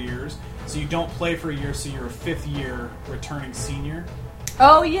 4 years. So you don't play for a year, so you're a fifth-year returning senior.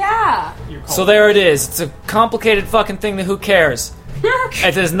 Oh, yeah. So there it is. It's a complicated fucking thing that who cares?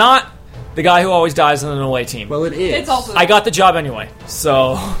 It is not the guy who always dies on an away team. Well, it is. It's also. I got the job anyway,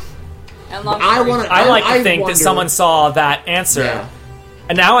 so And long I story wanna- short. I like to I think wonder- that someone saw that answer. Yeah.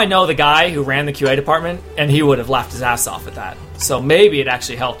 And now I know the guy who ran the QA department, and he would have laughed his ass off at that. So maybe it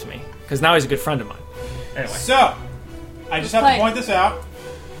actually helped me, because now he's a good friend of mine. Anyway. So, I just have Play. to point this out.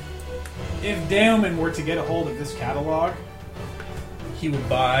 If Daemon were to get a hold of this catalog, he would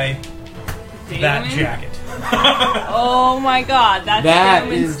buy that Daemon? jacket. Oh my god, that's That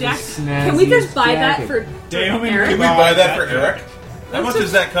Daemon's is the jacket. snazziest Can we just buy jacket. that for Daemon Eric? Can we buy that for Eric? How much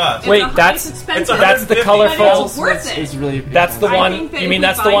does that cost? Wait, It's that's expensive. that's the $150. colorful. It's worth it. It's really. That's the I one. think that You if mean we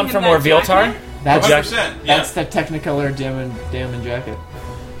that's the buy one him from that Orvilletar? jacket- That's 100%. Yeah. That's the Technicolor Damon jacket.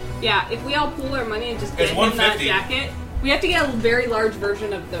 Yeah, if we all pool our money and just It's get him that $150. jacket, we have to get a very large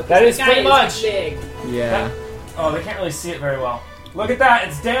version of the. That is guy pretty much. Like big. Yeah. Oh, they can't really see it very well. Look at that!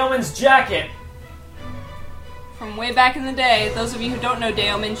 It's Daemon's jacket. From way back in the day. Those of you who don't know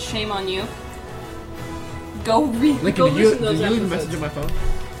Daemon, shame on you. Go Lincoln, go did you listen to those leave a episodes. message on my phone?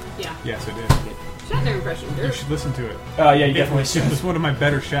 Yeah, Yes, I did. Shatner impression. You should listen to it. Oh yeah, you definitely should. It's one of my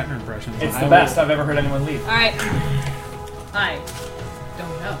better Shatner impressions. It's I the will- best I've ever heard anyone leave. All right. I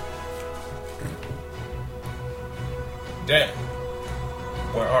don't know. Damn.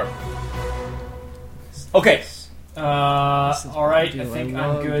 Where are you? Okay. All right. I do. think I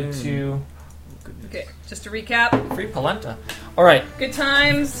I'm love good it. to Okay, just to recap. free polenta. All right. Good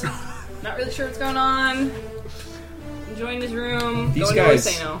times. Not really sure what's going on. Enjoying his room. These going guys-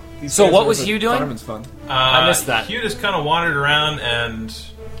 to Orseno. These So guys what are was the you doing? Fireman's fun. I missed that. Hugh just kind of wandered around and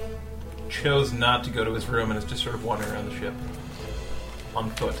chose not to go to his room and is just sort of wandering around the ship on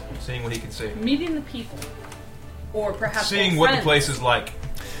foot, seeing what he can see, Meeting the people. Or perhaps seeing old what the friends. place is like.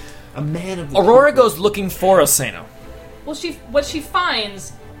 A man of the Aurora people. goes looking for Orseno. Well, what she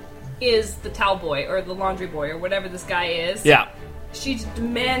finds is the towel boy or the laundry boy or whatever this guy is. Yeah. She's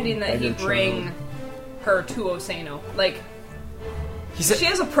demanding that he Beggar bring child. her to Orseno. Like, He said. she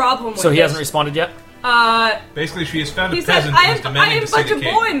has a problem with So he this. hasn't responded yet. Basically, she has found a He said, peasant I who is am demanding to see but the a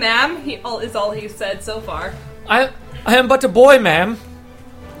king. boy, ma'am. Is all he said so far. I am but a boy, ma'am.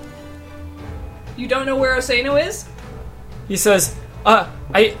 You don't know where Orseno is? He says, I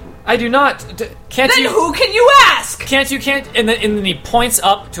do not. Can't Then you? who can you ask? Can't. And then he points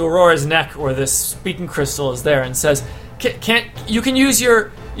up to Aurora's neck where this speaking crystal is there and says, Can't you can use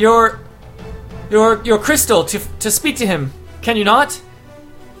your crystal to speak to him? Can you not?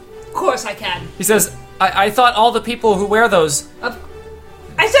 Of course I can. He says, I thought all the people who wear those.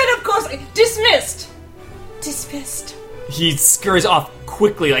 I said, of course. Dismissed. Dismissed. He scurries off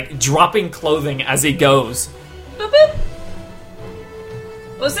quickly, like dropping clothing as he goes. Boop boop.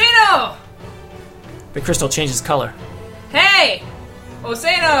 Osano! The crystal changes color. Hey!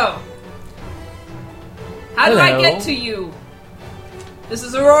 Osano! How do I Hello. get to you? This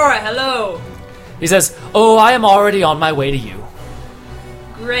is Aurora, hello. He says, "Oh, I am already on my way to you."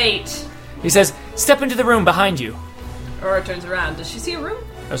 Great. He says, "Step into the room behind you." Aurora turns around. Does she see a room?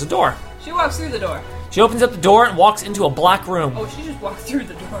 There's a door. She walks through the door. She opens up the door and walks into a black room. Oh, she just walked through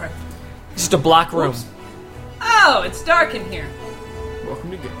the door. It's just a black room. Oops. Oh, it's dark in here.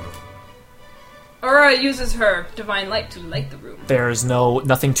 Welcome to game. Aurora uses her divine light to light the room. There's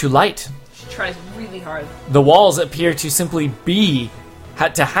nothing to light. She tries really hard. The walls appear to simply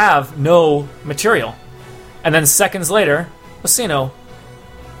had to have no material. And then seconds later, Osano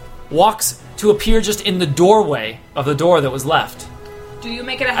walks to appear just in the doorway of the door that was left. Do you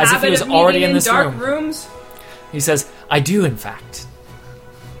make it a As if he habit was of meeting already in in this dark room. rooms? He says, "I do, in fact."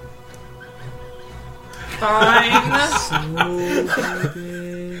 Fine.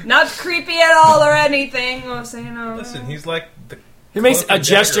 Not creepy at all or anything. Osano. Listen, he's like the. He makes Cloak a and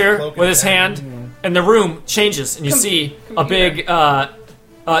dagger, gesture cloak and with his dagger. hand, and the room changes, and you see a computer. big,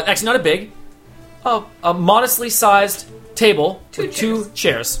 actually not a big, a modestly sized table with two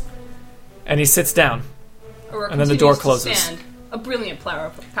chairs. And he sits down, Aurora and then the door continues to closes. stand. A brilliant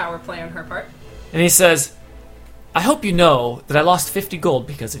power play on her part. and he says, "I hope you know that I lost 50 gold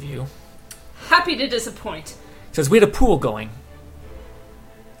because of you." Happy to disappoint. He says, "We had a pool going."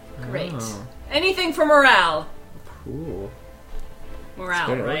 Great. Oh. Anything for morale. Cool. Morale,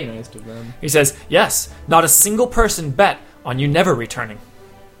 Very right? organized of them. He says, "Yes, not a single person bet on you never returning.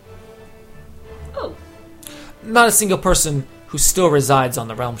 Oh, Not a single person who still resides on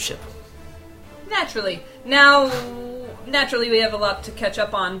the realm ship." naturally. Now, naturally we have a lot to catch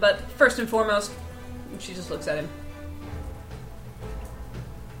up on, but first and foremost, she just looks at him.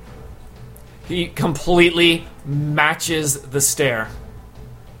 He completely matches the stare.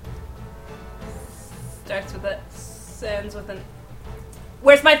 Starts with it, ends with an...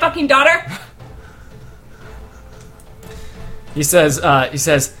 Where's my fucking daughter? He says, "Ah,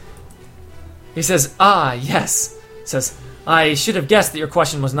 yes." He says, "I should have guessed that your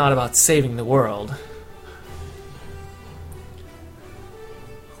question was not about saving the world."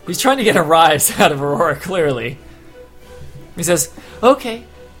 He's trying to get a rise out of Aurora, clearly. He says, "Okay,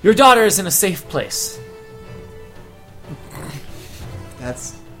 your daughter is in a safe place."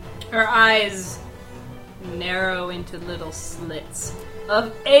 That's Her eyes narrow into little slits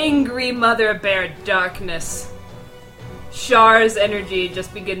of angry mother bear darkness. Shar's energy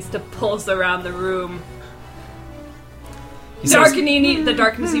just begins to pulse around the room. He says, Darkening the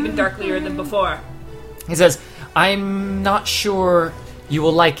darkness even darker than before. he says, "I'm not sure you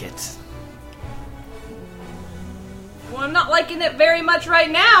will like it." Well, I'm not liking it very much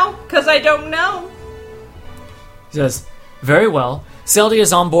right now, because I don't know. He says, "Very well. Seldy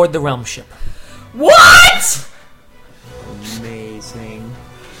is on board the realm ship." What?! amazing.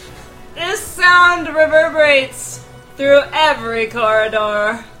 This sound reverberates through every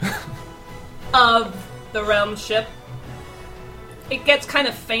corridor of the realm ship. It gets kind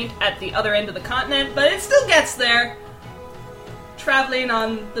of faint at the other end of the continent, but it still gets there. Traveling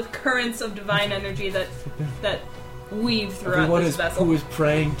on the currents of divine energy that weave throughout Everyone this vessel. who is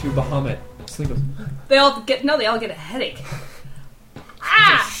praying to Bahamut. Sleep. They all get a headache.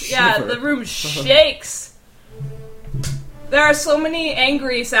 Ah! Yeah, shiver. the room shakes. There are so many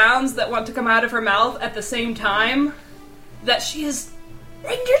angry sounds that want to come out of her mouth at the same time that she is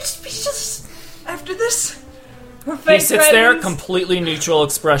rendered speechless after this. Her He face sits there, reddens, completely neutral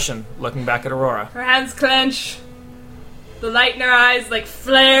expression, looking back at Aurora. her hands clench, the light in her eyes like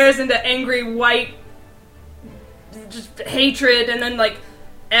flares into angry white just hatred, and then like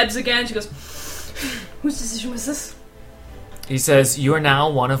ebbs again. She goes, "Whose decision was this?" He says, "You are now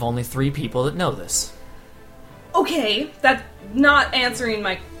one of only 3 people that know this." Okay, that's not answering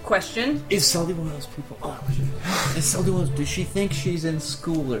my question. Is Seldy one of those people? Oh, shit. Is Seldy one of those? Does she think she's in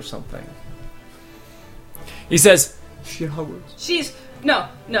school or something? He says, She at Hogwarts. She's no,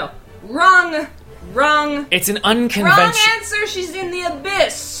 wrong. "It's an Wrong unconventional. answer. She's in the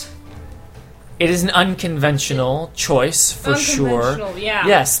abyss. It is an unconventional choice for sure. Unconventional, yeah.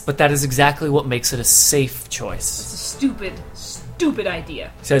 Yes, but that is exactly what makes it a safe choice." It's a stupid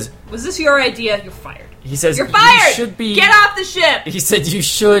idea. He says, Was this your idea? You're fired. "He says You're fired. you should be." Get off the ship. He said you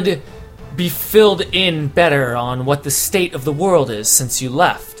should be filled in better on what the state of the world is since you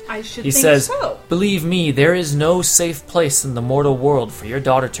left. I should He think says, so. believe me, there is no safe place in the mortal world for your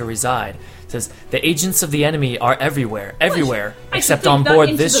daughter to reside. He says, the agents of the enemy are everywhere, I except should think on not board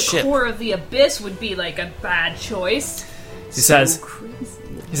into this the ship. core of the abyss would be like a bad choice. He says,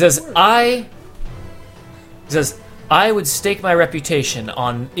 I would stake my reputation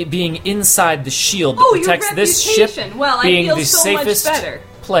on it being inside the shield that Oh, your protects this ship reputation. Well, I being feel the so much safest better.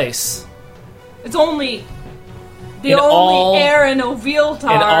 place It's only the In all- only air in Oviltar.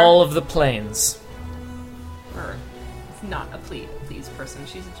 in all of the planes. Or, it's not a please person.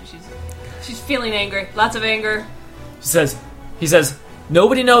 She's feeling angry. Lots of anger. He says,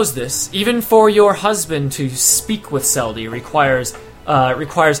 nobody knows this. Even for your husband to speak with Seldy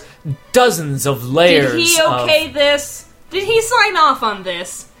requires dozens of layers. Did he okay this? Did he sign off on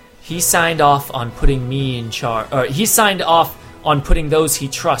this? He signed off on putting me in charge. He signed off on putting those he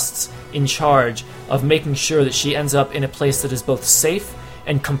trusts in charge of making sure that she ends up in a place that is both safe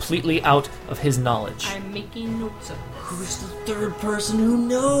and completely out of his knowledge. I'm making notes of this. Who's the third person who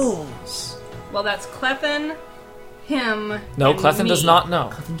knows? Well, that's Clefin, him, No, and Clefin me. does not know.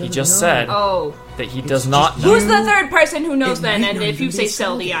 He doesn't just know. said Oh. that he does not know. Who's the third person who knows It then? might And not if you even say be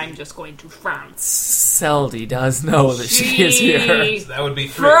Seldy, Seldy. I'm just going to frown. Seldy does know that she is here. She That would be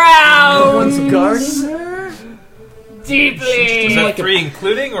 3. Everyone's frowns guarding her? Is deeply. that like a- 3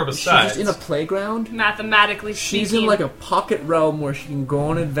 including or She's besides? just in a playground? Mathematically She's speaking, in like a pocket realm where she can go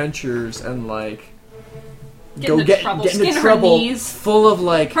on adventures and like Get into trouble. get into Skin her trouble knees. full of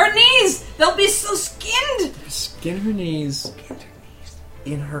like her knees. They'll be so skinned. skin her knees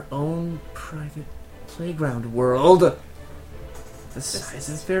in her own private playground world. The size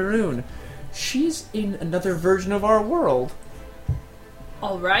of Faerun. She's in another version of our world.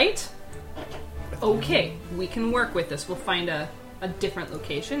 All right. Okay, we can work with this. We'll find a different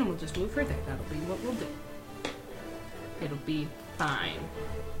location and we'll just move her there. That'll be what we'll do. It'll be fine.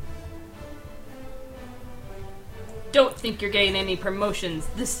 Don't think you're getting any promotions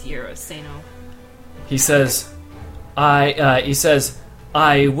this year, Asano. He says,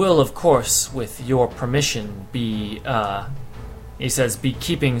 I will, of course, with your permission, be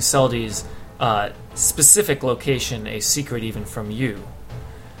keeping Seldy's specific location a secret even from you.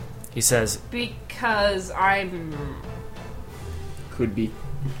 He says, Because I'm... Could be.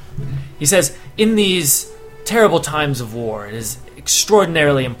 He says, in these terrible times of war, it is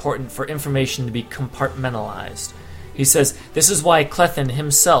extraordinarily important for information to be compartmentalized. He says, this is why Clefin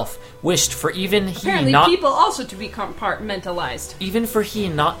himself wished for Apparently people also to be compartmentalized. even for he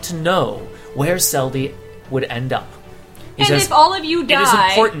not to know where Seldy would end up. He And says, if all of you die... it is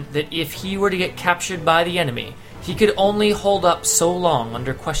important that if he were to get captured by the enemy, he could only hold up so long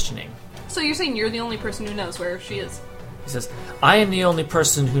under questioning. So you're saying you're the only person who knows where she is? He says, I am the only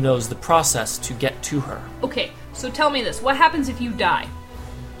person who knows the process to get to her. Okay, so tell me this. What happens if you die?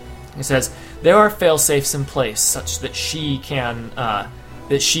 He says, there are fail-safes in place such that she can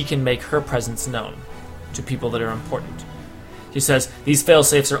make her presence known to people that are important. He says, these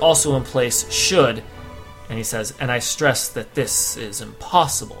fail-safes are also in place should, and he says, and I stress that this is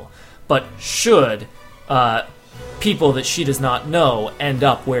impossible, but should people that she does not know end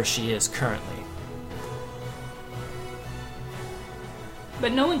up where she is currently.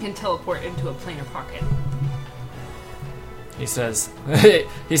 But no one can teleport into a planar pocket. He says,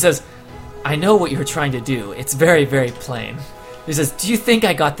 I know what you're trying to do. It's very, very plain. He says, do you think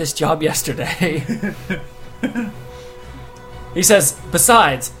I got this job yesterday? He says,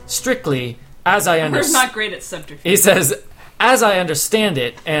 besides, strictly, as I We're understand... not great at subterfuge. He says, as I understand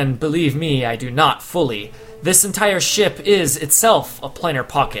it, and believe me, I do not fully, this entire ship is itself a planar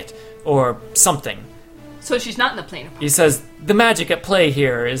pocket, or something. So she's not in the planar pocket. He says, the magic at play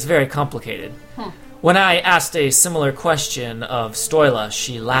here is very complicated. When I asked a similar question of Stoila,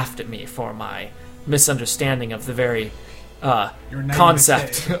 she laughed at me for my misunderstanding of the very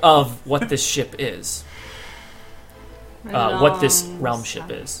concept of what this ship is. What this realm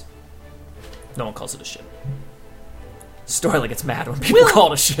ship is. No one calls it a ship. Stoila gets mad when people call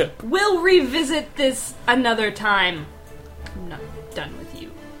it a ship. We'll revisit this another time. I'm not done with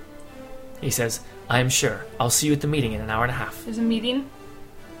you. He says, I am sure. I'll see you at the meeting in an hour and a half. There's a meeting.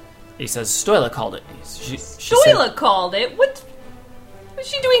 He says, Stoila called it. She Stoila said, called it. What's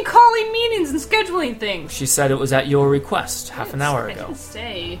she doing calling meetings and scheduling things? she said it was at your request half an hour I ago. didn't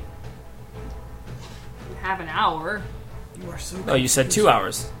say half an hour. You are so Oh, you said 2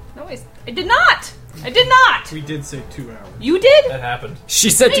 hours. No, I did not. I did not. We did say 2 hours. You did? That happened. She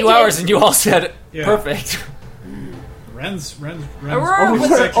said I 2 did. hours and you all said Yeah. perfect. Ren's Aurora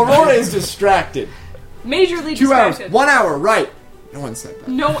was Aurora is distracted. majorly 2 hours. distracted. 1 hour, right. No one said that.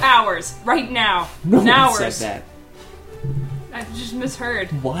 No hours. Right now. No one hours. said that. I just misheard.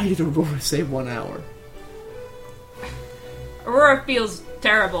 Why did Aurora say 1 hour? Aurora feels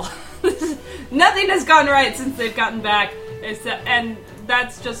terrible. Nothing has gone right since they've gotten back, and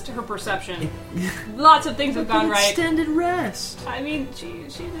that's just her perception. Lots of things have gone right. Extended rest. I mean,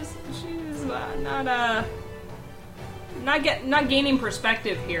 she's not gaining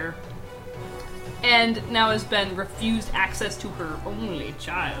perspective here, and now has been refused access to her only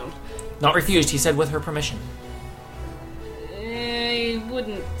child. Not refused, he said with her permission. I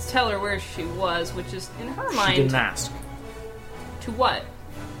wouldn't tell her where she was, which is in her mind. She didn't ask. To what?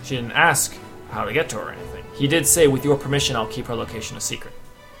 She didn't ask how to get to her or anything. He did say, with your permission, I'll keep her location a secret.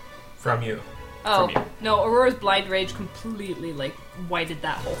 From you. Oh, From you. no, Aurora's blind rage completely, whited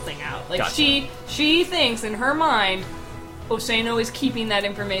that whole thing out. Gotcha. She thinks, in her mind, Osano is keeping that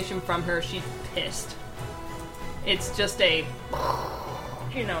information from her. She's pissed. It's just a,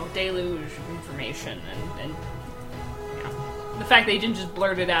 deluge of information, and the fact that he didn't just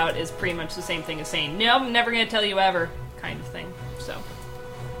blurt it out is pretty much the same thing as saying, no, I'm never going to tell you ever, kind of thing. So.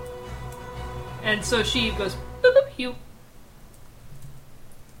 And so she goes, boop, boop, Hugh.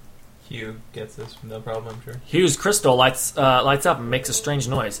 Hugh gets this, no problem, I'm sure. Hugh's crystal lights up and makes a strange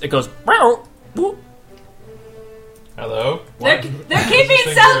noise. It goes, "Meow, whoop." Hello? They're What?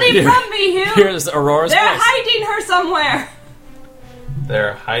 keeping Selby from me, Hugh! Here's Aurora's They're voice. hiding her somewhere!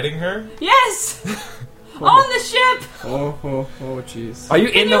 They're hiding her? Yes! On the ship! Oh, jeez. Are you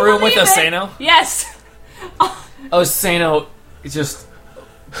in the you room with believe it? Osano? Yes! Osano just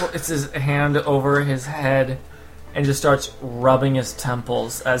puts his hand over his head and just starts rubbing his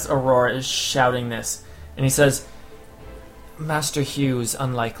temples as Aurora is shouting this. And he says, Master Hugh is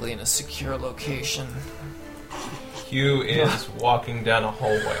unlikely in a secure location. Hugh is walking down a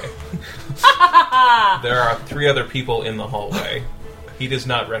hallway. There are 3 other people in the hallway. He does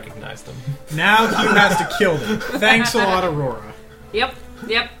not recognize them. Now Hugh has to kill them. Thanks a lot, Aurora. Yep.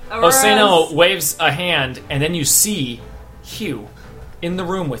 Aurora's- Osano waves a hand, and then you see Hugh in the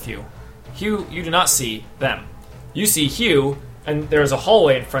room with you. Hugh, you do not see them. You see Hugh, and there's a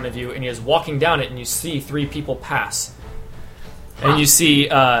hallway in front of you, and he is walking down it, and you see 3 people pass. And you see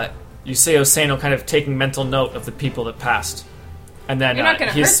Osano kind of taking mental note of the people that passed. And then You're not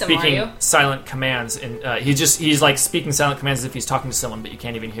gonna he's hurt them, are speaking you? silent commands, and he's like speaking silent commands as if he's talking to someone, but you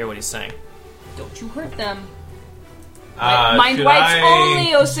can't even hear what he's saying. Don't you hurt them. Should Mind wipes I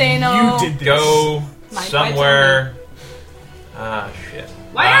only, Osano! You did this. go wipes somewhere? Shit.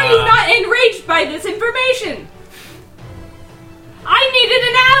 Why are you not enraged by this information? I needed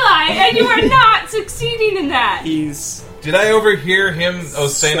an ally, and you are not succeeding in that! He's... Did I overhear him,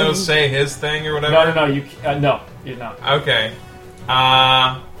 Osano, say his thing or whatever? No, you did not. Okay.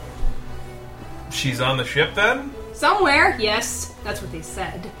 She's on the ship then? Somewhere, yes. That's what they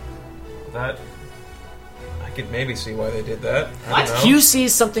said. That... I could maybe see why they did that. I What? don't know. Hugh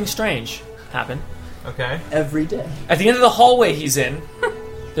sees something strange happen. Okay. every day. At the end of the hallway he's in,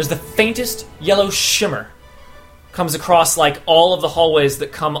 there's the faintest yellow shimmer comes across like all of the hallways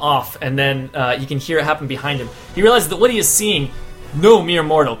that come off, and then you can hear it happen behind him. He realizes that what he is seeing, no mere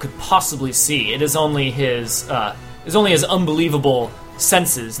mortal could possibly see. It is only his unbelievable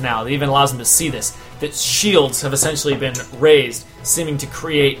senses now that even allows him to see this. That shields have essentially been raised, seeming to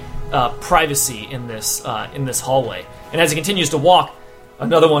create privacy in this hallway. And as he continues to walk,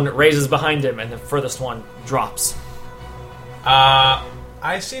 another one raises behind him, and the furthest one drops.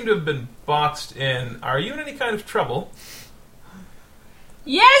 I seem to have been boxed in. Are you in any kind of trouble?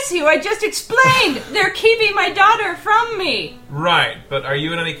 Yes, Hugh, I just explained! They're keeping my daughter from me! Right, but are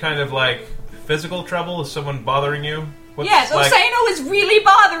you in any kind of, physical trouble? Is someone bothering you? Yes, Osano is really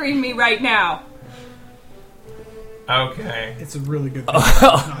bothering me right now! Okay. It's a really good thing.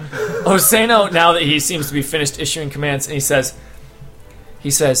 Osano, now that he seems to be finished issuing commands, and he says,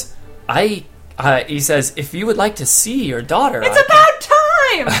 if you would like to see your daughter, It's about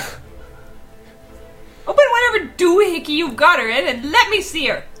time! Open whatever doohickey you've got her in and let me see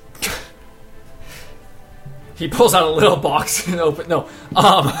her! He pulls out a little box and I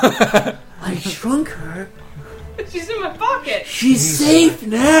shrunk her. She's in my pocket! She's safe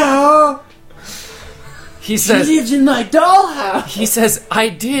now. he She says, lives in my dollhouse. I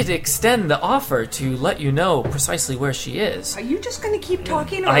did extend the offer to let you know precisely where she is. Are you just gonna keep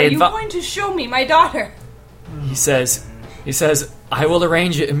talking, or I are you advi- going to show me my daughter? He says, I will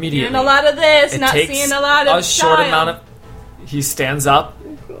arrange it immediately. Seeing a lot of this, It not takes seeing a lot of a short child. amount of. He stands up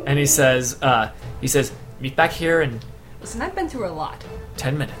and he says, meet back here in Listen, I've been through a lot.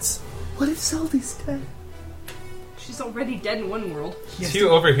 10 minutes. What if Selby's dead? She's already dead in one world. He has Is you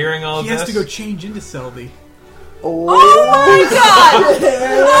overhearing all of he this? has to go change into Selby. Oh my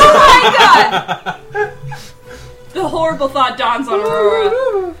god! The horrible thought dawns on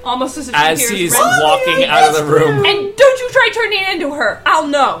Aurora, almost as if she As hears he's Ren. walking out of the room. And don't you try turning it into her. I'll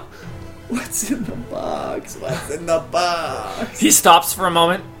know. What's in the box? What's in the box? He stops for a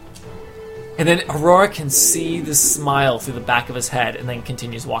moment, and then Aurora can see the smile through the back of his head, and then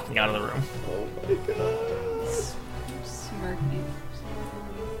continues walking out of the room. Oh my god. Smirky.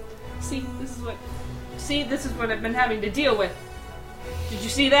 See, this is what I've been having to deal with. Did you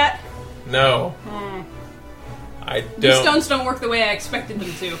see that? No. I These don't. stones don't work the way I expected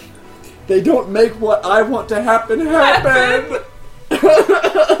them to. They don't make what I want to happen. This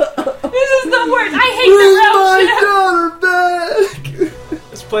is the worst. I hate Bring my the realm ship. daughter back!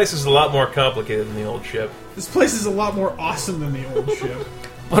 This place is a lot more complicated than the old ship. This place is a lot more awesome than the old ship.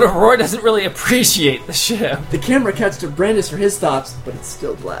 But Aurora doesn't really appreciate the ship. The camera cuts to Brandis for his thoughts, but it's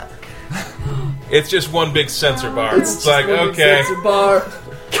still black. It's just one big sensor bar. It's It's like, just one big okay. sensor bar.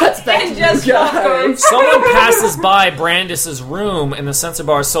 Cuts back And to just you guys. Someone passes by Brandis's room, and the sensor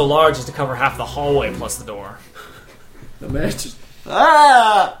bar is so large as to cover half the hallway plus the door. The man just...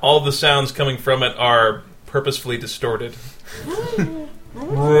 Ah! All the sounds coming from it are purposefully distorted.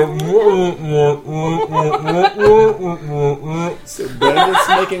 So Brandis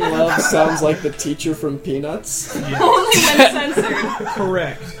making love sounds like the teacher from Peanuts. Only when censored.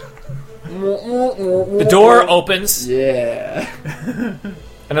 Correct. The door opens, Yeah.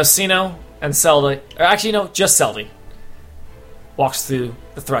 and Orsino and Seldy, or actually, no, just Seldy, walks through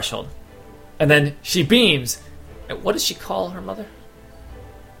the threshold. And then she beams. And what does she call her mother?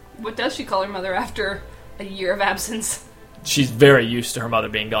 What does she call her mother after a year of absence? She's very used to her mother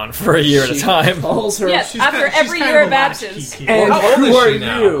being gone for a year at a time. Calls her. Yes, She's after kind- she's every kind year of of a latchkey absence. kid. And How old who is are she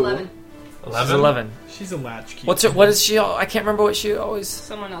now? you? 11. She's 11. She's a latchkey. What is she? I can't remember what she always.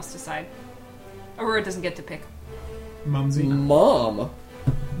 Someone else decide. Aurora doesn't get to pick. Mumsy. Mom.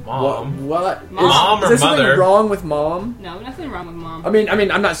 Mom. What? Mom Is or there something mother? wrong with mom? No, nothing wrong with mom. I mean,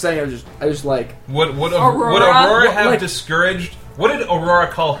 I'm not saying. I just like. Would Aurora? Aurora have Like- discouraged? What did Aurora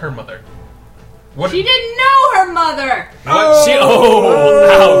call her mother? What? She didn't know her mother! What? She.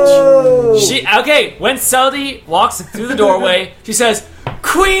 Oh, ouch. She. Okay, when Seldy walks through the doorway, she says,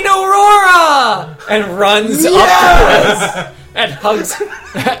 "Queen Aurora!" and runs up to her and hugs.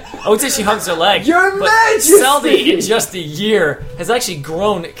 I would say she hugs her leg. Your but Majesty! Seldy, in just a year, has actually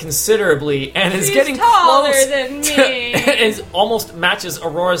grown considerably and is She's getting taller close than to- me. and almost matches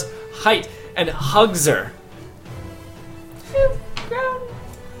Aurora's height and hugs her. You've grown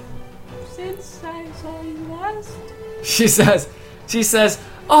since I saw you last. She says,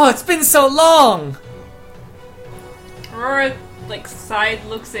 "Oh, it's been so long." Aurora, side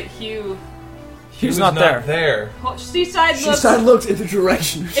looks at Hugh. He Hugh's was not there. there. She side She looks side looks in the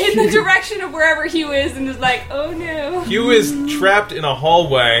direction. in the direction of wherever Hugh is and is like, oh no. Hugh is trapped in a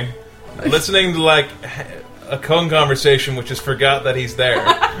hallway, listening to a phone conversation, which has forgot that he's there.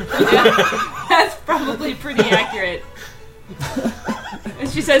 That's probably pretty accurate. And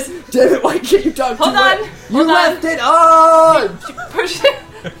she says, Damn it! Why can't you talk? hold to on, it? You hold on. left it on.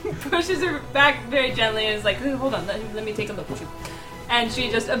 She pushes her back very gently and is like, hold on, let me take a look at you. And she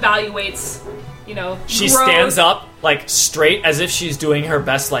just evaluates, She growth. stands up, straight, as if she's doing her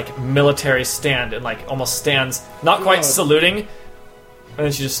best, military stand, and, almost stands, not quite God. saluting, and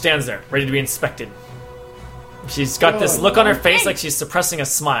then she just stands there, ready to be inspected. She's got this look on her face like she's suppressing a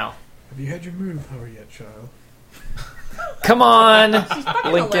smile. Have you had your moon power yet, child? Come on,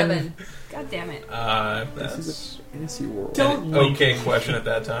 Fucking Lincoln. 11. God damn it. This is That's a fantasy world. Don't an okay question at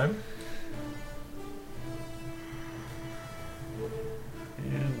that time.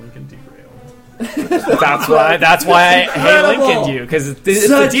 And Lincoln derailed. That's why I Incredible. Lincolned you, because it's the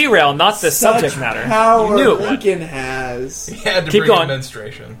Such- derail, not the subject Such matter. Power You knew it would. Lincoln has. He had to Keep bring going. in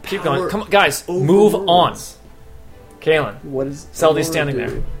menstruation. Keep going. Power Come on, guys, move on. overrules. Kaylin. What is Seldy's Aurora standing do?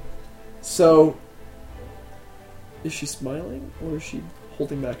 there. So, is she smiling or is she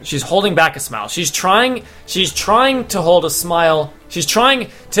holding back? She's holding back a smile. She's trying to hold a smile. She's trying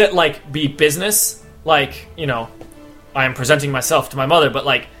to be business, I am presenting myself to my mother,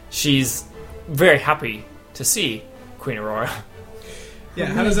 but she's very happy to see Queen Aurora. Yeah,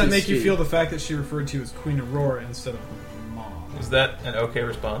 how does that make you Majesty. feel, the fact that she referred to you as Queen Aurora instead of Mom? Is that an okay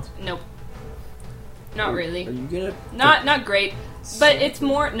response? Nope. Not really. Are you gonna? Not great. But it's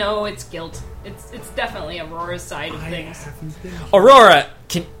more. No, it's guilt. It's definitely Aurora's side of things. Aurora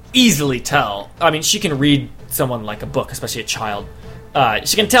can easily tell. I mean, she can read someone like a book, especially a child.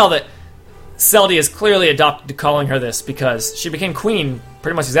 She can tell that Seldy is clearly adopted to calling her this because she became queen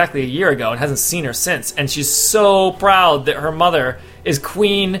pretty much exactly a year ago and hasn't seen her since. And she's so proud that her mother is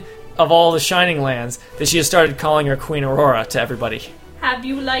queen of all the Shining Lands that she has started calling her Queen Aurora to everybody. Have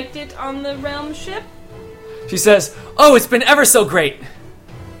you liked it on the realm ship? She says, "Oh, it's been ever so great."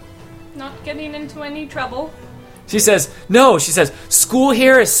 Not getting into any trouble? She says, "No." She says, "School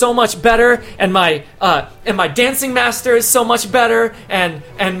here is so much better, and my dancing master is so much better, and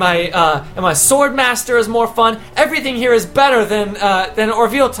my sword master is more fun. Everything here is better than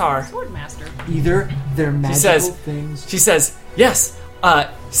Orviltar." Swordmaster. Either they're magical says- things. She says, "Yes."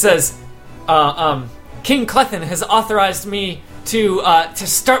 King Clethin has authorized me to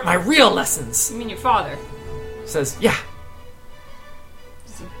start my real lessons. You mean your father? Says, "Yeah."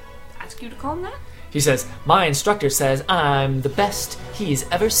 Does he ask you to call him that? He says, "My instructor says I'm the best he's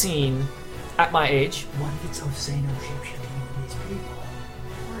ever seen at my age." What if it's Osano shapeshifting these people?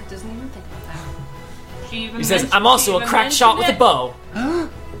 Or it doesn't even think about that. She even He says, mentioned- "I'm also she a even crack shot with a mentioned bow."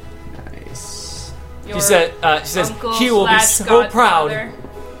 Nice. it. She says, Uncle "He will be slash so proud." godfather.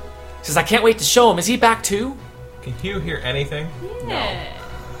 She says, "I can't wait to show him. Is he back too?" Can you hear anything? Yeah.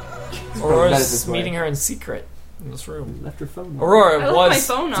 Aurora's this way. meeting her in secret in this room. Left her phone. Aurora I left was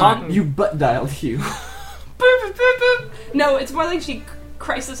my phone on. talking. You butt dialed you. Boop, boop, boop, boop. No, it's more like she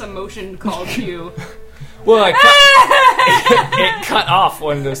crisis emotion called you. Well, it cut off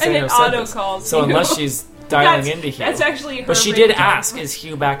when the And singer it said auto this. calls So you. unless she's dialing That's- into Hugh, That's actually her. but she did ringtone. ask, "Is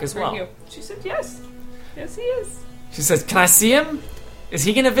Hugh back as For well?" Hugh. She said yes. Yes, he is. She says, "Can I see him? Is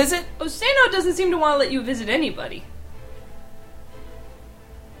he going to visit?" Osano doesn't seem to want to let you visit anybody.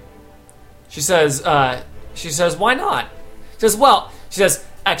 She says, "Why not?" She says,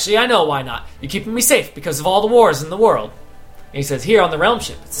 "Actually, I know why not. You're keeping me safe because of all the wars in the world." And he says, "Here on the realm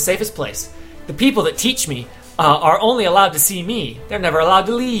ship, it's the safest place. The people that teach me are only allowed to see me. They're never allowed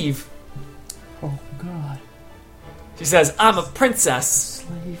to leave." Oh God. She says, "I'm a princess."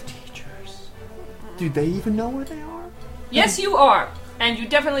 Slave teachers. Do they even know where they are? Yes, you are. And you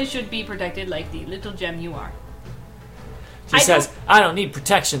definitely should be protected like the little gem you are. She I says, don't- "I don't need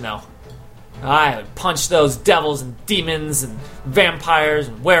protection, though. I would punch those devils and demons and vampires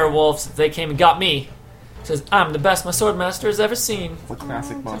and werewolves if they came and got me." She says, "I'm the best my sword master has ever seen." The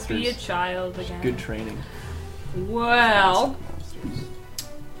classic To monsters. be a child again. Good training. Well,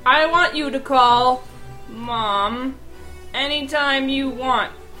 I want you to call Mom anytime you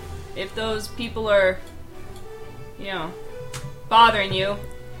want. If those people are, bothering you,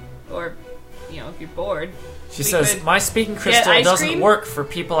 or, if you're bored. She We says, could "My speaking get crystal ice doesn't cream? work for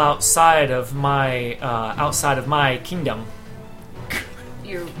people outside of my kingdom."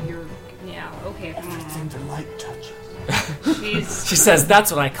 Okay. Things are light touches. She's. She says,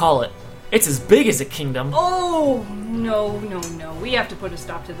 "That's what I call it. It's as big as a kingdom." Oh, no. We have to put a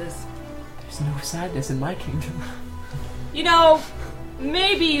stop to this. There's no sadness in my kingdom.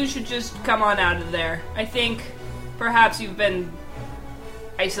 Maybe you should just come on out of there. I think perhaps you've been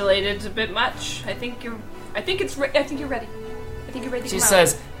isolated a bit much. I think you're ready. I think you're ready to She come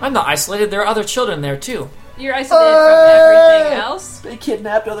says, "I'm not isolated. There are other children there, too." out. You're isolated from everything else. They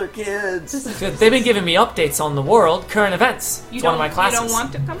kidnapped other kids. They've been giving me updates on the world, current events. It's one of my classes. You don't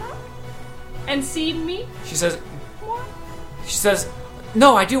want to come out and see me? She says, What?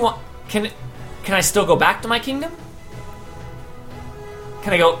 "No, I do want. Can I still go back to my kingdom?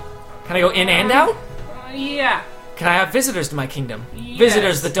 Can I go in and out? Yeah. Can I have visitors to my kingdom? Yes.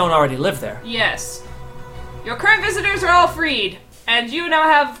 Visitors that don't already live there?" Yes. Your current visitors are all freed, and you now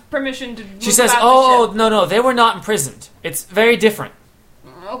have permission to. She move says, about "Oh, the no, they were not imprisoned. It's very different."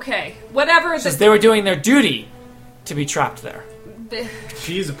 ship. Okay. Whatever. She says, "They were doing their duty to be trapped there."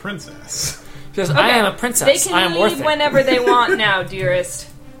 She is a princess. She says, "I am a princess. They can I am worth leave it." whenever they want now, dearest.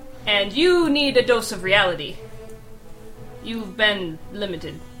 And you need a dose of reality. You've been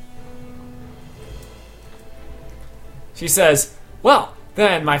limited. She says, "Well,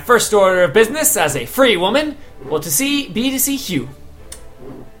 then my first order of business as a free woman will be to see Hugh."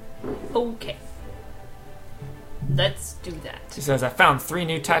 Okay. Let's do that. She says, "I found 3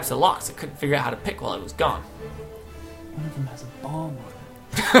 new types of locks. I couldn't figure out how to pick while I was gone." One of them has a bomb on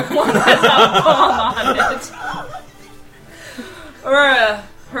it. On it. Or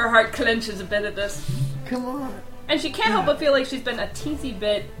her heart clenches a bit at this. Come on. And she can't help but feel like she's been a teensy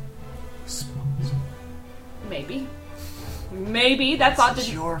bit. Maybe. That thought It's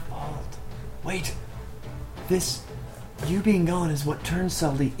didn't. your fault. Wait. You being gone is what turned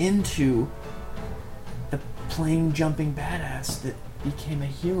Sully into the plane jumping badass that became a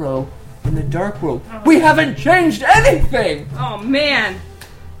hero in the Dark World. We haven't changed anything! Oh man.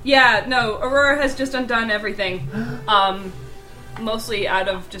 Yeah, no, Aurora has just undone everything. Mostly out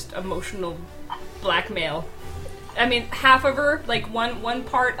of just emotional blackmail. I mean, half of her, like one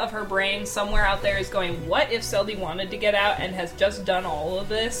part of her brain somewhere out there is going, what if Seldy wanted to get out and has just done all of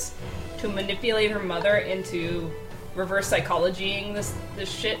this to manipulate her mother into reverse psychologying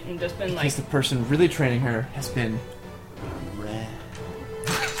this shit and just been like... Because the person really training her has been Red.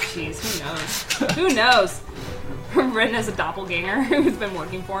 Jeez, who knows? Who knows? Ren has a doppelganger who's been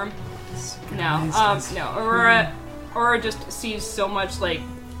working for him. No. Aurora just sees so much, like,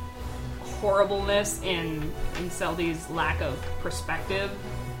 horribleness in Seldy's lack of perspective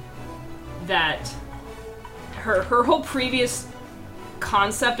that her whole previous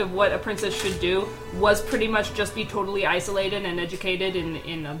concept of what a princess should do was pretty much just be totally isolated and educated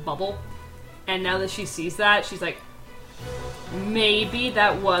in a bubble. And now that she sees that, she's like, maybe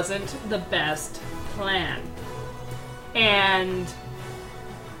that wasn't the best plan. And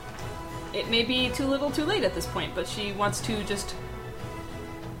it may be too little too late at this point, but she wants to just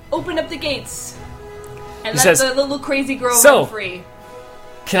open up the gates and let the little crazy girl run free.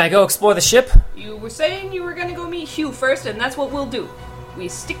 Can I go explore the ship? You were saying you were going to go meet Hugh first, and that's what we'll do. We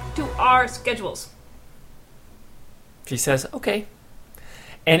stick to our schedules. She says, okay.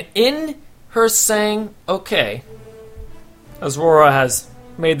 And in her saying, okay, Aurora has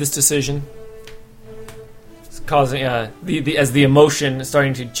made this decision. It's causing, as the emotion is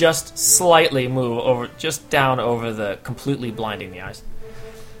starting to just slightly move over, just down over the completely blinding the eyes.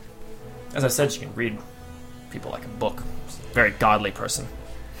 As I said, she can read people like a book. She's a very godly person.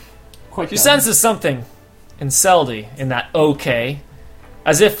 She senses something in Seldy in that okay.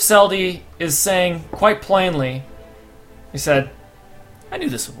 As if Seldy is saying quite plainly, he said, I knew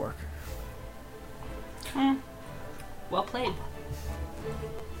this would work. Well played.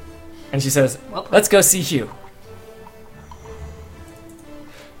 And she says, let's go see Hugh.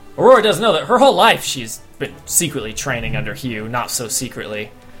 Aurora doesn't know that her whole life she's been secretly training under Hugh, not so secretly.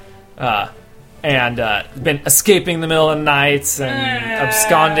 And been escaping the middle of the nights and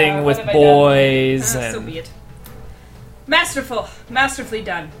absconding with boys. So be it. Masterfully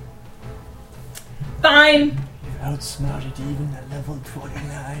done. Fine. You've outsmarted even at level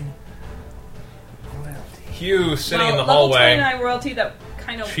 29. Royalty. Hugh sitting in the level hallway. 29 royalty that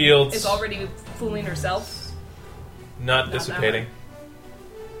kind of Shields. is already fooling herself. Not dissipating.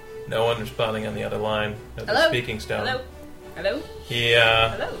 No one responding on the other line of the speaking stone. Hello? He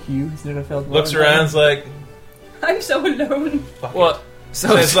Hello? Hugh's never felt looks around, is like, I'm so alone. What?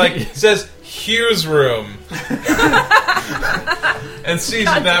 So says Hugh's room, and sees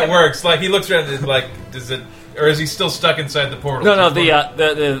if that works. Like he looks around, and is like, does it, or is he still stuck inside the portal? No.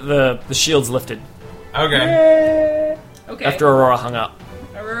 The shield's lifted. Okay. Okay. After Aurora hung up.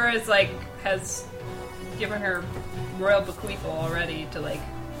 Aurora is has given her royal bequeathal already to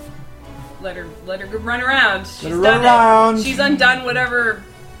let her run around. She's undone whatever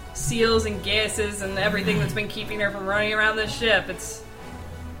seals and gases and everything that's been keeping her from running around this ship.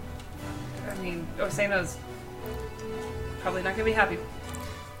 Osano's probably not going to be happy.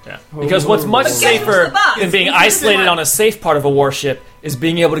 Yeah. Because what's much safer than being isolated on a safe part of a warship is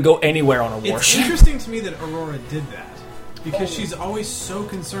being able to go anywhere on a warship. It's interesting to me that Aurora did that. Because she's always so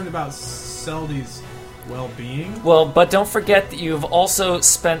concerned about Seldy's well-being. Well, but don't forget that you've also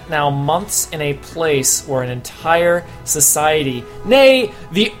spent now months in a place where an entire society, nay,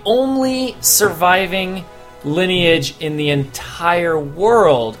 the only surviving lineage in the entire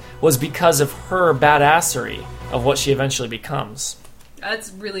world, was because of her badassery of what she eventually becomes.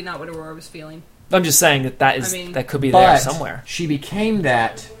 That's really not what Aurora was feeling. I'm just saying that could be there somewhere. She became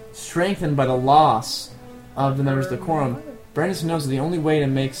that, strengthened by the loss of the members of the Quorum. Brandis knows the only way to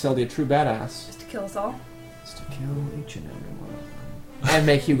make Seldy a true badass Is to kill us all? is to kill each and every one of them. And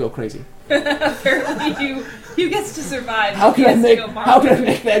make Hugh go crazy. Apparently Hugh gets to survive. How can I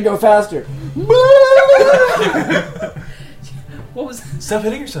make that go faster? What was that? Stop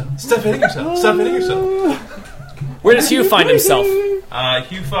hitting yourself. Stop hitting yourself. Stop hitting yourself. Where does Hugh find himself?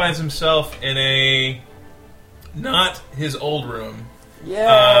 Hugh finds himself in not his old room.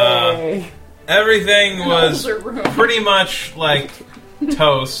 Yay! Everything was older room. pretty much like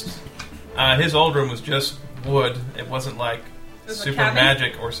toast. His old room was just wood. It wasn't like super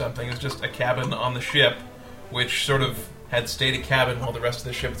magic or something. It was just a cabin on the ship, which sort of had stayed a cabin while the rest of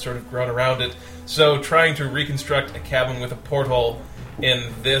the ship had sort of grown around it. So trying to reconstruct a cabin with a porthole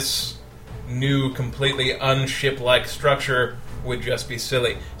in this new, completely unship-like structure would just be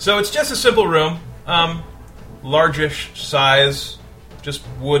silly. So it's just a simple room, largish size, just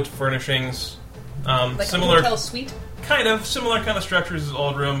wood furnishings. Like similar, a hotel suite? Similar kind of structure as his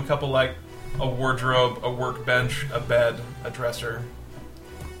old room. A couple like a wardrobe, a workbench, a bed, a dresser,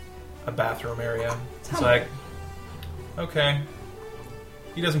 a bathroom area. It's like, okay.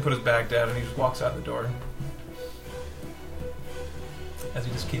 He doesn't put his bag down and he just walks out the door. as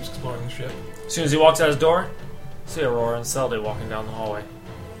he just keeps exploring the ship. As soon as he walks out his door, see Aurora and Seldy walking down the hallway.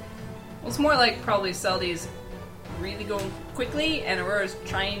 Well, it's more like probably Seldy's really going quickly, and Aurora's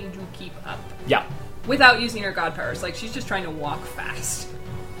trying to keep up Yeah. without using her god powers. Like she's just trying to walk fast.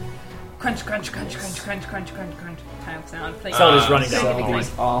 Crunch, crunch, crunch, crunch, crunch, crunch, crunch, crunch. Kind of sound. Like Seldy's running down the Seldy's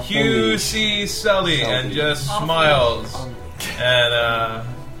hallway. Off the Hugh leash. sees Seldy and just Off the smiles. And,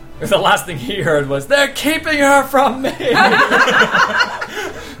 The last thing he heard was, "They're keeping her from me!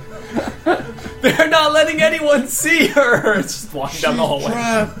 They're not letting anyone see her!" It's just walking down the hallway.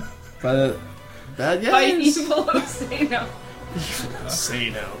 Trapped by the bad by guys. evil Osano. Say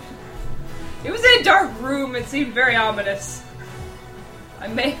no. It was in a dark room. It seemed very ominous. I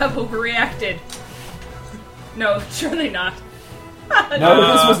may have overreacted. No, surely not.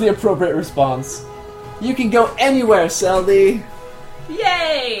 No, this was the appropriate response. You can go anywhere, Seldy.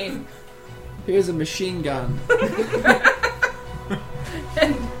 Yay! Here's a machine gun.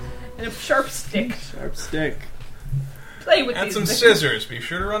 and a sharp stick. Sharp stick. Play with and these some things. scissors. Be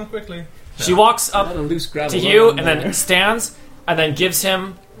sure to run quickly. She walks up Not a loose gravel. to Hugh road and there. then stands and then gives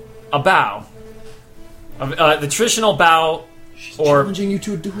him a bow. The traditional bow or Challenging you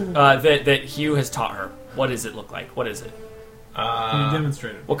to a duel. that Hugh has taught her. What does it look like? What is it? Can you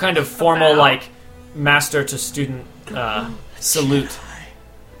demonstrate it? What kind of formal, bow? like, master to student salute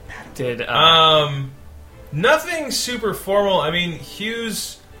did? Nothing super formal. I mean,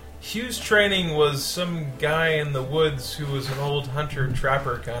 Hugh's training was some guy in the woods who was an old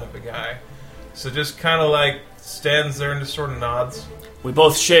hunter-trapper kind of a guy. So just kind of like stands there and just sort of nods. We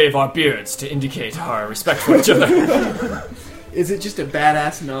both shave our beards to indicate our respect for each other. Is it just a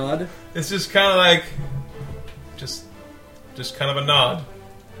badass nod? It's just kind of like, just kind of a nod.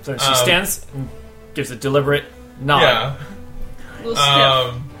 So she stands and gives a deliberate nod. Yeah. Little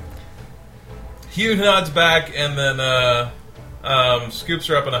sniff. Hugh nods back and then scoops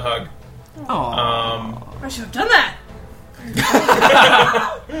her up in a hug. I should have done that.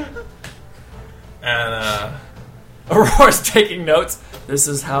 And Aurora's taking notes. This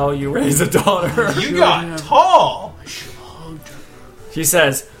is how you raise a daughter. you got tall. She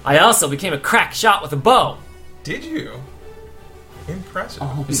says, I also became a crack shot with a bow. Did you? Impressive.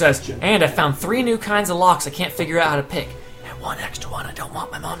 He says, and I found 3 new kinds of locks I can't figure out how to pick. And 1 extra one I don't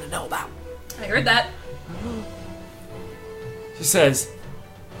want my mom to know about. I heard that. She says,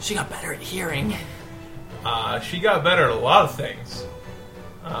 she got better at hearing. She got better at a lot of things.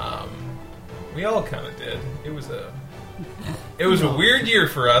 We all kind of did. It was a weird year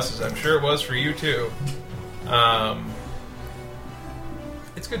for us, as I'm sure it was for you too.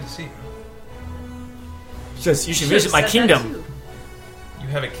 It's good to see you. She says, you should Should've visit my said that kingdom. too. You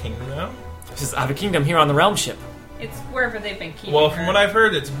have a kingdom now? She says, I have a kingdom here on the realm ship. It's wherever they've been keeping Well, her. from what I've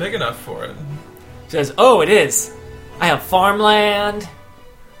heard, it's big enough for it. She says, oh, it is. I have farmland,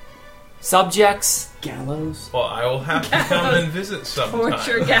 subjects. Gallows. Well, I will have to come and visit sometime.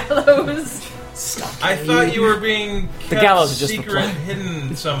 Torture gallows. I thought you were being kept gallows is just the secret, plan.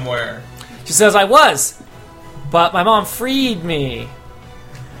 hidden somewhere. She says, I was, but my mom freed me.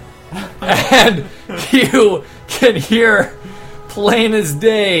 And you can hear plain as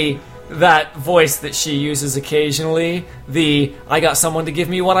day that voice that she uses occasionally, the I got someone to give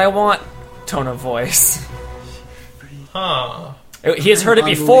me what I want tone of voice. Huh. He has heard it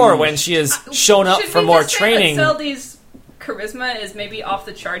before when she has shown up Should for we more just say training. that Seldy's charisma is maybe off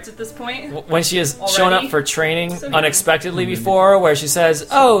the charts at this point? When she has shown up Already? for training So unexpectedly before, where she says,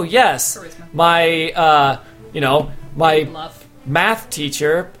 "Oh yes, Charisma. my my Love. math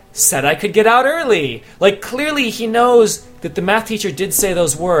teacher said I could get out early." Like clearly he knows that the math teacher did say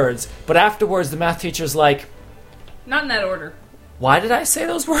those words, but afterwards the math teacher's like, Not in that order. "Why did I say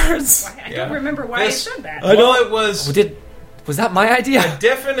those words? I Yeah. don't remember why This- I said that. Well, it was Was that my idea?" a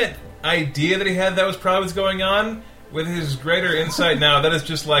definite idea that he had that was probably what's going on. With his greater insight now, that is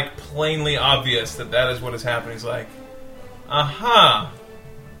just like plainly obvious that is what is happening. He's like, aha.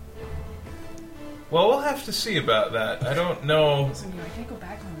 Well, we'll have to see about that. I don't know. Listen, I can't go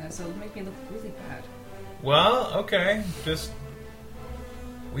back on this. It'll make me look really bad. Well, okay. Just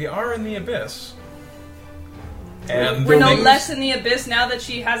we are in the abyss, and We're no things- less in the abyss now that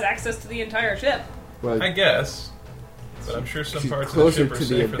she has access to the entire ship. Well, I guess, but I'm sure some She's parts of closer the ship are to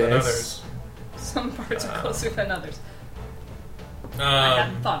the safer than abyss. others. Some parts are closer than others. I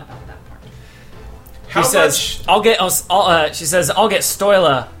hadn't thought about that part. How She says, much? she says, I'll get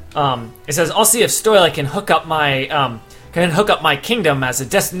Stoila. It says, I'll see if Stoila can hook up my kingdom as a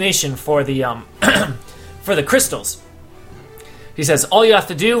destination for the for the crystals. He says, all you have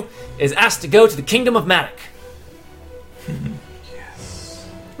to do is ask to go to the kingdom of Matic.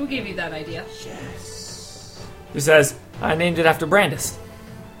 Who gave you that idea? He says, I named it after Brandis.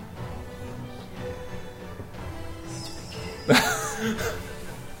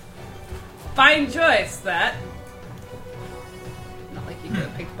 Fine choice, that. Not like you could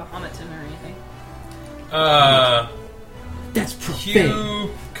have picked Bahamutton or anything. That's profane.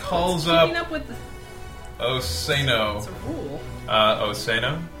 Hugh calls Keeping up up with the... Osano. It's a rule.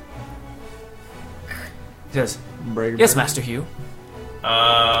 Osano? He says, Bragger, yes, bragger. Master Hugh.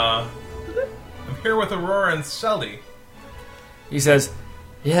 I'm here with Aurora and Seldy. He says,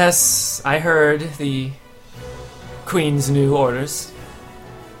 yes, I heard the Queen's new orders.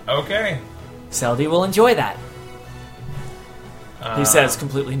 Okay. Seldy will enjoy that. He says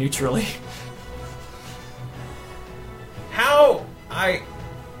completely neutrally.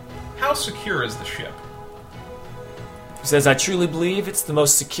 How secure is the ship? He says, I truly believe it's the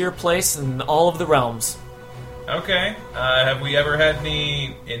most secure place in all of the realms. Okay. Have we ever had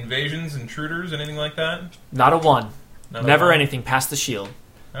any invasions, intruders, anything like that? Not a one. Not a Never one. anything past the shield.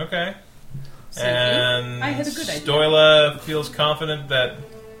 Okay. See, And I had a good idea. Stoila feels confident that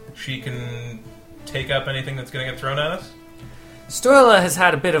she can take up anything that's going to get thrown at us? Stoila has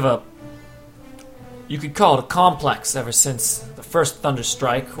had a bit of a, you could call it a complex ever since the first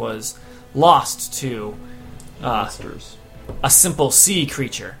Thunderstrike was lost to Monsters. a simple sea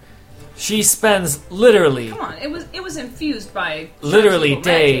creature. She spends literally Come on, it was infused by literally magical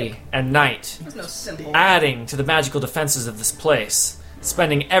day magic. and night, There's no simple. adding to the magical defenses of this place,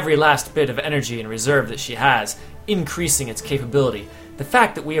 spending every last bit of energy and reserve that she has, increasing its capability. The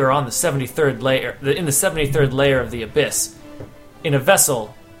fact that we are on the 73rd layer, in the 73rd layer of the abyss, in a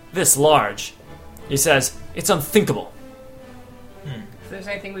vessel this large, he says, it's unthinkable. If there's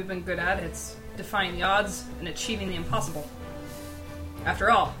anything we've been good at, it's defying the odds and achieving the impossible.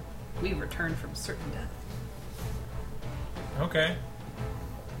 After all, we returned from certain death. Okay.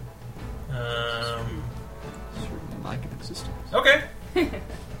 Certain lack of existence. Okay.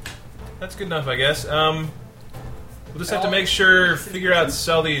 That's good enough, I guess. We'll just have to make sure, figure out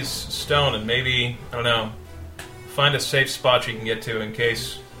Seldy's stone, and maybe, I don't know, find a safe spot she can get to in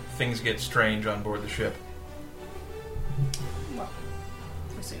case things get strange on board the ship. Well,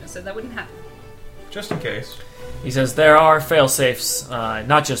 Rosina said that wouldn't happen. Just in case. He says there are fail-safes,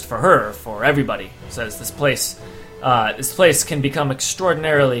 not just for her, for everybody. He says this place can become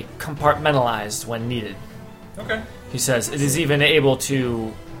extraordinarily compartmentalized when needed. Okay. He says it is even able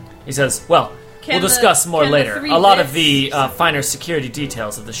to. He says, well, Can we'll the- discuss more can the later. 3 A lot of the discs- finer security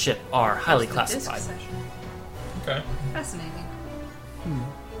details of the ship are highly Disc classified. session. Okay. Fascinating.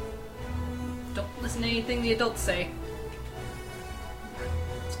 Don't listen to anything the adults say.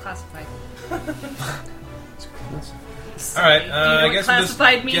 It's classified. Alright, Do you know I what guess we'll just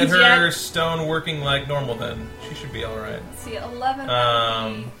classified get means her yet? stone working like normal then. She should be alright. Let's see, 11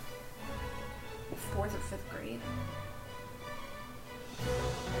 Um, 4th or 5th grade.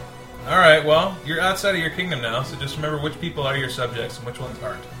 Alright, well, you're outside of your kingdom now, so just remember which people are your subjects and which ones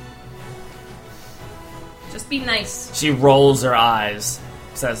aren't. Just be nice. She rolls her eyes.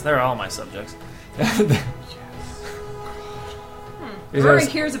 Says they're all my subjects. He Aurora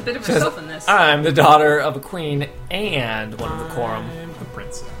says, hears a bit of says, herself in this. I'm the daughter of a queen and one of the quorum. I'm the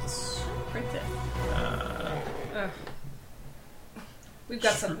princess. Princess. Ugh. We've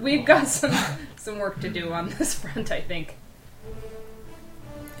got some work to do on this front, I think.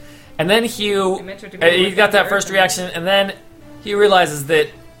 And then Hugh, I meant her to be he with got that her, first and- reaction, and then he realizes that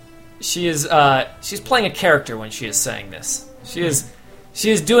she is she's playing a character when she is saying this. She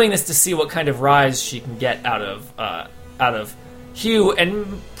is doing this to see what kind of rise she can get out of Hugh,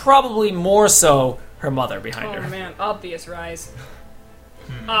 and probably more so her mother behind Oh her. man, obvious rise.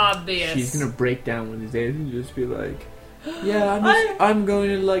 Obvious. She's gonna break down one of these days and just be like, "Yeah, I'm going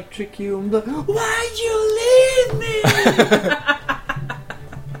to like trick you." And be like, "Why'd you leave me?"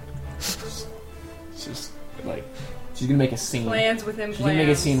 It's just like she's gonna make a scene. Plans within She's plans. gonna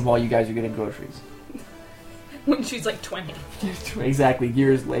make a scene while you guys are getting groceries. When she's like 20. Exactly,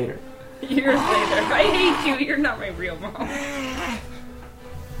 years later. Years later. I hate you. You're not my real mom.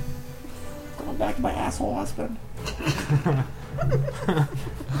 Going back to my asshole husband.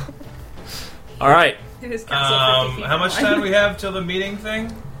 All right, It is castle 50 feet How much from time mine. do we have till the meeting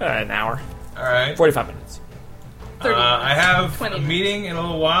thing? an hour, Alright. 45 minutes. 30 I minutes. have 20 a minutes. meeting in a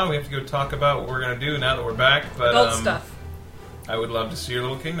little while. We have to go talk about what we're going to do now that we're back. But Adult stuff. I would love to see your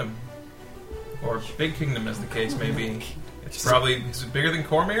little kingdom. Or big kingdom, as the case may be. It's probably... Is it bigger than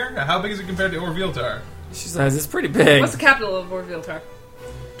Cormyr? How big is it compared to Orviltar? She says it's pretty big. What's the capital of Orviltar?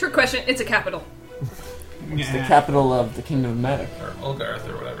 Trick question. It's a capital. It's the capital of the Kingdom of Matic. Or Olgarth,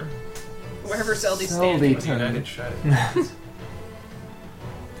 or whatever. Wherever Seldy Seldy. stands. The United Shire.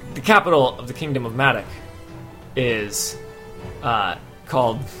 The capital of the Kingdom of Matic is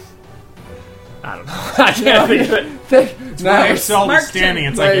called. I don't know. I can't think of it. Nice. Marcel was Markton. standing.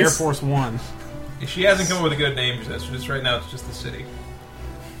 It's like Nice. Air Force One. She hasn't come up with a good name just right now. It's just the city.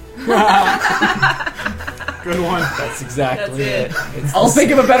 Good one. That's exactly That's it. It's I'll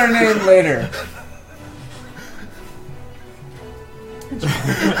think of a better name later.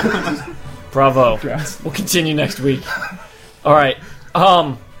 Bravo. Grass. We'll continue next week. All right.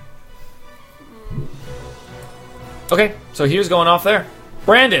 Okay, so here's going off there.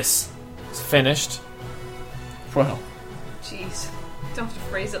 Brandis is finished. Well, Jeez. Don't have to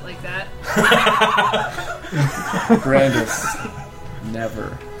phrase it like that. Brandis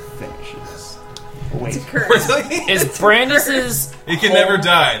never finishes. Wait. It's a curse. Is Brandis's He can never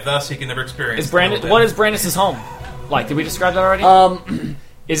die, thus he can never experience. is Brandis? What is Brandis's home like? Did we describe that already?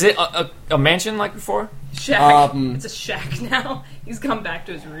 Is it a mansion like before? Shack. It's a shack now. He's come back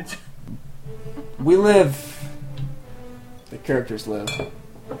to his roots. We live. The characters live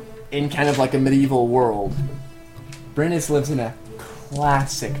in kind of like a medieval world. Brandis lives in a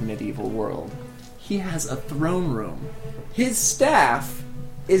classic medieval world. He has a throne room. His staff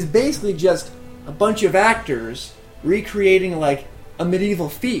is basically just a bunch of actors recreating like a medieval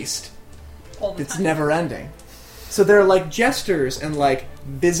feast. All the It's time. never ending. So they're like jesters and like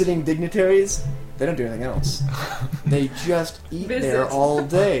visiting dignitaries. They don't do anything else. They just eat Visit. there all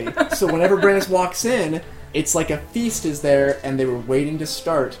day. So whenever Brandis walks in, it's like a feast is there, and they were waiting to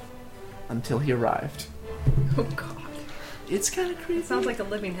start until he arrived. Oh god. It's kind of creepy. It sounds like a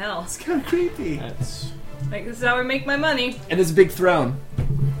living hell. It's kind of creepy. That's Like, this is how I make my money. And his big throne.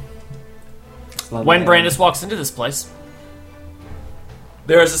 When Brandis walks into this place,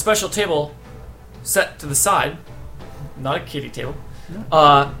 there is a special table set to the side, not a kiddie table,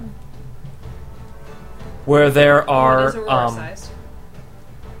 where there It are is Aurora-sized.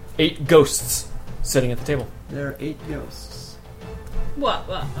 8 ghosts sitting at the table. There are 8 ghosts. What?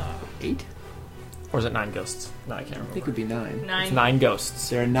 8? Or is it 9 ghosts? No, I can't I think it remember. would be 9. 9. It's 9 ghosts.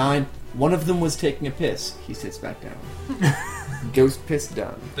 There are 9. One of them was taking a piss. He sits back down. Ghost piss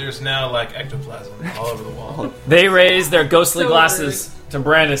done. There's now like ectoplasm all over the wall. They raise their ghostly So glasses to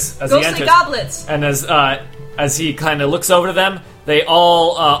Brandis as he Ghostly enters. goblets. And as he kind of looks over to them, they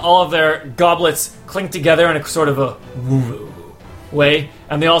all of their goblets clink together in a sort of a woo way,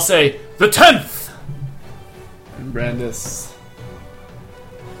 and they all say, "The 10th!" And Brandis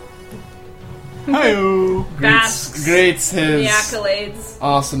hi-oh. Basks. greats The his accolades.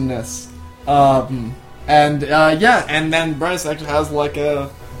 awesomeness. And then Brandis actually has like a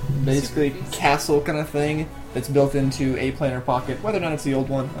basically castle kind of thing that's built into a planar pocket. Whether or not it's the old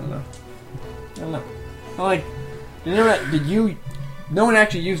one, I don't know. Like, no one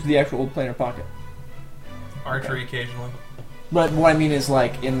actually used the actual old planar pocket. Archery occasionally. But what I mean is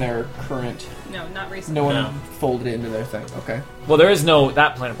like in their current, No, not recently. no one No. folded it into their thing. Okay, Well, there is no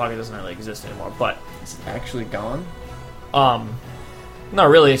that planet pocket doesn't really exist anymore, but it's actually gone. no,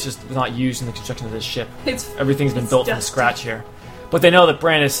 really, it's just not used in the construction of this ship. It's Everything's been It's built from dusty. scratch here. But they know that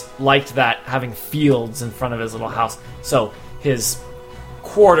Brandis liked that, having fields in front of his little house. So his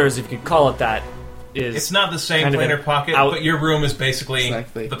quarters, if you could call it that, is It's not the same kind of planar an pocket, out- but your room is basically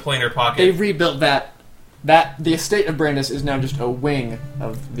Exactly. the planar They pocket. rebuilt that. The estate of Brandis is now just a wing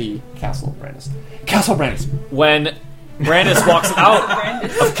of the Castle of Brandis. Castle Brandis. when Brandis walks out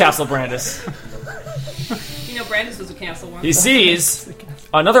Brandis. of Castle Brandis. You know, Brandis was a castle once. He sees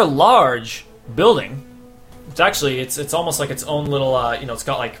another large building. It's almost like its own little, it's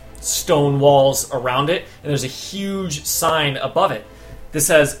got like stone walls around it, and there's a huge sign above it. This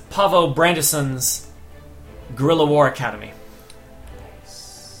says Pavo Brandison's Guerrilla War Academy.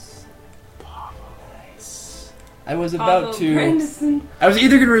 I was about Pablo to. Brandison. I was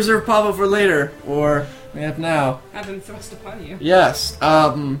either going to reserve Pablo for later, or we have now. Have been thrust upon you. Yes,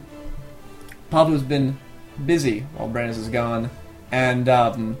 Pablo's been busy while Brandis is gone, and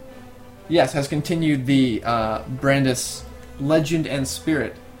yes, has continued the Brandis legend and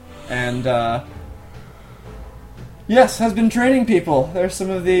spirit, and yes, has been training people. There's some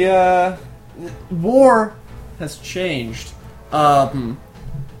of the war has changed.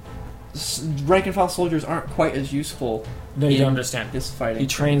 Rank and file soldiers aren't quite as useful. No, you in don't understand. this He fighting.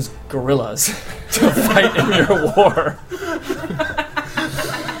 trains gorillas to fight in your war.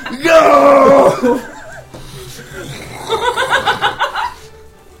 No!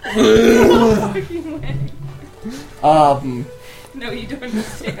 No, you don't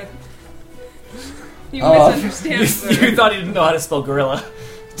understand. You Oh. misunderstand, sir. You thought he didn't know how to spell gorilla.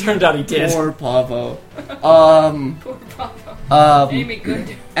 Turned out he did. Poor Pavo. Poor Papa. Amy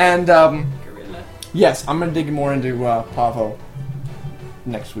good. And Gorilla. yes, I'm gonna dig more into Pavo.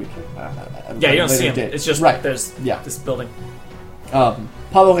 next week. Yeah, you don't see later him. date. It's just right. there's Yeah. this building.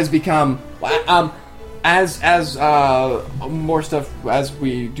 Pablo has become as more stuff as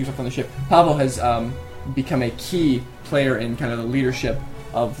we do stuff on the ship. Pablo has become a key player in kind of the leadership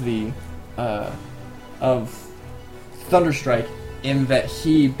of the of Thunderstrike, in that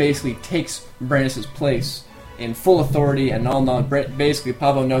he basically takes Brandis' place in full authority and all knowledge. Basically,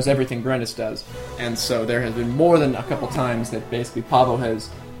 Pablo knows everything Brandis does, and so there has been more than a couple times that basically Pablo has,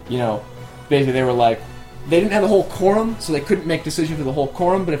 basically they were like, they didn't have the whole quorum, so they couldn't make decisions for the whole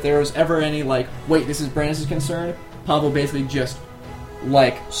quorum, but if there was ever any, wait, this is Brandis' concern, Pablo basically just,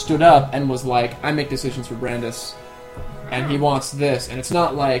 stood up and was like, I make decisions for Brandis, and he wants this, and it's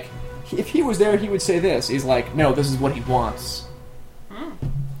not like, if he was there, he would say this. He's like, no, this is what he wants.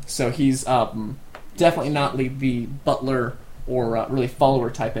 So he's definitely not the butler or really follower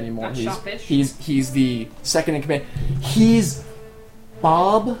type anymore. Not shoppish. He's the second in command. He's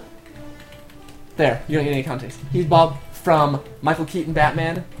Bob. There, you don't get any context. He's Bob from Michael Keaton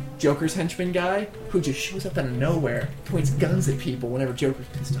Batman, Joker's henchman guy, who just shows up out of nowhere, points guns at people whenever Joker's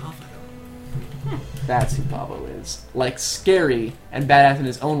pissed off at him. That's who Pablo is. Scary and badass in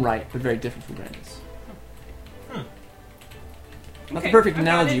his own right, but very different from Brandis. Not the perfect I got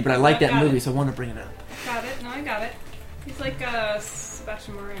analogy, it. but I like that Got movie, it. so I want to bring it up. Got it. No, I got it. He's like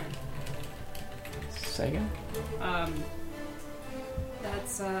Sebastian Moran. Sega?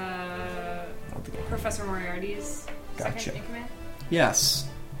 That's I don't think I- Professor Moriarty's Gotcha. second in command. Yes.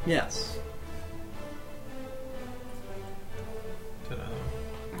 Yes.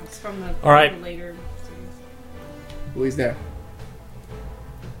 It's from the All right. later series. Well, he's there.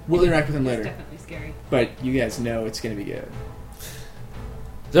 We'll interact with him It's later, definitely scary. but you guys know it's going to be good.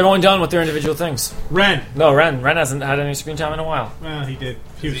 Is everyone done with their individual things? Ren. No, Ren hasn't had any screen time in a while. Well, he did.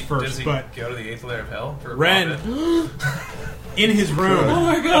 He was Does first, he but go to the 8th layer of hell? For a Ren. little bit? in his room. Oh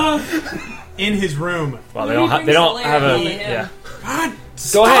my god! In his room. Well, they don't have a yeah. God, Go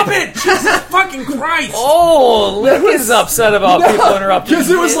stop ahead. it! Jesus fucking Christ! Oh, Lick is upset about people interrupting. Because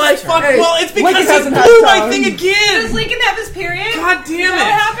it was like, Fuck, hey, well, it's because Lincoln he hasn't had blew my time. thing Does again! Lincoln have his period? God damn Is it!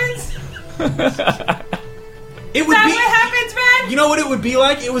 that what happens? It Is would that be. what happens, Ren? You know what it would be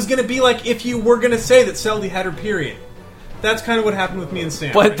like? It was going to be like if you were going to say that Seldy had her period. That's kind of what happened with me and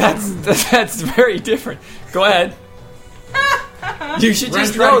Sam. But that's very different. Go ahead. You should Ren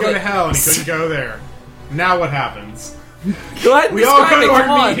just tried know to go to that. hell and he couldn't go there. Now what happens? Go ahead. We all describe go to it. Come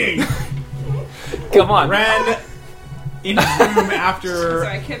our on. meeting. Come on. Ren in his room after Sorry,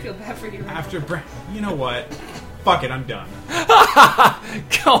 I can't feel bad for you. Ren. You know what? Fuck it, I'm done.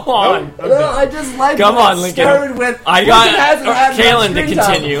 Come on. I'm No, done. I just like Come when on, it Lincoln. started with, I got Lincoln hasn't had enough Kalen to screen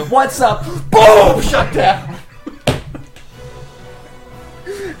time. continue. What's up? Boom! Shut down.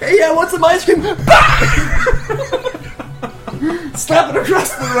 Hey, yeah, want some ice cream? Slap it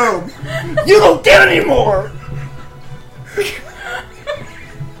across the room. You don't get any more.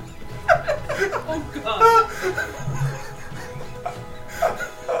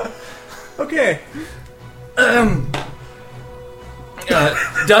 Okay.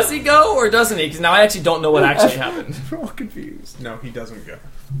 Does he go or doesn't he? Because now I actually don't know what actually happened. We're all confused. No, he doesn't go.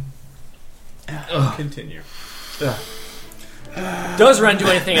 Continue. Does Ren do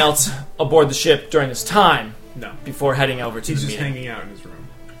anything else aboard the ship during this time No. before heading over to He's the just meeting? hanging out in his room.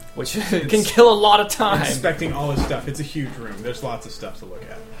 Which can kill a lot of time. Inspecting all his stuff. It's a huge room. There's lots of stuff to look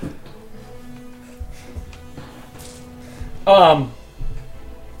at.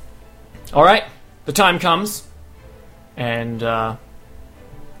 All right, the time comes, and your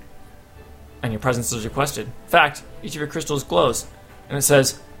presence is requested. In fact, each of your crystals glows, and it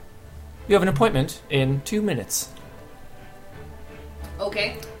says, "You have an appointment in 2 minutes."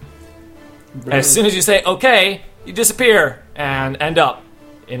 Okay. As soon as you say "okay," you disappear and end up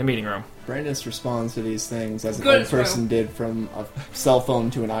in a meeting room. Brandis responds to these things as an Good old person did from a cell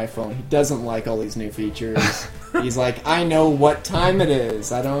phone to an iPhone. He doesn't like all these new features. He's like, I know what time it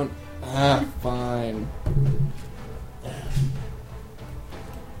is. I don't... fine.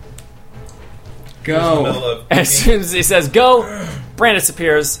 He was in the middle Go. of As soon as he says "go," Brandis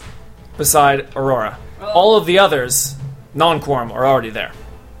appears beside Aurora. All of the others, non-quorum, are already there.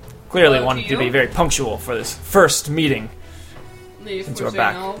 Clearly Hello to wanting to be you. very punctual for this first meeting. Leave Since for we're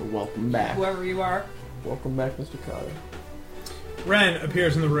back. know Welcome back. whoever you are. Welcome back, Mr. Carter. Ren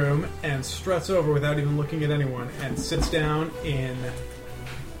appears in the room and struts over without even looking at anyone and sits down in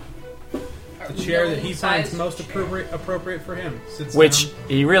the chair that he finds most appropriate for him. Sits Which down.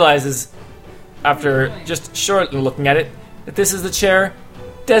 he realizes, after just shortly looking at it, that this is the chair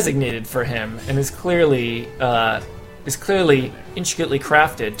designated for him and is clearly intricately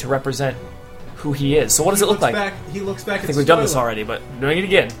crafted to represent who he is. So what does it look like? He looks back I at think we've done this Stoila. already, but doing it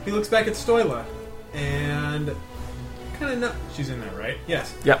again. He looks back at Stoila and kind of she's in there, right?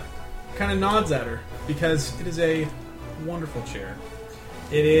 Yes. Yep. Kind of nods at her because it is a wonderful chair.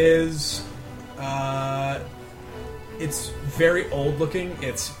 It is it's very old looking.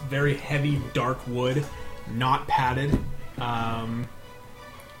 It's very heavy dark wood, not padded.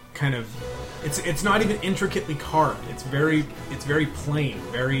 Kind of it's not even intricately carved. It's very plain,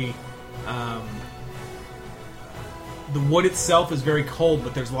 very the wood itself is very cold,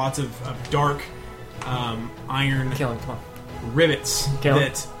 but there's lots of dark iron Kalen, come on. rivets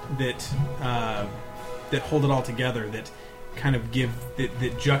Caleb? that hold it all together, that kind of give that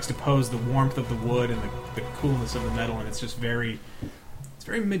juxtapose the warmth of the wood and the coolness of the metal, and it's very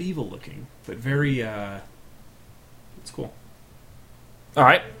medieval looking, but very it's cool. All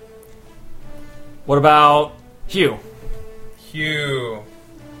right. What about Hugh? Hugh.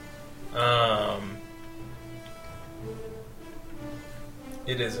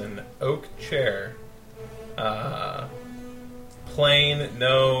 It is an oak chair. Plain,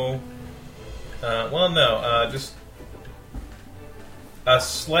 no... just a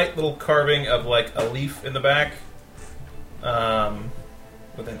slight little carving of, like, a leaf in the back,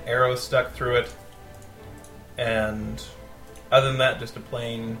 with an arrow stuck through it, and other than that, just a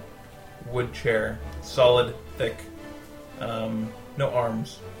plain wood chair. Solid, thick, no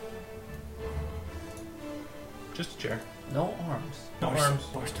arms. Just a chair. No arms. No arms.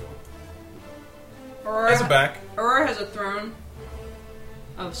 Aurora, Has a back. Aurora has a throne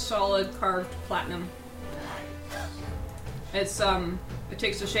of solid carved platinum. It's it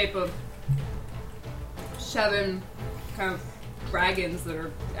takes the shape of 7 kind of dragons that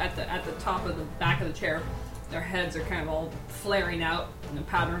are at the top of the back of the chair. Their heads are kind of all flaring out, and the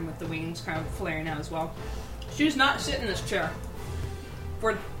pattern with the wings kind of flaring out as well. She does not sit in this chair.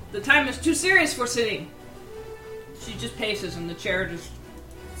 For the time is too serious for sitting. She just paces, and the chair just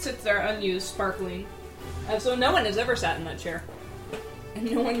sits there unused, sparkling. And so no one has ever sat in that chair. And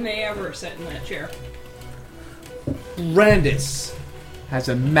no one may ever sit in that chair. Brandis has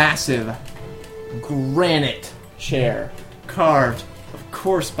a massive granite chair, carved, of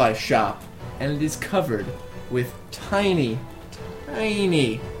course, by Shop, and it is covered with tiny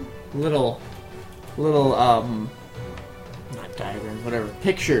little not diagrams, whatever,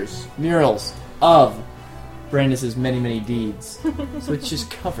 pictures, murals of Brandis's many deeds. So it's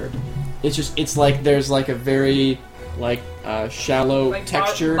just covered. It's like there's like a very shallow Like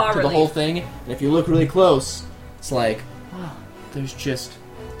texture bas to the relief. whole thing, and if you look really close, it's like there's just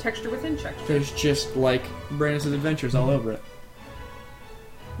Texture within texture. like Brandis's adventures all over it.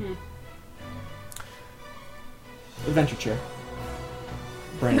 Adventure chair.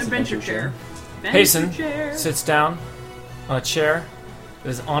 Brandis Adventure chair. Payson Adventure chair. sits down on a chair that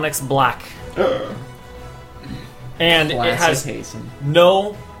is onyx black. And it Classic has Hasten.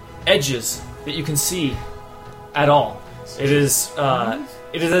 no edges that you can see at all. It is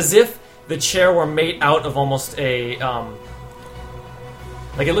as if the chair were made out of almost a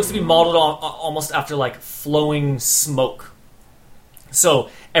like it looks to be modeled almost after like flowing smoke. So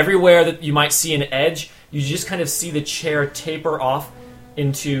everywhere that you might see an edge, you just kind of see the chair taper off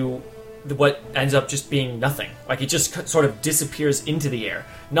into what ends up just being nothing. Like it just sort of disappears into the air,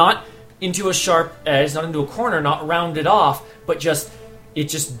 not into a sharp edge, not into a corner, not rounded off, but it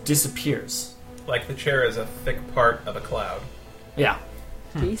just disappears. Like the chair is a thick part of a cloud. Yeah.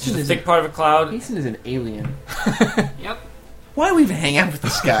 Hasten Just a is thick part of a cloud. Hasten is an alien. Yep. Why do we even hang out with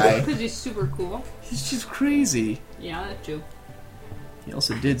this guy? Because he's super cool. He's just crazy. Yeah, that too. He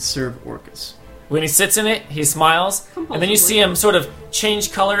also did serve Orcus. When he sits in it, he smiles, and then you see him sort of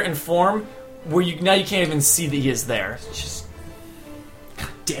change color and form, where now you can't even see that he is there. It's just... God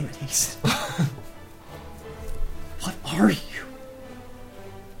damn it, Hasten. What are you?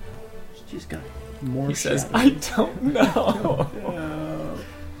 She's got more He says, shadow. I don't know.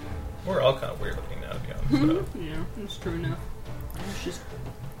 We're all kind of weird looking now, to be honest. So. Yeah, that's true enough.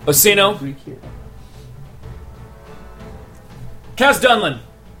 Osino, Greek here. Kaz Dunlin,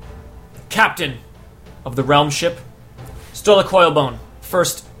 captain of the realm ship, Stola Coilbone,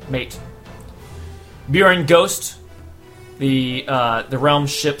 first mate. Bjorn Ghost, the realm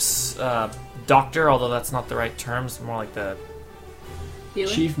ship's doctor, although that's not the right term, it's more like the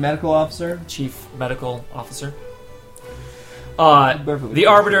Healing? Chief Medical Officer. chief medical officer. Beverly The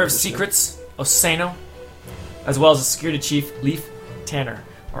Hills Arbiter of Officer. Secrets, Osano, as well as the Security Chief, Leaf Tanner,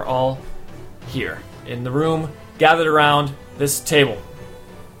 are all here in the room, gathered around this table.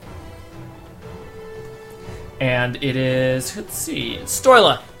 And it is, let's see,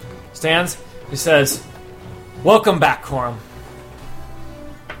 Stoila stands. He says, "Welcome back, Corum."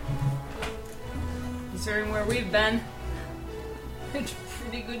 considering where we've been, it's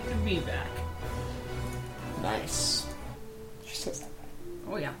pretty good to be back. Nice. She says that.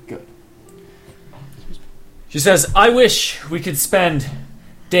 Oh yeah. Good. She says, I wish we could spend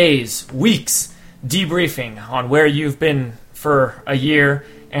days, weeks, debriefing on where you've been for a year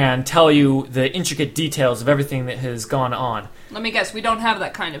and tell you the intricate details of everything that has gone on. Let me guess, we don't have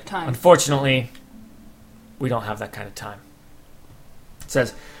that kind of time. Unfortunately, we don't have that kind of time. It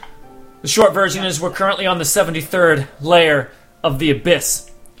says, the short version is we're currently on the 73rd layer of the Abyss.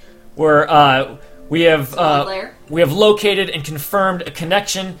 We have located and confirmed a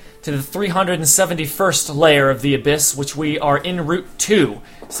connection to the 371st layer of the Abyss, which we are en route to.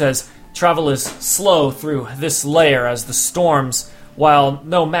 It says, travel is slow through this layer as the storms, while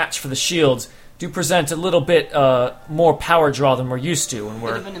no match for the shields, do present a little bit more power draw than we're used to, and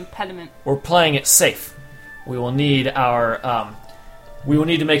Bit of an impediment. we're playing it safe. We will need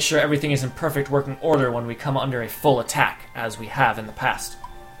to make sure everything is in perfect working order when we come under a full attack, as we have in the past.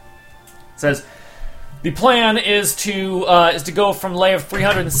 It says, the plan is to go from layer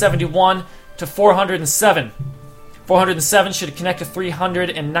 371 to 407. 407 should connect to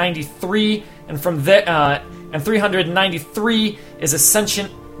 393, and from there, and 393 is Ascension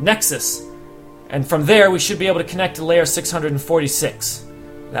Nexus, and from there we should be able to connect to layer 646.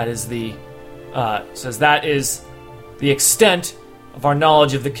 That is the extent of our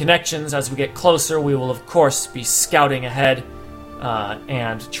knowledge of the connections. As we get closer, we will of course be scouting ahead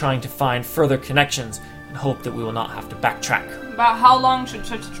and trying to find further connections, and hope that we will not have to backtrack. About how long should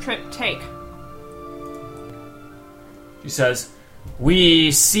such a trip take? She says,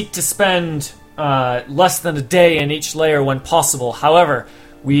 we seek to spend less than a day in each layer when possible. However,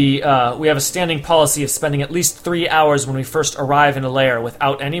 we have a standing policy of spending at least 3 hours when we first arrive in a layer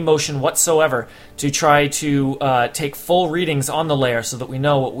without any motion whatsoever to try to take full readings on the layer so that we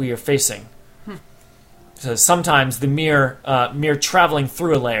know what we are facing. So sometimes the mere traveling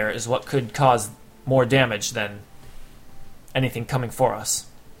through a layer is what could cause more damage than anything coming for us.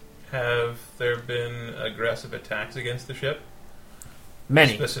 Have there been aggressive attacks against the ship?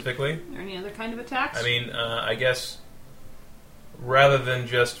 Many. Specifically? Are there any other kind of attacks? I mean, I guess rather than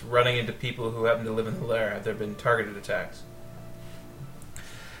just running into people who happen to live in the lair, have there been targeted attacks?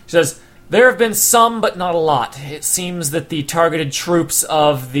 She says, there have been some, but not a lot. It seems that the targeted troops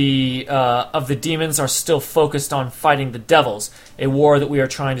of the demons are still focused on fighting the devils, a war that we are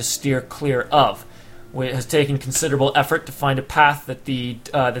trying to steer clear of. It has taken considerable effort to find a path that the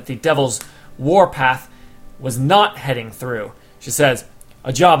devil's war path was not heading through. She says,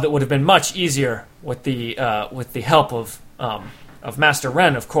 a job that would have been much easier with the help of Master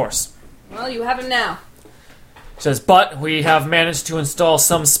Ren, of course. Well, you have him now. She says, but we have managed to install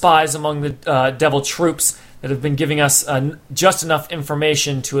some spies among the devil troops that have been giving us just enough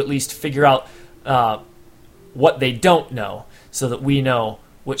information to at least figure out what they don't know, so that we know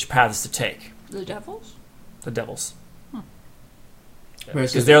which paths to take. The devils? The devils.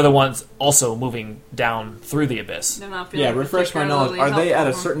 Because Because they're the ones also moving down through the abyss. They're not feeling refresh my knowledge. Are they at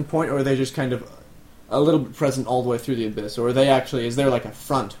a certain point, or are they just kind of a little bit present all the way through the abyss, or are they actually? Is there like a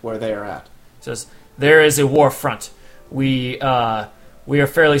front where they are at? It says there is a war front. We are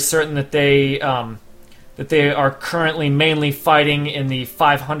fairly certain that they are currently mainly fighting in the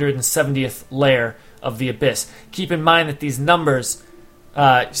 570th layer of the abyss. Keep in mind that these numbers,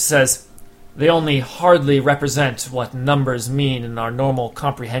 says, they only hardly represent what numbers mean in our normal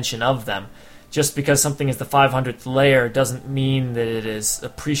comprehension of them. Just because something is the 500th layer doesn't mean that it is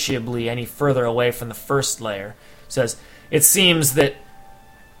appreciably any further away from the first layer. It says it seems that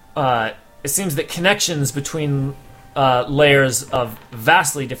connections between layers of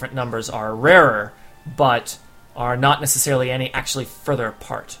vastly different numbers are rarer, but are not necessarily any actually further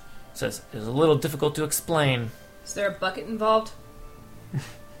apart. It says it is a little difficult to explain. Is there a bucket involved?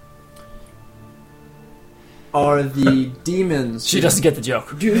 Are the demons? She doesn't get the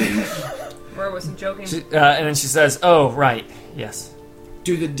joke. Or wasn't joking? And then she says, "Oh, right, yes."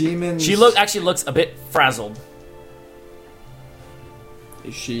 Do the demons? She actually looks a bit frazzled.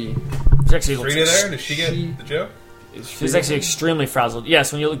 Is she? She actually looks. Frida there? Does she get the joke? She's actually extremely frazzled.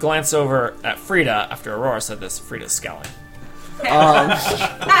 Yes, when you glance over at Frida after Aurora said this, Frida's scowling.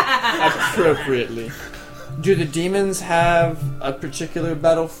 Appropriately. Do the demons have a particular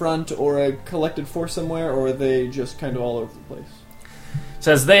battlefront or a collected force somewhere, or are they just kind of all over the place?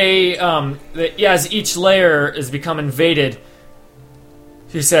 Says as each layer is become invaded,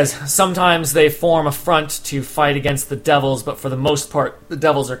 she says sometimes they form a front to fight against the devils, but for the most part, the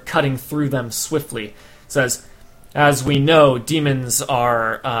devils are cutting through them swiftly. Says, as we know, demons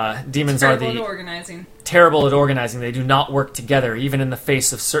are organizing. Terrible at organizing. They do not work together, even in the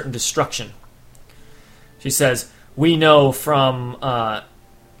face of certain destruction. She says, "We know from your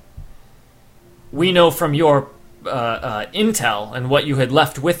intel and what you had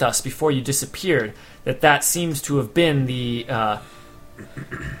left with us before you disappeared that seems to have been the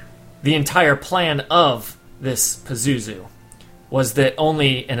entire plan of this Pazuzu. Was that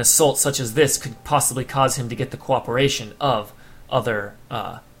only an assault such as this could possibly cause him to get the cooperation of other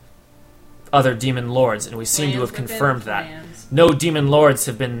demon lords, and we seem to have confirmed that. No demon lords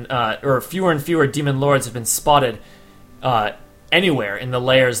have been, or fewer and fewer demon lords have been spotted anywhere in the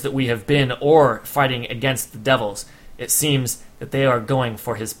lairs that we have been or fighting against the devils. It seems that they are going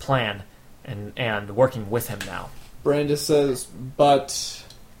for his plan and working with him now." Brandis says, "But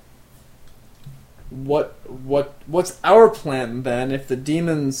what's our plan then if the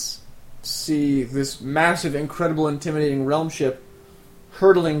demons see this massive, incredible, intimidating realm ship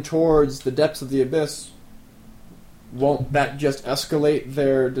hurtling towards the depths of the abyss? Won't that just escalate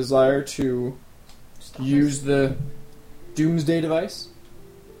their desire to use the doomsday device?"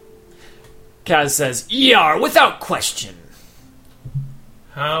 Kaz says, "Yar, without question."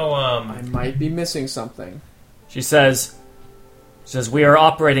 How, I might be missing something. She says, "We are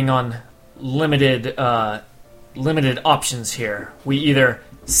operating on limited options here. We either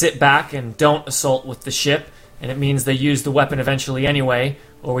sit back and don't assault with the ship, and it means they use the weapon eventually anyway,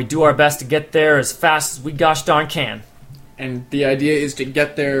 or we do our best to get there as fast as we gosh darn can." And the idea is to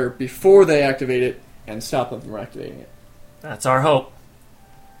get there before they activate it and stop them from activating it. That's our hope.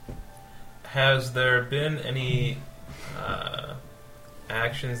 has there been any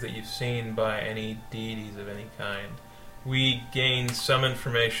actions that you've seen by any deities of any kind? We gained some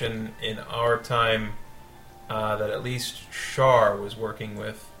information in our time that at least Shar was working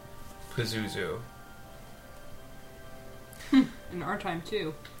with Pazuzu. In our time,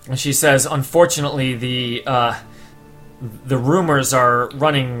 too. And she says, unfortunately, the rumors are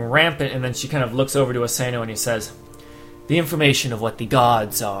running rampant, and then she kind of looks over to Asano and he says, the information of what the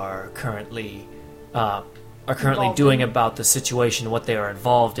gods are currently doing about the situation, what they are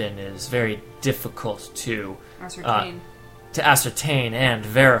involved in, is very difficult to ascertain and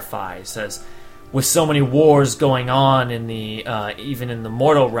verify. He says, with so many wars going on in the even in the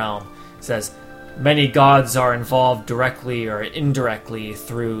mortal realm, he says, many gods are involved directly or indirectly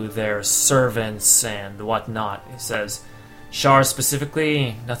through their servants and whatnot. He says, Shar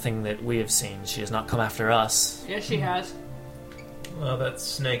specifically, nothing that we have seen. She has not come after us. Yes, she has. Well, that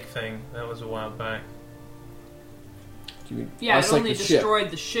snake thing, that was a while back. Yeah, it only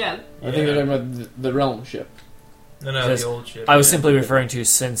destroyed the ship. I think they're talking about the realm ship. No, the old ship. I was simply referring to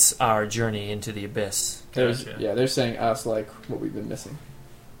since our journey into the abyss. Gotcha. Yeah, they're saying us like what we've been missing.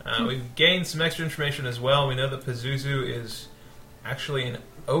 We've gained some extra information as well. We know that Pazuzu is actually an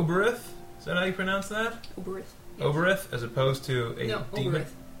Oberith. Is that how you pronounce that? Oberith. Yes. Oberith, as opposed to a demon?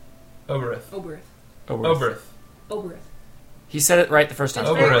 Oberith. Oberith. He said it right the first time.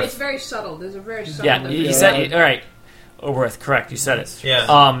 It's very subtle. There's a very subtle... Yeah, he said it. All right. Oberith, correct. You said it.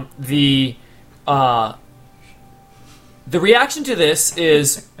 Yeah. The reaction to this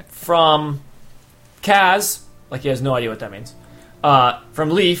is from Kaz, like he has no idea what that means. From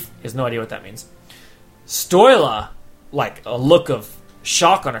Leaf, he has no idea what that means. Stoila, like a look of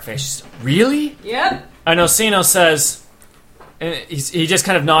shock on her face. She's, really? Yep. And Osino says, and he just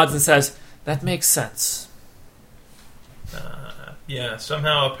kind of nods and says, that makes sense. Yeah,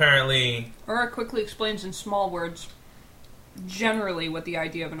 somehow apparently... Ura quickly explains in small words generally what the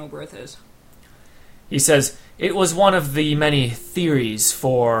idea of an Oberith is. He says, it was one of the many theories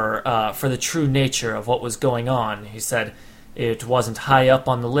for the true nature of what was going on. He said, it wasn't high up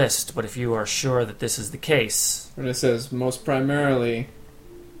on the list, but if you are sure that this is the case... And it says, most primarily,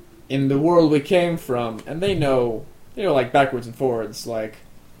 in the world we came from, and they know like backwards and forwards, like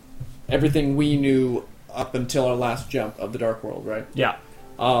everything we knew up until our last jump of the Dark World, right? Yeah.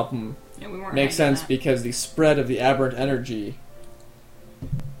 We weren't makes sense that. because the spread of the aberrant energy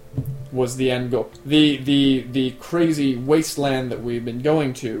was the end goal. The crazy wasteland that we've been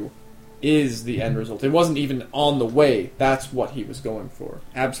going to is the end result. It wasn't even on the way. That's what he was going for.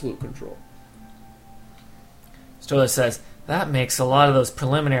 Absolute control. Stola says, that makes a lot of those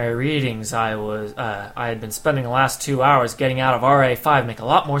preliminary readings I had been spending the last 2 hours getting out of RA5 make a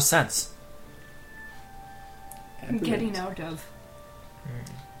lot more sense. Getting out of.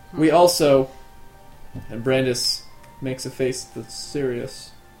 We also, and Brandis makes a face that's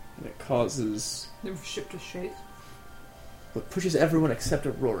serious, and it causes... The ship to shake. What pushes everyone except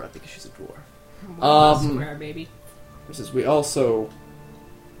Aurora because she's a dwarf. I swear, baby. This is, we also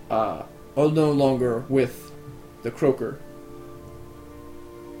are no longer with the Croaker,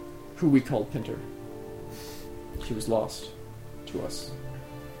 who we called Pinter. She was lost to us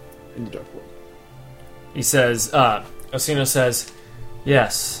in the Dark World. He says, Osino says,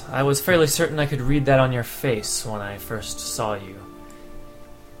 yes, I was fairly certain I could read that on your face when I first saw you.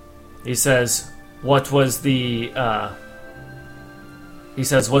 He says, what was the, he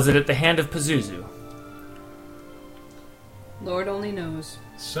says, was it at the hand of Pazuzu? Lord only knows.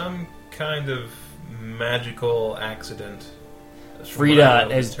 Some kind of magical accident. Frida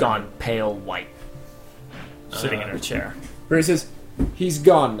has gone pale white, sitting in her chair. Barry says, he's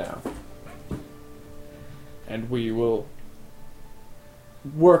gone now. And we will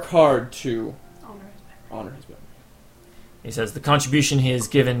work hard to honor his memory. He says the contribution he has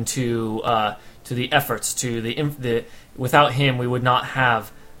given to the efforts, to the without him we would not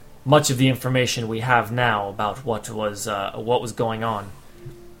have much of the information we have now about what was going on.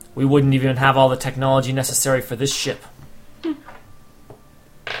 We wouldn't even have all the technology necessary for this ship.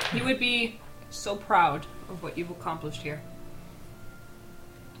 You would be so proud of what you've accomplished here.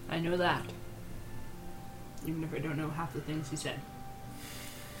 I know that. Even if I don't know half the things he said.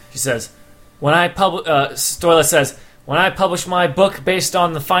 She says, when I Stoila says, when I publish my book based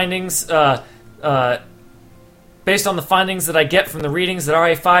on the findings, that I get from the readings that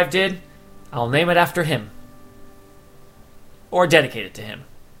RA5 did, I'll name it after him. Or dedicate it to him.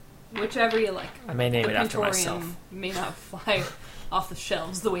 Whichever you like. I may name the it after Pintorium myself. May not fly off the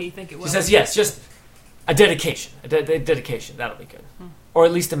shelves the way you think it will. She says, yes, just a dedication. A dedication, that'll be good. Or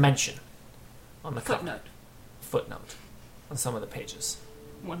at least a mention on the cover. Footnote on some of the pages.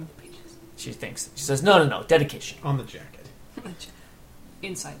 One of the pages. She says, no, dedication. On the jacket.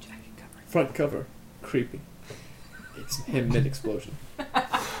 Inside jacket cover. Front cover, creepy. It's him mid-explosion.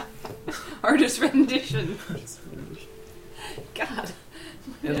 Artist rendition. God.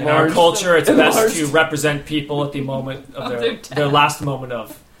 In our culture, it's best to represent people at the moment of their last moment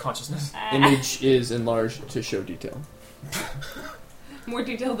of consciousness. Image is enlarged to show detail. More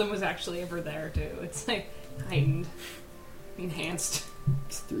detail than was actually ever there, too. It's like heightened, enhanced.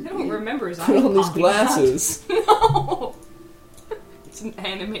 I don't remember his eyes. Put on these popping glasses. out. No! It's an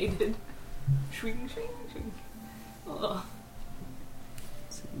animated. Swing, swing, swing. Ugh.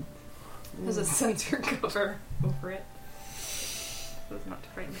 There's a sensor cover over it. So it's not to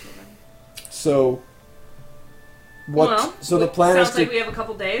frighten children. So, the plan is sounds like we have a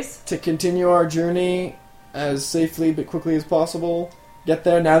couple days. to continue our journey as safely but quickly as possible. Get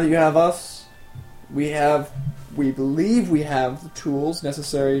there now that you have us. We believe we have the tools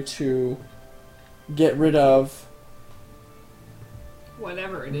necessary to get rid of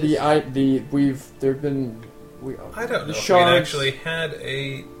whatever it is. I don't know. We actually had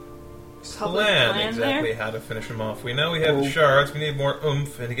a plan exactly how to finish him off. We know we have the shards. We need more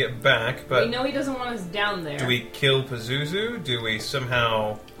oomph and to get back. But we know he doesn't want us down there. Do we kill Pazuzu? Do we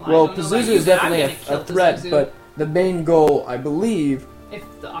somehow? Well, Pazuzu is definitely a threat, Pazuzu. but the main goal, I believe, If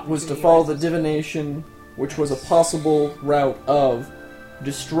the was to opportunity follow the arises. divination, which was a possible route of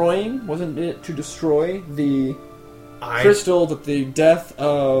destroying, wasn't it, to destroy the crystal that the death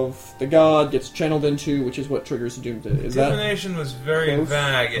of the god gets channeled into, which is what triggers Doom. Is that Divination was very close?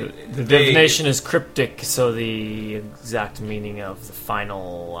 vague. The divination is cryptic, so the exact meaning of the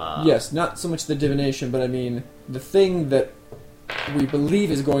final... Yes, not so much the divination, but I mean, the thing that we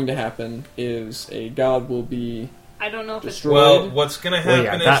believe is going to happen is a god will be I don't know if destroyed. Well, what's going to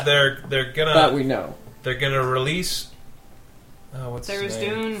happen that- is they're gonna that we know. they're gonna release. What's his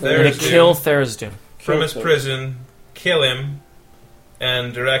name? Tharizdun. They're going to kill Tharizdun. From his prison, kill him,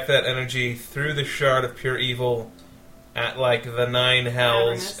 and direct that energy through the shard of pure evil at like the 9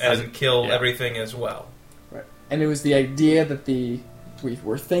 hells Avernus. and kill Yeah. everything as well. Right. And it was the idea that we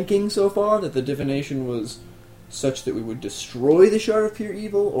were thinking so far that the divination was such that we would destroy the shard of pure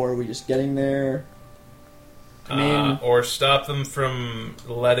evil, or are we just getting there? I mean, Or stop them from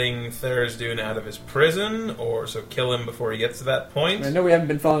letting Tharizdun out of his prison, or so kill him before he gets to that point. I know we haven't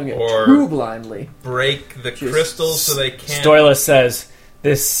been following it Or- too blindly. Break the Just crystals so they can't. Stoila says,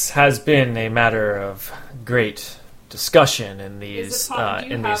 this has been a matter of great discussion in these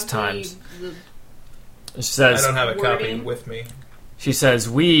times. She I says, don't have a copy wording? with me. she says,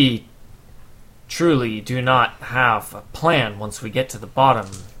 we truly do not have a plan once we get to the bottom.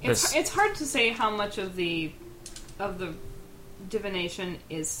 It's hard to say how much of the divination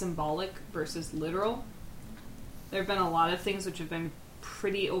is symbolic versus literal. There have been a lot of things which have been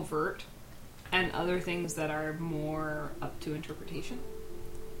pretty overt, and other things that are more up to interpretation.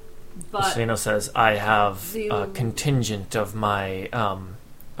 But Osino says, I have The- a contingent of my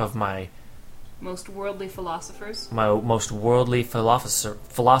most worldly philosophers, most worldly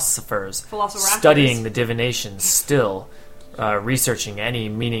philosophers Velociraptors. studying the divination still, researching any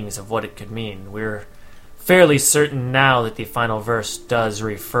meanings of what it could mean. We're fairly certain now that the final verse does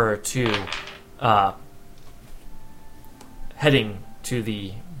refer to heading to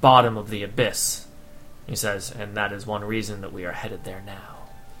the bottom of the abyss. He says, and that is one reason that we are headed there now.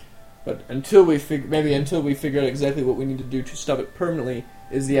 But until we figure out exactly what we need to do to stop it permanently,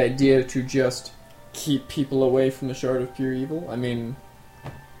 is the idea to just keep people away from the Shard of Pure Evil? I mean,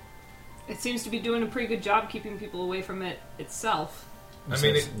 It seems to be doing a pretty good job keeping people away from it itself. I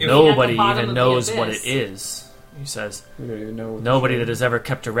mean, nobody At the bottom even of knows the what abyss. it is. He says, we don't even know. What nobody that has ever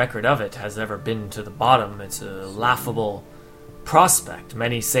kept a record of it has ever been to the bottom. It's a laughable prospect.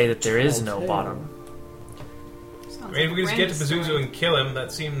 Many say that there is no bottom. Sounds I mean, if we like could just a get to random Pazuzu story. and kill him,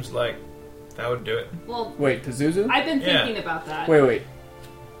 that seems like that would do it. Well, Wait, Pazuzu? I've been Yeah. thinking about that. Wait.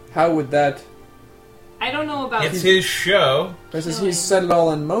 How would that? I don't know about. It's his show. Versus he's set it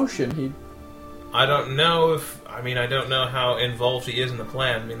all in motion. I don't know I don't know how involved he is in the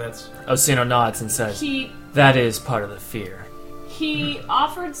plan. I mean, that's... Osino nods and says, He that is part of the fear.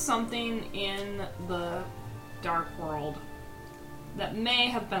 offered something in the Dark World that may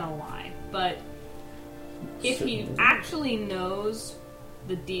have been a lie, but if he actually knows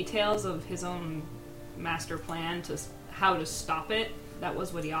the details of his own master plan to how to stop it, that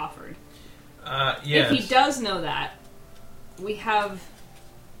was what he offered. Yes. If he does know that, we have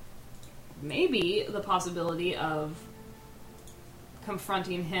maybe the possibility of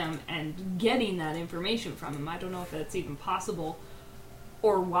confronting him and getting that information from him. I don't know if that's even possible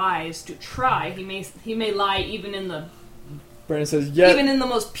or wise to try. He may lie even in the Brandon says, "Yeah." even in the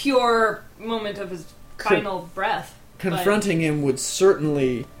most pure moment of his final breath. Confronting him would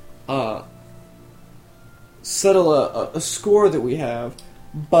certainly settle a score that we have,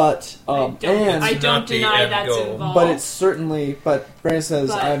 but I don't not the deny end that's goal. involved. but it's certainly. But Brandon says,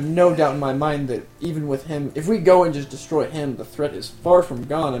 But- "I have no doubt in my mind that even with him, if we go and just destroy him, the threat is far from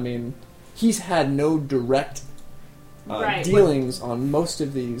gone. I mean, he's had no direct Right. dealings on most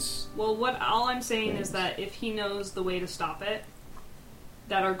of these." Well, all I'm saying is that if he knows the way to stop it,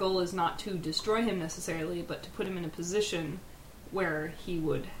 that our goal is not to destroy him necessarily, but to put him in a position where he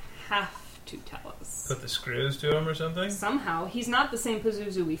would have to tell us. Put the screws to him or something? Somehow, he's not the same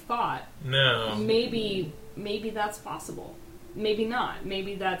Pazuzu we fought. No. Maybe that's possible. Maybe not.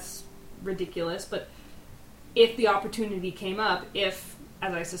 Maybe that's ridiculous, but if the opportunity came up, if,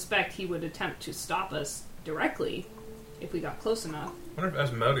 as I suspect, he would attempt to stop us directly, if we got close enough. I wonder if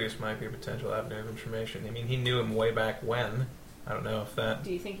Asmodeus might be a potential avenue of information. I mean, he knew him way back when. I don't know if that...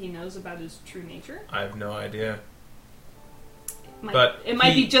 Do you think he knows about his true nature? I have no idea. It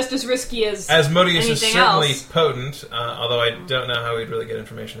might be just as risky as Asmodeus is anything certainly else. potent, although I don't know how we'd really get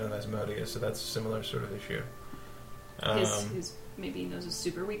information out of Asmodeus, so that's a similar sort of issue. His maybe he knows his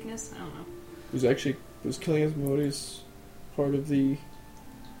super weakness. I don't know. Was killing Asmodeus part of the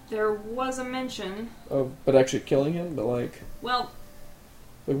There was a mention. but actually killing him, but like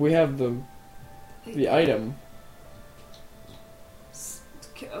we have the item.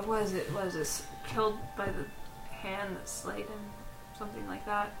 Was it killed by the hand that slayed him? Something like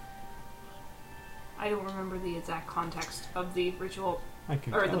that. I don't remember the exact context of the ritual I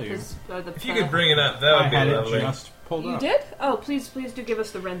can or tell the you. If you could bring it up, that I would be had lovely. it just pulled You up. did? Oh, please do give us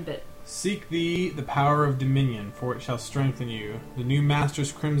the Ren bit. Seek thee the power of dominion, for it shall strengthen you. The new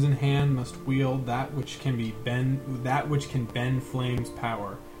master's crimson hand must wield that which can bend flame's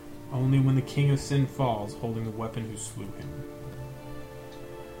power. Only when the king of sin falls, holding the weapon who slew him.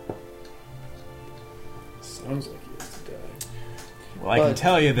 Sounds like he has to die. Well, I can But-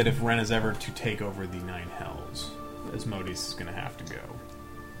 tell you that if Ren is ever to take over the Nine Hells, Asmodeus is going to have to go.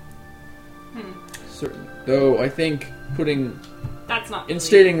 Certain. Though I think putting That's not really...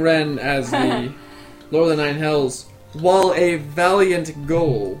 instating Ren as the Lord of the Nine Hells, while a valiant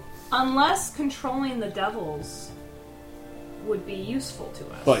goal, Unless controlling the devils would be useful to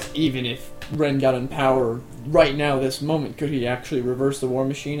us. but even if Ren got in power right now, this moment, could he actually reverse the war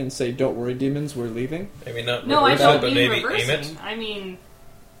machine and say, "Don't worry, demons, we're leaving"? Maybe not no, I reverse don't it, but mean maybe reversing. aim it.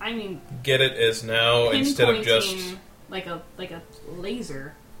 I mean Get it as now instead of just... pinpointing like a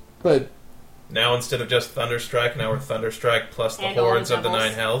laser. But Now instead of just Thunderstrike, now we're Thunderstrike plus the And all the hordes of the devils.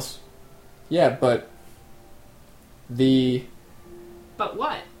 Nine Hells. yeah, but the But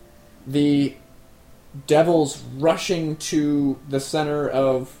what? devils rushing to the center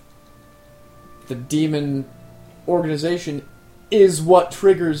of the demon organization is what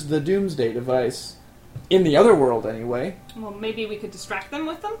triggers the Doomsday device. In the other world, anyway. Well, maybe we could distract them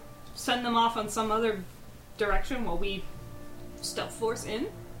with them? Send them off on some other direction while we stealth force in?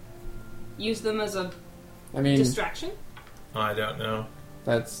 Use them as a I mean, distraction? I don't know.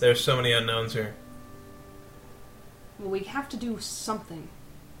 that's... There's so many unknowns here. Well, we have to do something.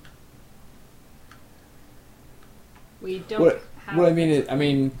 We don't What have... I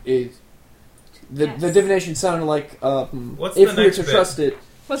mean is The Yes. divination sounded like What's if the we were next to bit? trust it.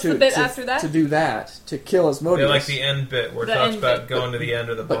 What's to, the bit to- after that? To do that, to kill Asmodeus. They like the end bit where it The talks end about bit. going to the end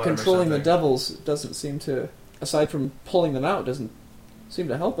or the but bottom. controlling or the something. devils doesn't seem to, aside from pulling them out, doesn't seem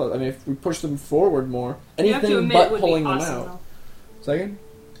to help us. I mean, if we push them forward more, You have to anything admit it but would be pulling them awesome, out. though. Second,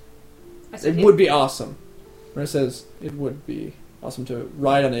 I said it would be awesome. When it says it would be awesome to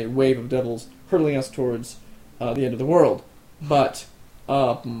ride on a wave of devils hurtling us towards the end of the world, but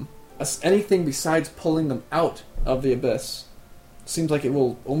anything besides pulling them out of the abyss seems like it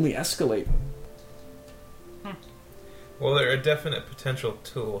will only escalate. Well, they're a definite potential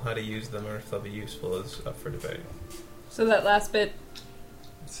tool. How to use them or if they'll be useful is up for debate. So that last bit,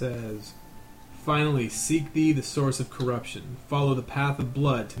 It says, "Finally, seek thee the source of corruption. Follow the path of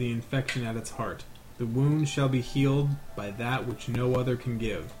blood to the infection at its heart. The wound shall be healed by that which no other can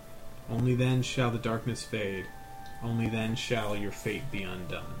give. Only then shall the darkness fade. Only then shall your fate be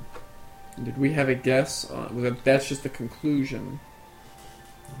undone." Did we have a guess on? That's just the conclusion.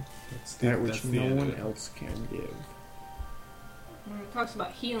 That which That's the no end of one it. else can give. it talks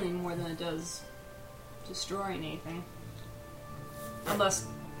about healing more than it does destroying anything. Unless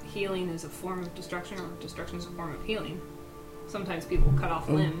healing is a form of destruction or destruction is a form of healing. Sometimes people cut off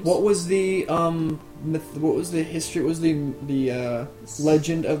limbs. What was the what was the history? What was the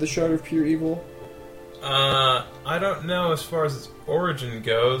legend of the Shard of Pure Evil? I don't know as far as its origin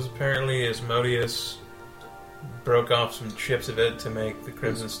goes. Apparently, Asmodeus broke off some chips of it to make the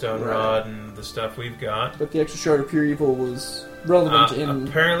Crimson Stone Right. Rod and the stuff we've got. But the extra Shard of Pure Evil was relevant in.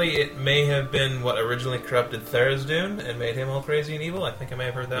 Apparently, it may have been what originally corrupted Tharizdun and made him all crazy and evil. I think I may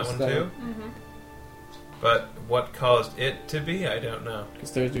have heard that Was one that- too. But what caused it to be, I don't know.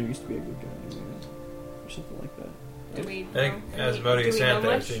 Because Tharizdun used to be a good guy, anyway, or something like that. Do we I think Asmodeus and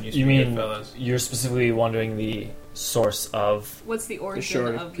Tharizdun used to You be good mean fellas. you're specifically wondering the source of... What's the origin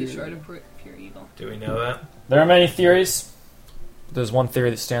Shard of of the Pure Shard of Pure Evil? Do we know that? There are many theories. There's one theory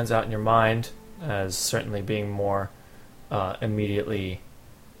that stands out in your mind as certainly being more immediately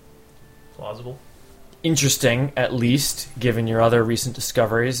Plausible? interesting, at least, given your other recent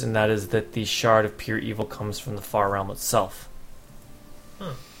discoveries, and that is that the Shard of Pure Evil comes from the Far Realm itself.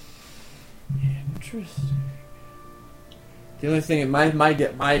 Interesting. The only thing,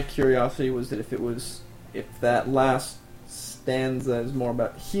 my curiosity was that if that last stanza is more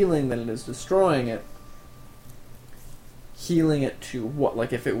about healing than it is destroying it. Healing it to what?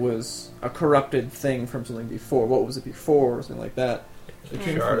 Like if it was a corrupted thing from something before, what was it before, or something like that? It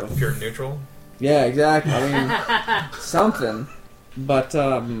came Shard from of the- Pure Neutral? Yeah, exactly. I mean, something. But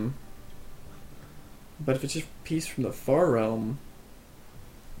if it's just peace from the Far Realm,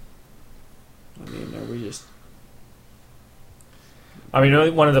 I mean, are we just? I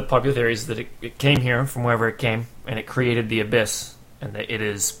mean, one of the popular theories is that it came here from wherever it came, and it created the Abyss, and that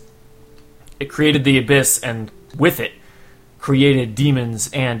it created the Abyss, and with it, created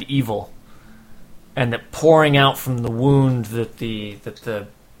demons and evil, and that pouring out from the wound that the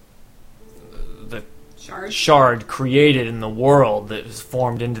Shard? shard created in the world that was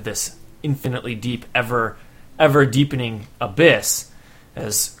formed into this infinitely deep, ever deepening abyss,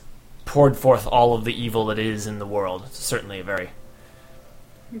 has poured forth all of the evil that is in the world. It's certainly a very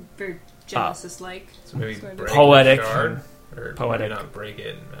Very Genesis-like. So maybe sort of. break Poetic the shard? and Or poetic maybe not break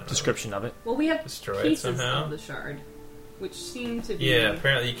it. I don't know. description of it. Well, we have Destroy it pieces somehow? of the shard, which seem to be... Yeah,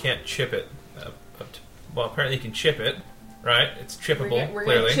 apparently you can't chip it. Well, apparently you can chip it, right? It's chippable, We're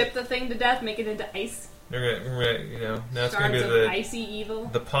clearly. gonna chip the thing to death, make it into ice. We're gonna, you know, now it's going Shards to be of the icy evil.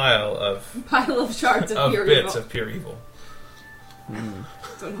 the pile of Pile of shards of pure bits evil. of pure evil.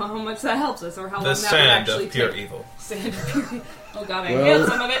 Don't know how much that helps us, or how The long that would sand actually of pure take. evil. Sand of pure evil. Oh god, I Well- inhaled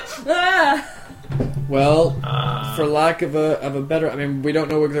some of it. Ah! Well, Ah. for lack of a better, I mean, we don't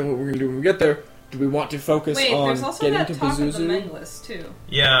know exactly what we're going to do when we get there. Do we want to focus Wait, on there's also getting that to talk of the Pazuzu? Mengless, too.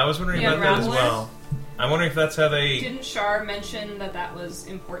 Yeah, I was wondering Yeah, about that as Ramblers? well. I'm wondering if that's how they Didn't Shar mention that that was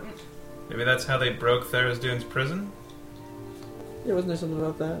important? maybe that's how they broke Tharizdun's prison. Yeah, wasn't there something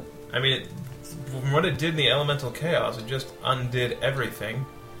about that? I mean, from what it did in the elemental chaos, it just undid everything.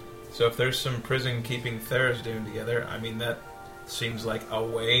 So if there's some prison keeping Tharizdun together, I mean that seems like a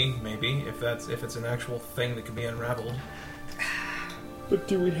way, maybe, if it's an actual thing that can be unraveled. But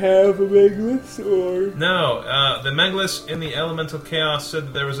do we have a Mengless, or...? No, the Mengless in the elemental chaos said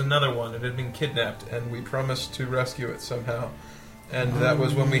that there was another one. It had been kidnapped, and we promised to rescue it somehow. And that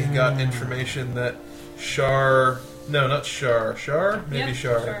was when we got information that Shar... No, not Shar. Shar? Maybe Yep,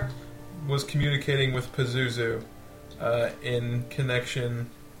 Shar. Was communicating with Pazuzu in connection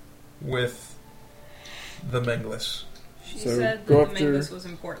with the Mengless. She So said that go the after- Mengless was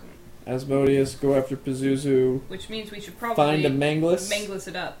important. Asmodeus, go after Pazuzu, Which means we should probably find a Mengless. Mengless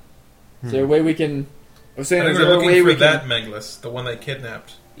it up. Is there a way we can? I was saying, I think is we're there a way looking we for can? that Menglis, the one they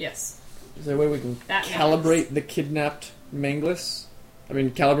kidnapped. Yes. Is there a way we can That calibrate the kidnapped Manglis? I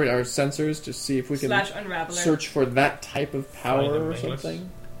mean, calibrate our sensors to see if we can Slash Unraveler. search for that type of power Find a or Manglis. something.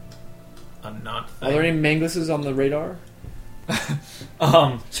 A not thing. Are there any Manglises on the radar?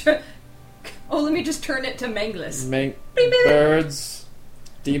 Oh, let me just turn it to Manglis. Birds,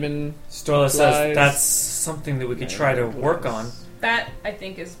 demon. Stoila Flies. says that's something that we could try to work on. That, I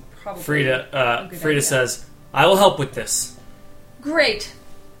think, is probably a Frida good Frida idea. says, I will help with this. Great.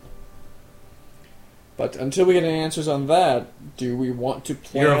 But until we get any answers on that, do we want to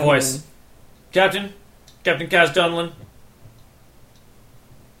plan? Hear a voice. Captain Kaz Dunlin.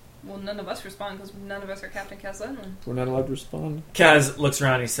 Well, none of us respond because none of us are Captain Caslin. We're not allowed to respond. Kaz looks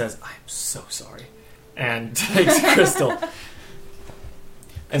around and he says, I am so sorry. And takes Crystal.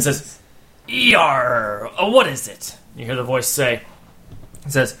 And says, ER, what is it? You hear the voice say,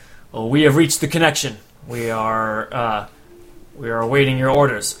 it says, well, we have reached the connection. We are awaiting your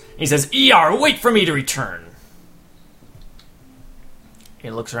orders. He says, ER, wait for me to return. He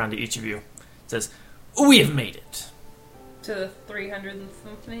looks around to each of you. Says, we have made it. To the 300 and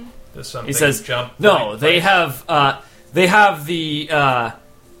something? Does something He says, jump? no, right they place?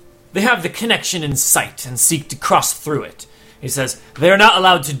 have the connection in sight and seek to cross through it. He says, they are not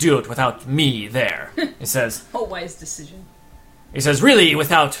allowed to do it without me there. He says, A wise decision. really,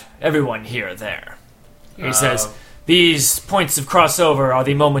 without everyone here there. He says, these points of crossover are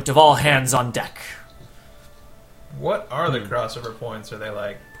the moment of all hands on deck. What are the crossover points? Are they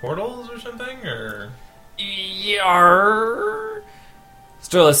like portals or something? Or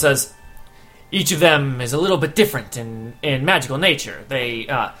Stoila says, each of them is a little bit different in magical nature. They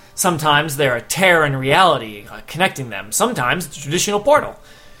sometimes they're a tear in reality connecting them. Sometimes it's a traditional portal.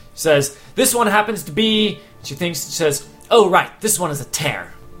 She says, this one happens to be... She says, oh right, this one is a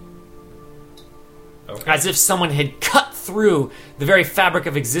tear. okay. As if someone had cut through the very fabric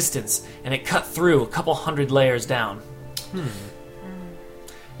of existence, and it cut through a couple hundred layers down.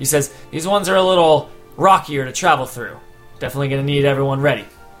 He says, these ones are a little rockier to travel through. Definitely going to need everyone ready.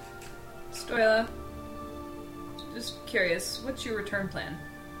 Stoila, just curious, what's your return plan?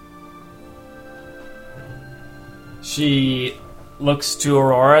 She looks to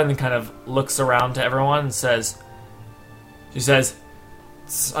Aurora and then kind of looks around to everyone and says,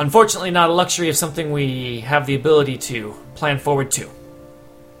 it's unfortunately not a luxury of something we have the ability to plan forward to.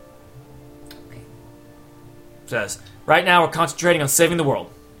 Says, right now we're concentrating on saving the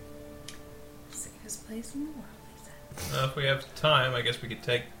world. Safest place in the world, he said. If we have time, I guess we could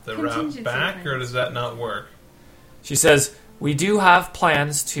take the Contingency route back, or plans. does that not work? She says, we do have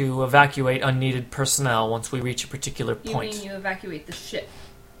plans to evacuate unneeded personnel once we reach a particular You point. mean you evacuate the ship?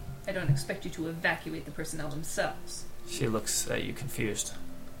 I don't expect you to evacuate the personnel themselves. She looks at you confused.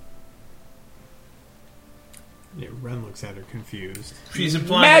 Yeah, Ren looks at her confused. She's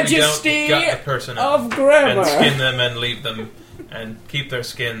implying Majesty that we don't gut the person of grammar. and skin them and leave them and keep their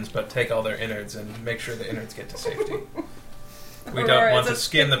skins, but take all their innards and make sure the innards get to safety. We don't Aurora want is to a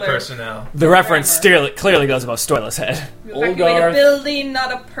skin the stickler. personnel. The reference Grammar. clearly goes above Stoila's head. You evacuate Olgarth. a building,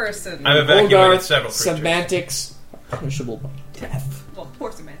 not a person. I've evacuated Olgarth, several creatures. semantics, punishable by death. Well,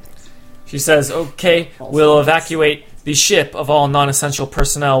 poor semantics. She says, okay, Also we'll nice. evacuate the ship of all non-essential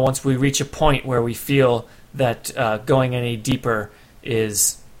personnel once we reach a point where we feel that going any deeper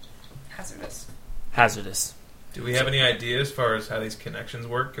is Hazardous. hazardous. Do we have any idea as far as how these connections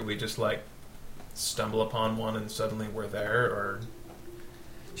work? Could we just, like, stumble upon one and suddenly we're there, or...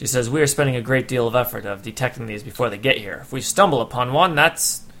 She says, we are spending a great deal of effort of detecting these before they get here. If we stumble upon one,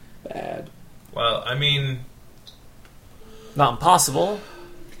 that's Bad. Well, I mean, not impossible.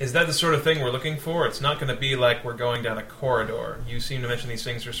 is that the sort of thing we're looking for? It's not going to be like we're going down a corridor. You seem to mention these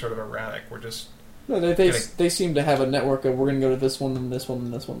things are sort of erratic. We're just... No, they seem to have a network of we're going to go to this one, and this one,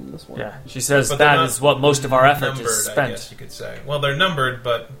 and this one, and this one. Yeah, she says But they're that not is what most of our effort numbered, is I spent. guess you could say. Well, they're numbered,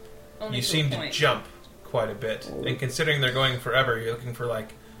 but Only you to seem a to point. jump quite a bit. Oh. And considering they're going forever, you're looking for,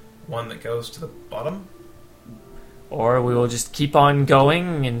 like, one that goes to the bottom? Or we will just keep on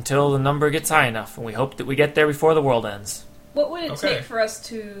going until the number gets high enough, and we hope that we get there before the world ends. What would it Okay. take for us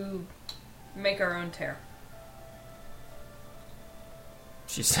to make our own tear?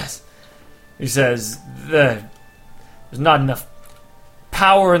 She says, he says, there's not enough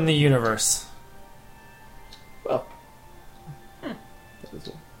power in the universe. Well,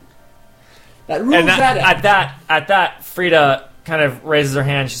 that rules And that out. at that, Frida kind of raises her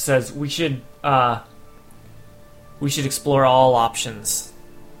hand. She says, we should explore all options.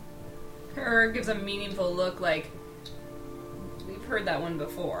 Her gives a meaningful look like, we've heard that one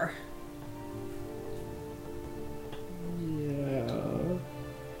before. Yeah.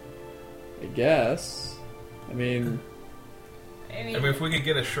 I guess. I mean, I mean, if we could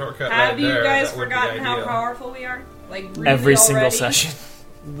get a shortcut have right you there, guys that would be forgotten how ideal. powerful we are? Like really Every single already? session.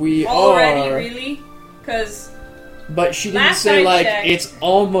 we Already, are. really? Because But she didn't Last say, I like, checked- it's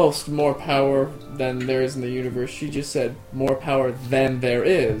almost more power than there is in the universe. She just said more power than there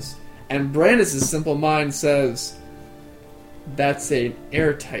is. And Brandis' simple mind says that's an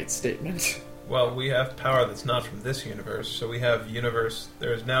airtight statement. Well, we have power that's not from this universe, so we have universe.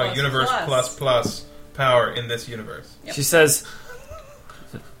 There is now Plus universe plus. plus power in this universe. Yep. She says,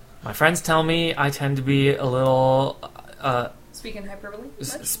 my friends tell me I tend to be a little, speaking hyperbole,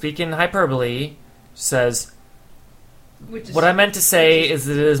 much? speaking hyperbole, says, Which is what I meant to say is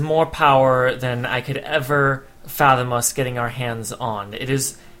that it is more power than I could ever fathom us getting our hands on. It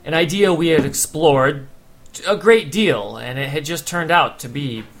is an idea we had explored a great deal, and it had just turned out to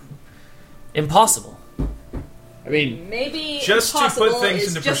be impossible. I mean, maybe Just to impossible put things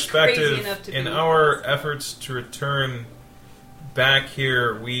is into just crazy perspective, enough to in be our efforts to return back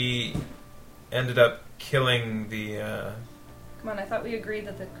here, we ended up killing the Come on, I thought we agreed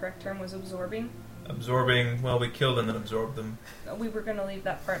that the correct term was absorbing. absorbing. Well, we killed and then absorbed them. We were going to leave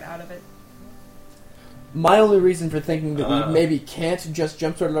that part out of it. my only reason for thinking that Uh. we maybe can't just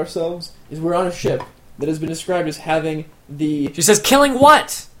jumpstart it ourselves is we're on a ship that has been described as having the She says, killing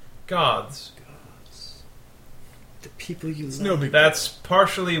what? Gods. people you love. No big That's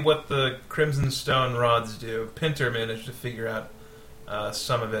partially what the Crimson Stone rods do. Pinter managed to figure out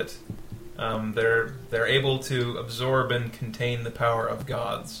some of it. They're able to absorb and contain the power of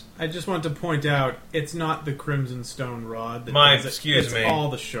gods. I just want to point out, it's not the Crimson Stone Rod. That My- does it. excuse It's me. all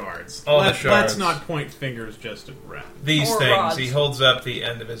the shards. All the Let's shards. not point fingers just at Ren. These Or things. rods. He holds up the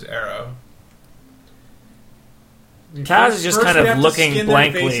end of his arrow. Kaz is just kind we of have to looking skin their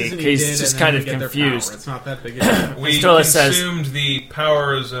blankly, faces, and he he's did, just and then kind we of get their confused. power. It's not that big a deal. We Stola says- consumed the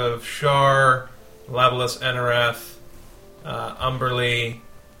powers of Shar, Labalus Enerath, Umberly,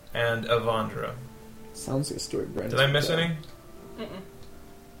 and Avandra. Sounds like a story, Brandis. Did I miss any?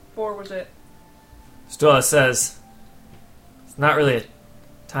 4 was it. Stola says, it's not really a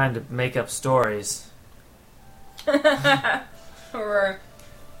time to make up stories. Or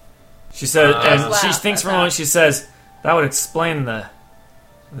She says, and Laugh she at thinks for a that. moment. She says, "That would explain the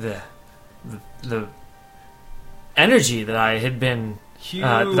energy that I had been Hugh,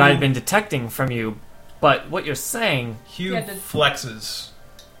 detecting from you." But what you're saying, Hugh Yeah, the- flexes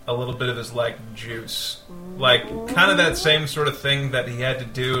a little bit of his juice, kind of that same sort of thing that he had to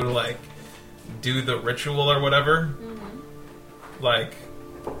do to do the ritual or whatever.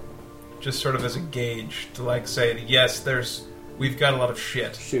 Just sort of as a gauge to say, yes, we've got a lot of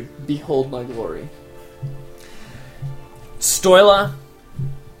shit. Should behold my glory. Stoila,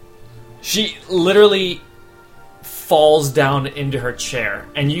 she literally falls down into her chair,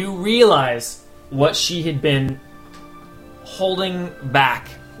 and you realize what she had been holding back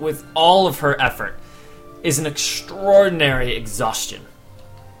with all of her effort is an extraordinary exhaustion.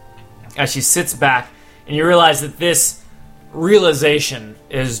 As she sits back, and you realize that this realization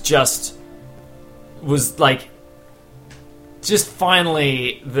was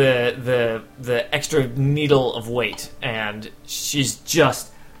finally the extra needle of weight, and she's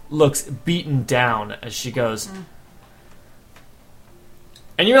just looks beaten down as she goes.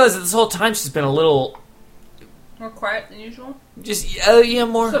 And you realize that this whole time she's been a little more quiet than usual.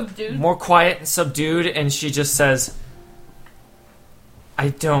 more Subdued. more quiet and subdued, and she just says,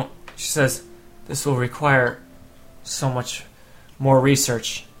 she says, this will require so much more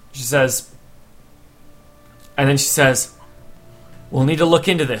research. She says, and then she says, we'll need to look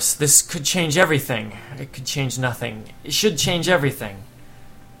into this. This could change everything. It could change nothing. It should change everything.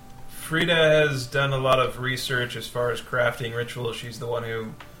 Frida has done a lot of research as far as crafting rituals. She's the one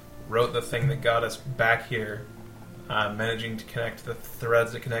who wrote the thing that got us back here, managing to connect the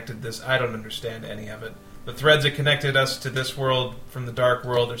threads that connected this. I don't understand any of it. The threads that connected us to this world from the dark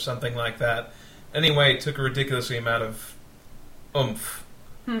world or something like that. Anyway, it took a ridiculously amount of oomph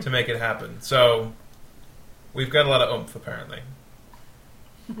to make it happen. So, we've got a lot of oomph, apparently.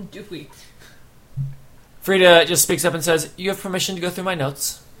 Do we? Frida just speaks up and says, you have permission to go through my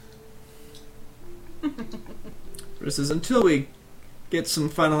notes. This is until we get some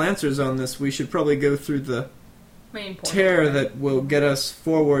final answers on this, we should probably go through the Main point. tear that will get us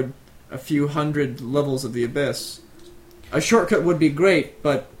forward a few hundred levels of the abyss. A shortcut would be great,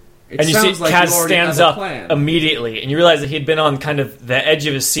 but it And you see sounds like Kaz you already stands have a up plan. immediately, and you realize that he'd been on kind of the edge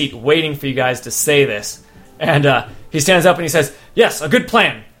of his seat waiting for you guys to say this. And he stands up and he says, yes, a good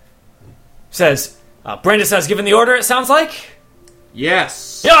plan. Says, Brandis has given the order, it sounds like?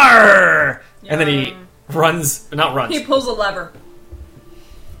 Yes. Yarr! And then he runs, not runs. He pulls a lever.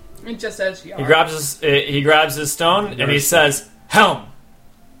 It just says Yar. He grabs his stone and he says, "Helm!"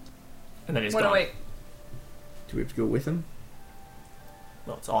 And then he's gone. Wait. Do we have to go with him?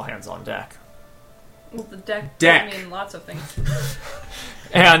 Well, it's all hands on deck. Well, the deck Deck. can mean lots of things.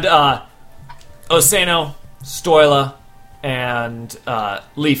 And Osano, Stoila, and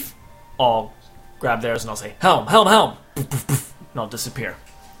Leaf all grab theirs, and I'll say, "Helm, helm, helm!" Poof, poof, poof, and I'll disappear.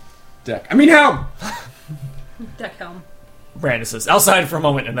 Deck. I mean, helm! Deck helm. Brandon says, "Outside for a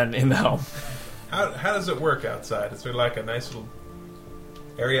moment, and then in the helm." How does it work outside? Is there like a nice little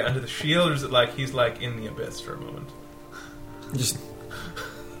area under the shield, or is it like he's like in the abyss for a moment? Just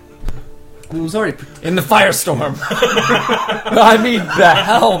It was already... in the firestorm. I mean, the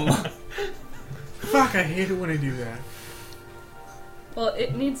helm. Fuck, I hate it when I do that. Well,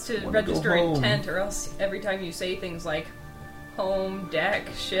 it needs to Wanna register go home. intent, or else every time you say things like home, deck,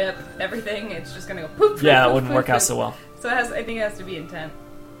 ship, everything, it's just gonna go poof. Yeah, poof, it wouldn't poof, work out poof. so well. So I think it has to be intent.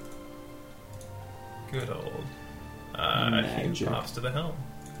 Good old. He Magic. pops to the helm.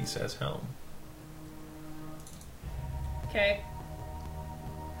 He says helm. Okay.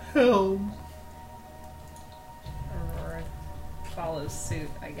 Helm. Aurora follows suit,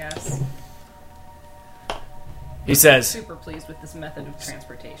 I guess. He says, Super pleased with this method of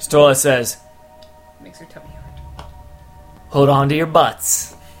transportation. Stoila says, Makes her tummy hurt. "Hold on to your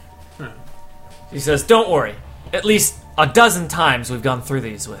butts." He says, "Don't worry. At least a dozen times we've gone through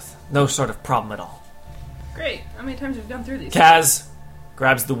these with no sort of problem at all." Great. How many times have we gone through these? Kaz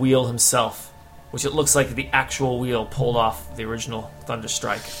grabs the wheel himself, which it looks like the actual wheel pulled off the original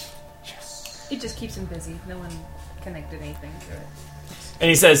Thunderstrike. It just keeps him busy. No one connected anything to it. And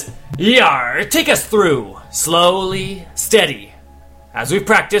he says, "Yar, take us through. Slowly, steady. As we've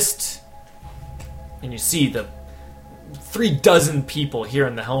practiced." And you see the 36 people here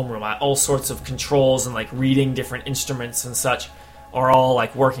in the helm room, all sorts of controls and like reading different instruments and such, are all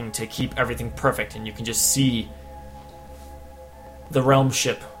like working to keep everything perfect. And you can just see the realm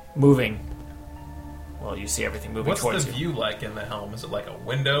ship moving. Well, you see everything moving What's towards the you. view like in the helm? Is it like a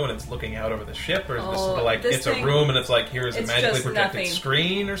window and it's looking out over the ship, or is this sort Oh, of like this it's thing- a room and it's like here's a it's magically just protected nothing.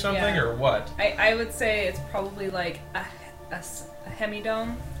 screen or something, Yeah. or what? I would say it's probably like a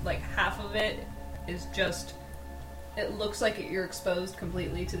hemidome. Like half of it is just. It looks like you're exposed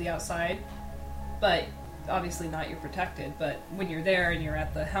completely to the outside, but obviously not. You're protected. But when you're there and you're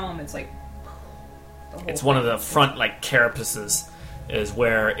at the helm, it's like. The whole It's one of thing. the front like carapaces is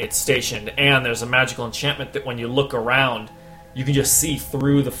where it's stationed, and there's a magical enchantment that when you look around, you can just see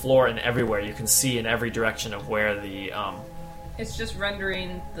through the floor and everywhere. You can see in every direction of where the It's just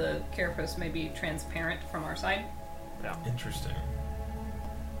rendering the carapace maybe transparent from our side, Interesting.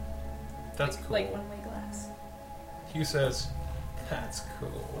 That's cool. like one-way glass. Hugh says, "That's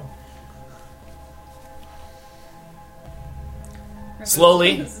cool."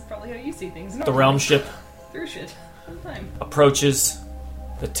 Slowly, This is probably how you see things. the realm ship Through shit all the time. approaches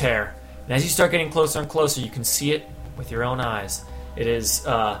the tear, and as you start getting closer and closer, you can see it with your own eyes. It is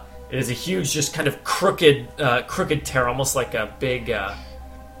a huge, just kind of crooked tear, almost like a big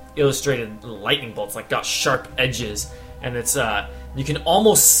illustrated lightning bolt. It's like got sharp edges, and it's you can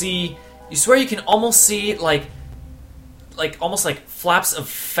almost see. You swear you can almost see like almost like flaps of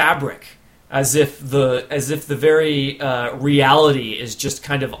fabric, as if the very reality is just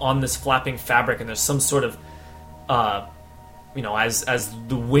kind of on this flapping fabric, and there's some sort of as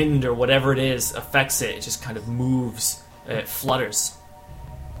the wind or whatever it is affects it, it just kind of moves, it flutters,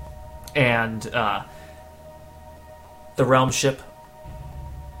 and the realm ship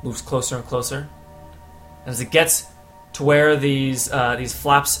moves closer and closer. And as it gets to where these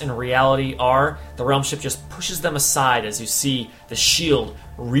flaps in reality are, the realm ship just pushes them aside as you see the shield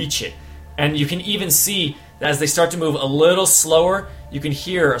reach it. And you can even see that as they start to move a little slower, you can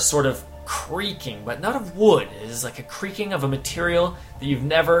hear a sort of creaking, but not of wood. It is like a creaking of a material that you've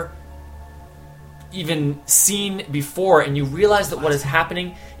never even seen before, and you realize that what is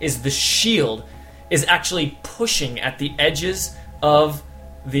happening is the shield is actually pushing at the edges of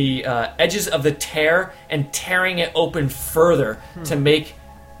the tear and tearing it open further to make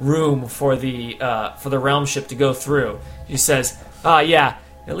room for the realm ship to go through. He says, yeah,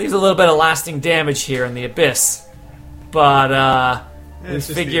 it leaves a little bit of lasting damage here in the abyss, but we It's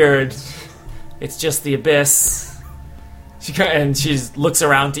just figured it's just the abyss. And she looks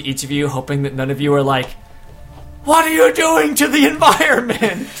around to each of you, hoping that none of you are like, "What are you doing to the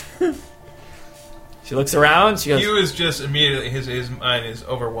environment?" She looks around. She goes, Hugh is just immediately his mind is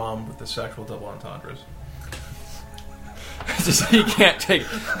overwhelmed with the sexual double entendres. just, "He can't take.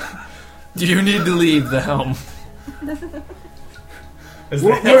 Do you need to leave the helm?" We're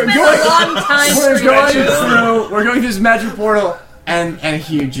going Long time We're for going you. through this magic portal, And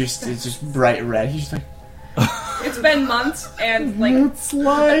Hugh is just bright red. He's just like, It's been months, and like it's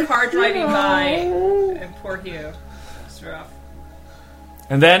like a car driving by, and poor Hugh. It's rough.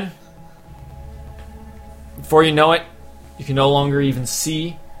 And then, before you know it, you can no longer even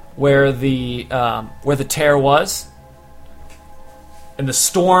see where the tear was, and the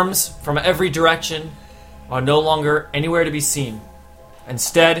storms from every direction are no longer anywhere to be seen.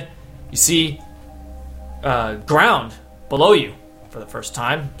 Instead, you see ground below you for the first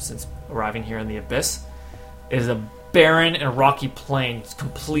time since arriving here in the Abyss. It is a barren and rocky plain. It's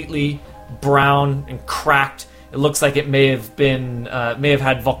completely brown and cracked. It looks like it may have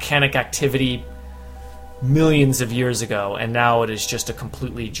had volcanic activity millions of years ago, and now it is just a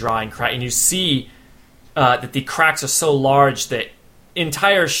completely dry and cracked. And you see that the cracks are so large that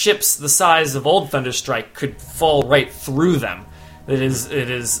entire ships the size of Old Thunderstrike could fall right through them.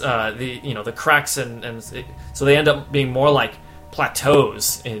 The cracks so they end up being more like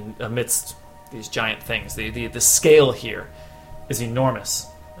plateaus amidst these giant things. The scale here is enormous.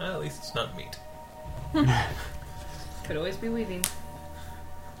 At least it's not meat. Could always be weaving.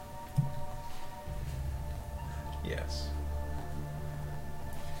 Yes.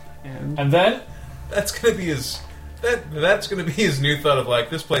 And then That's gonna be his. That's gonna be his new thought of like,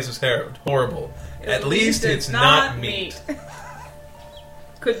 this place is horrible. At least it's not meat.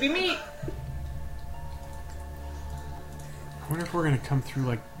 Could be meat. I wonder if we're going to come through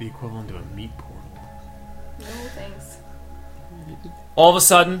like the equivalent of a meat portal. No thanks. all of a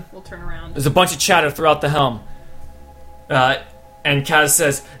sudden, We'll turn around. there's a bunch of chatter throughout the helm. And Kaz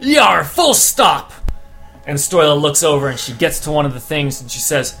says, "Yar, full stop!" And Stoila looks over and she gets to one of the things and she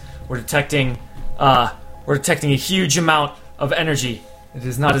says, we're detecting a huge amount of energy. It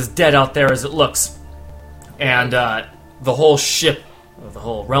is not as dead out there as it looks. And the whole ship, or the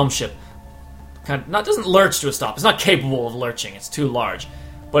whole realm ship, doesn't lurch to a stop. It's not capable of lurching. It's too large.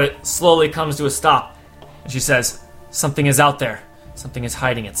 But it slowly comes to a stop. And she says, something is out there. Something is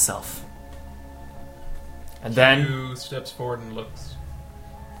hiding itself. And then Hugh steps forward and looks.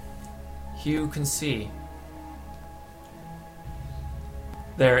 Hugh can see.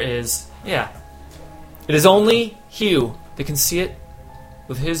 There is, it is only Hugh that can see it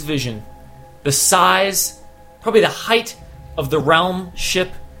with his vision. The size, probably the height of the realm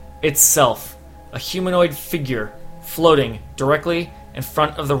ship itself. A humanoid figure floating directly in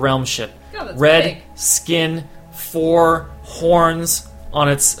front of the realm ship. God, that's Red big. skin, 4 horns on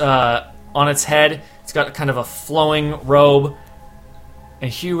its head. It's got kind of a flowing robe. And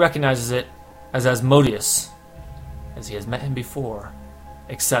Hugh recognizes it as Asmodeus, as he has met him before.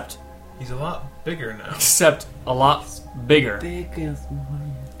 Except He's a lot bigger now. a lot bigger.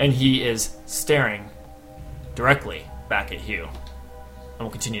 And he is staring directly back at Hugh. And we'll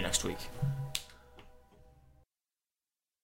continue next week.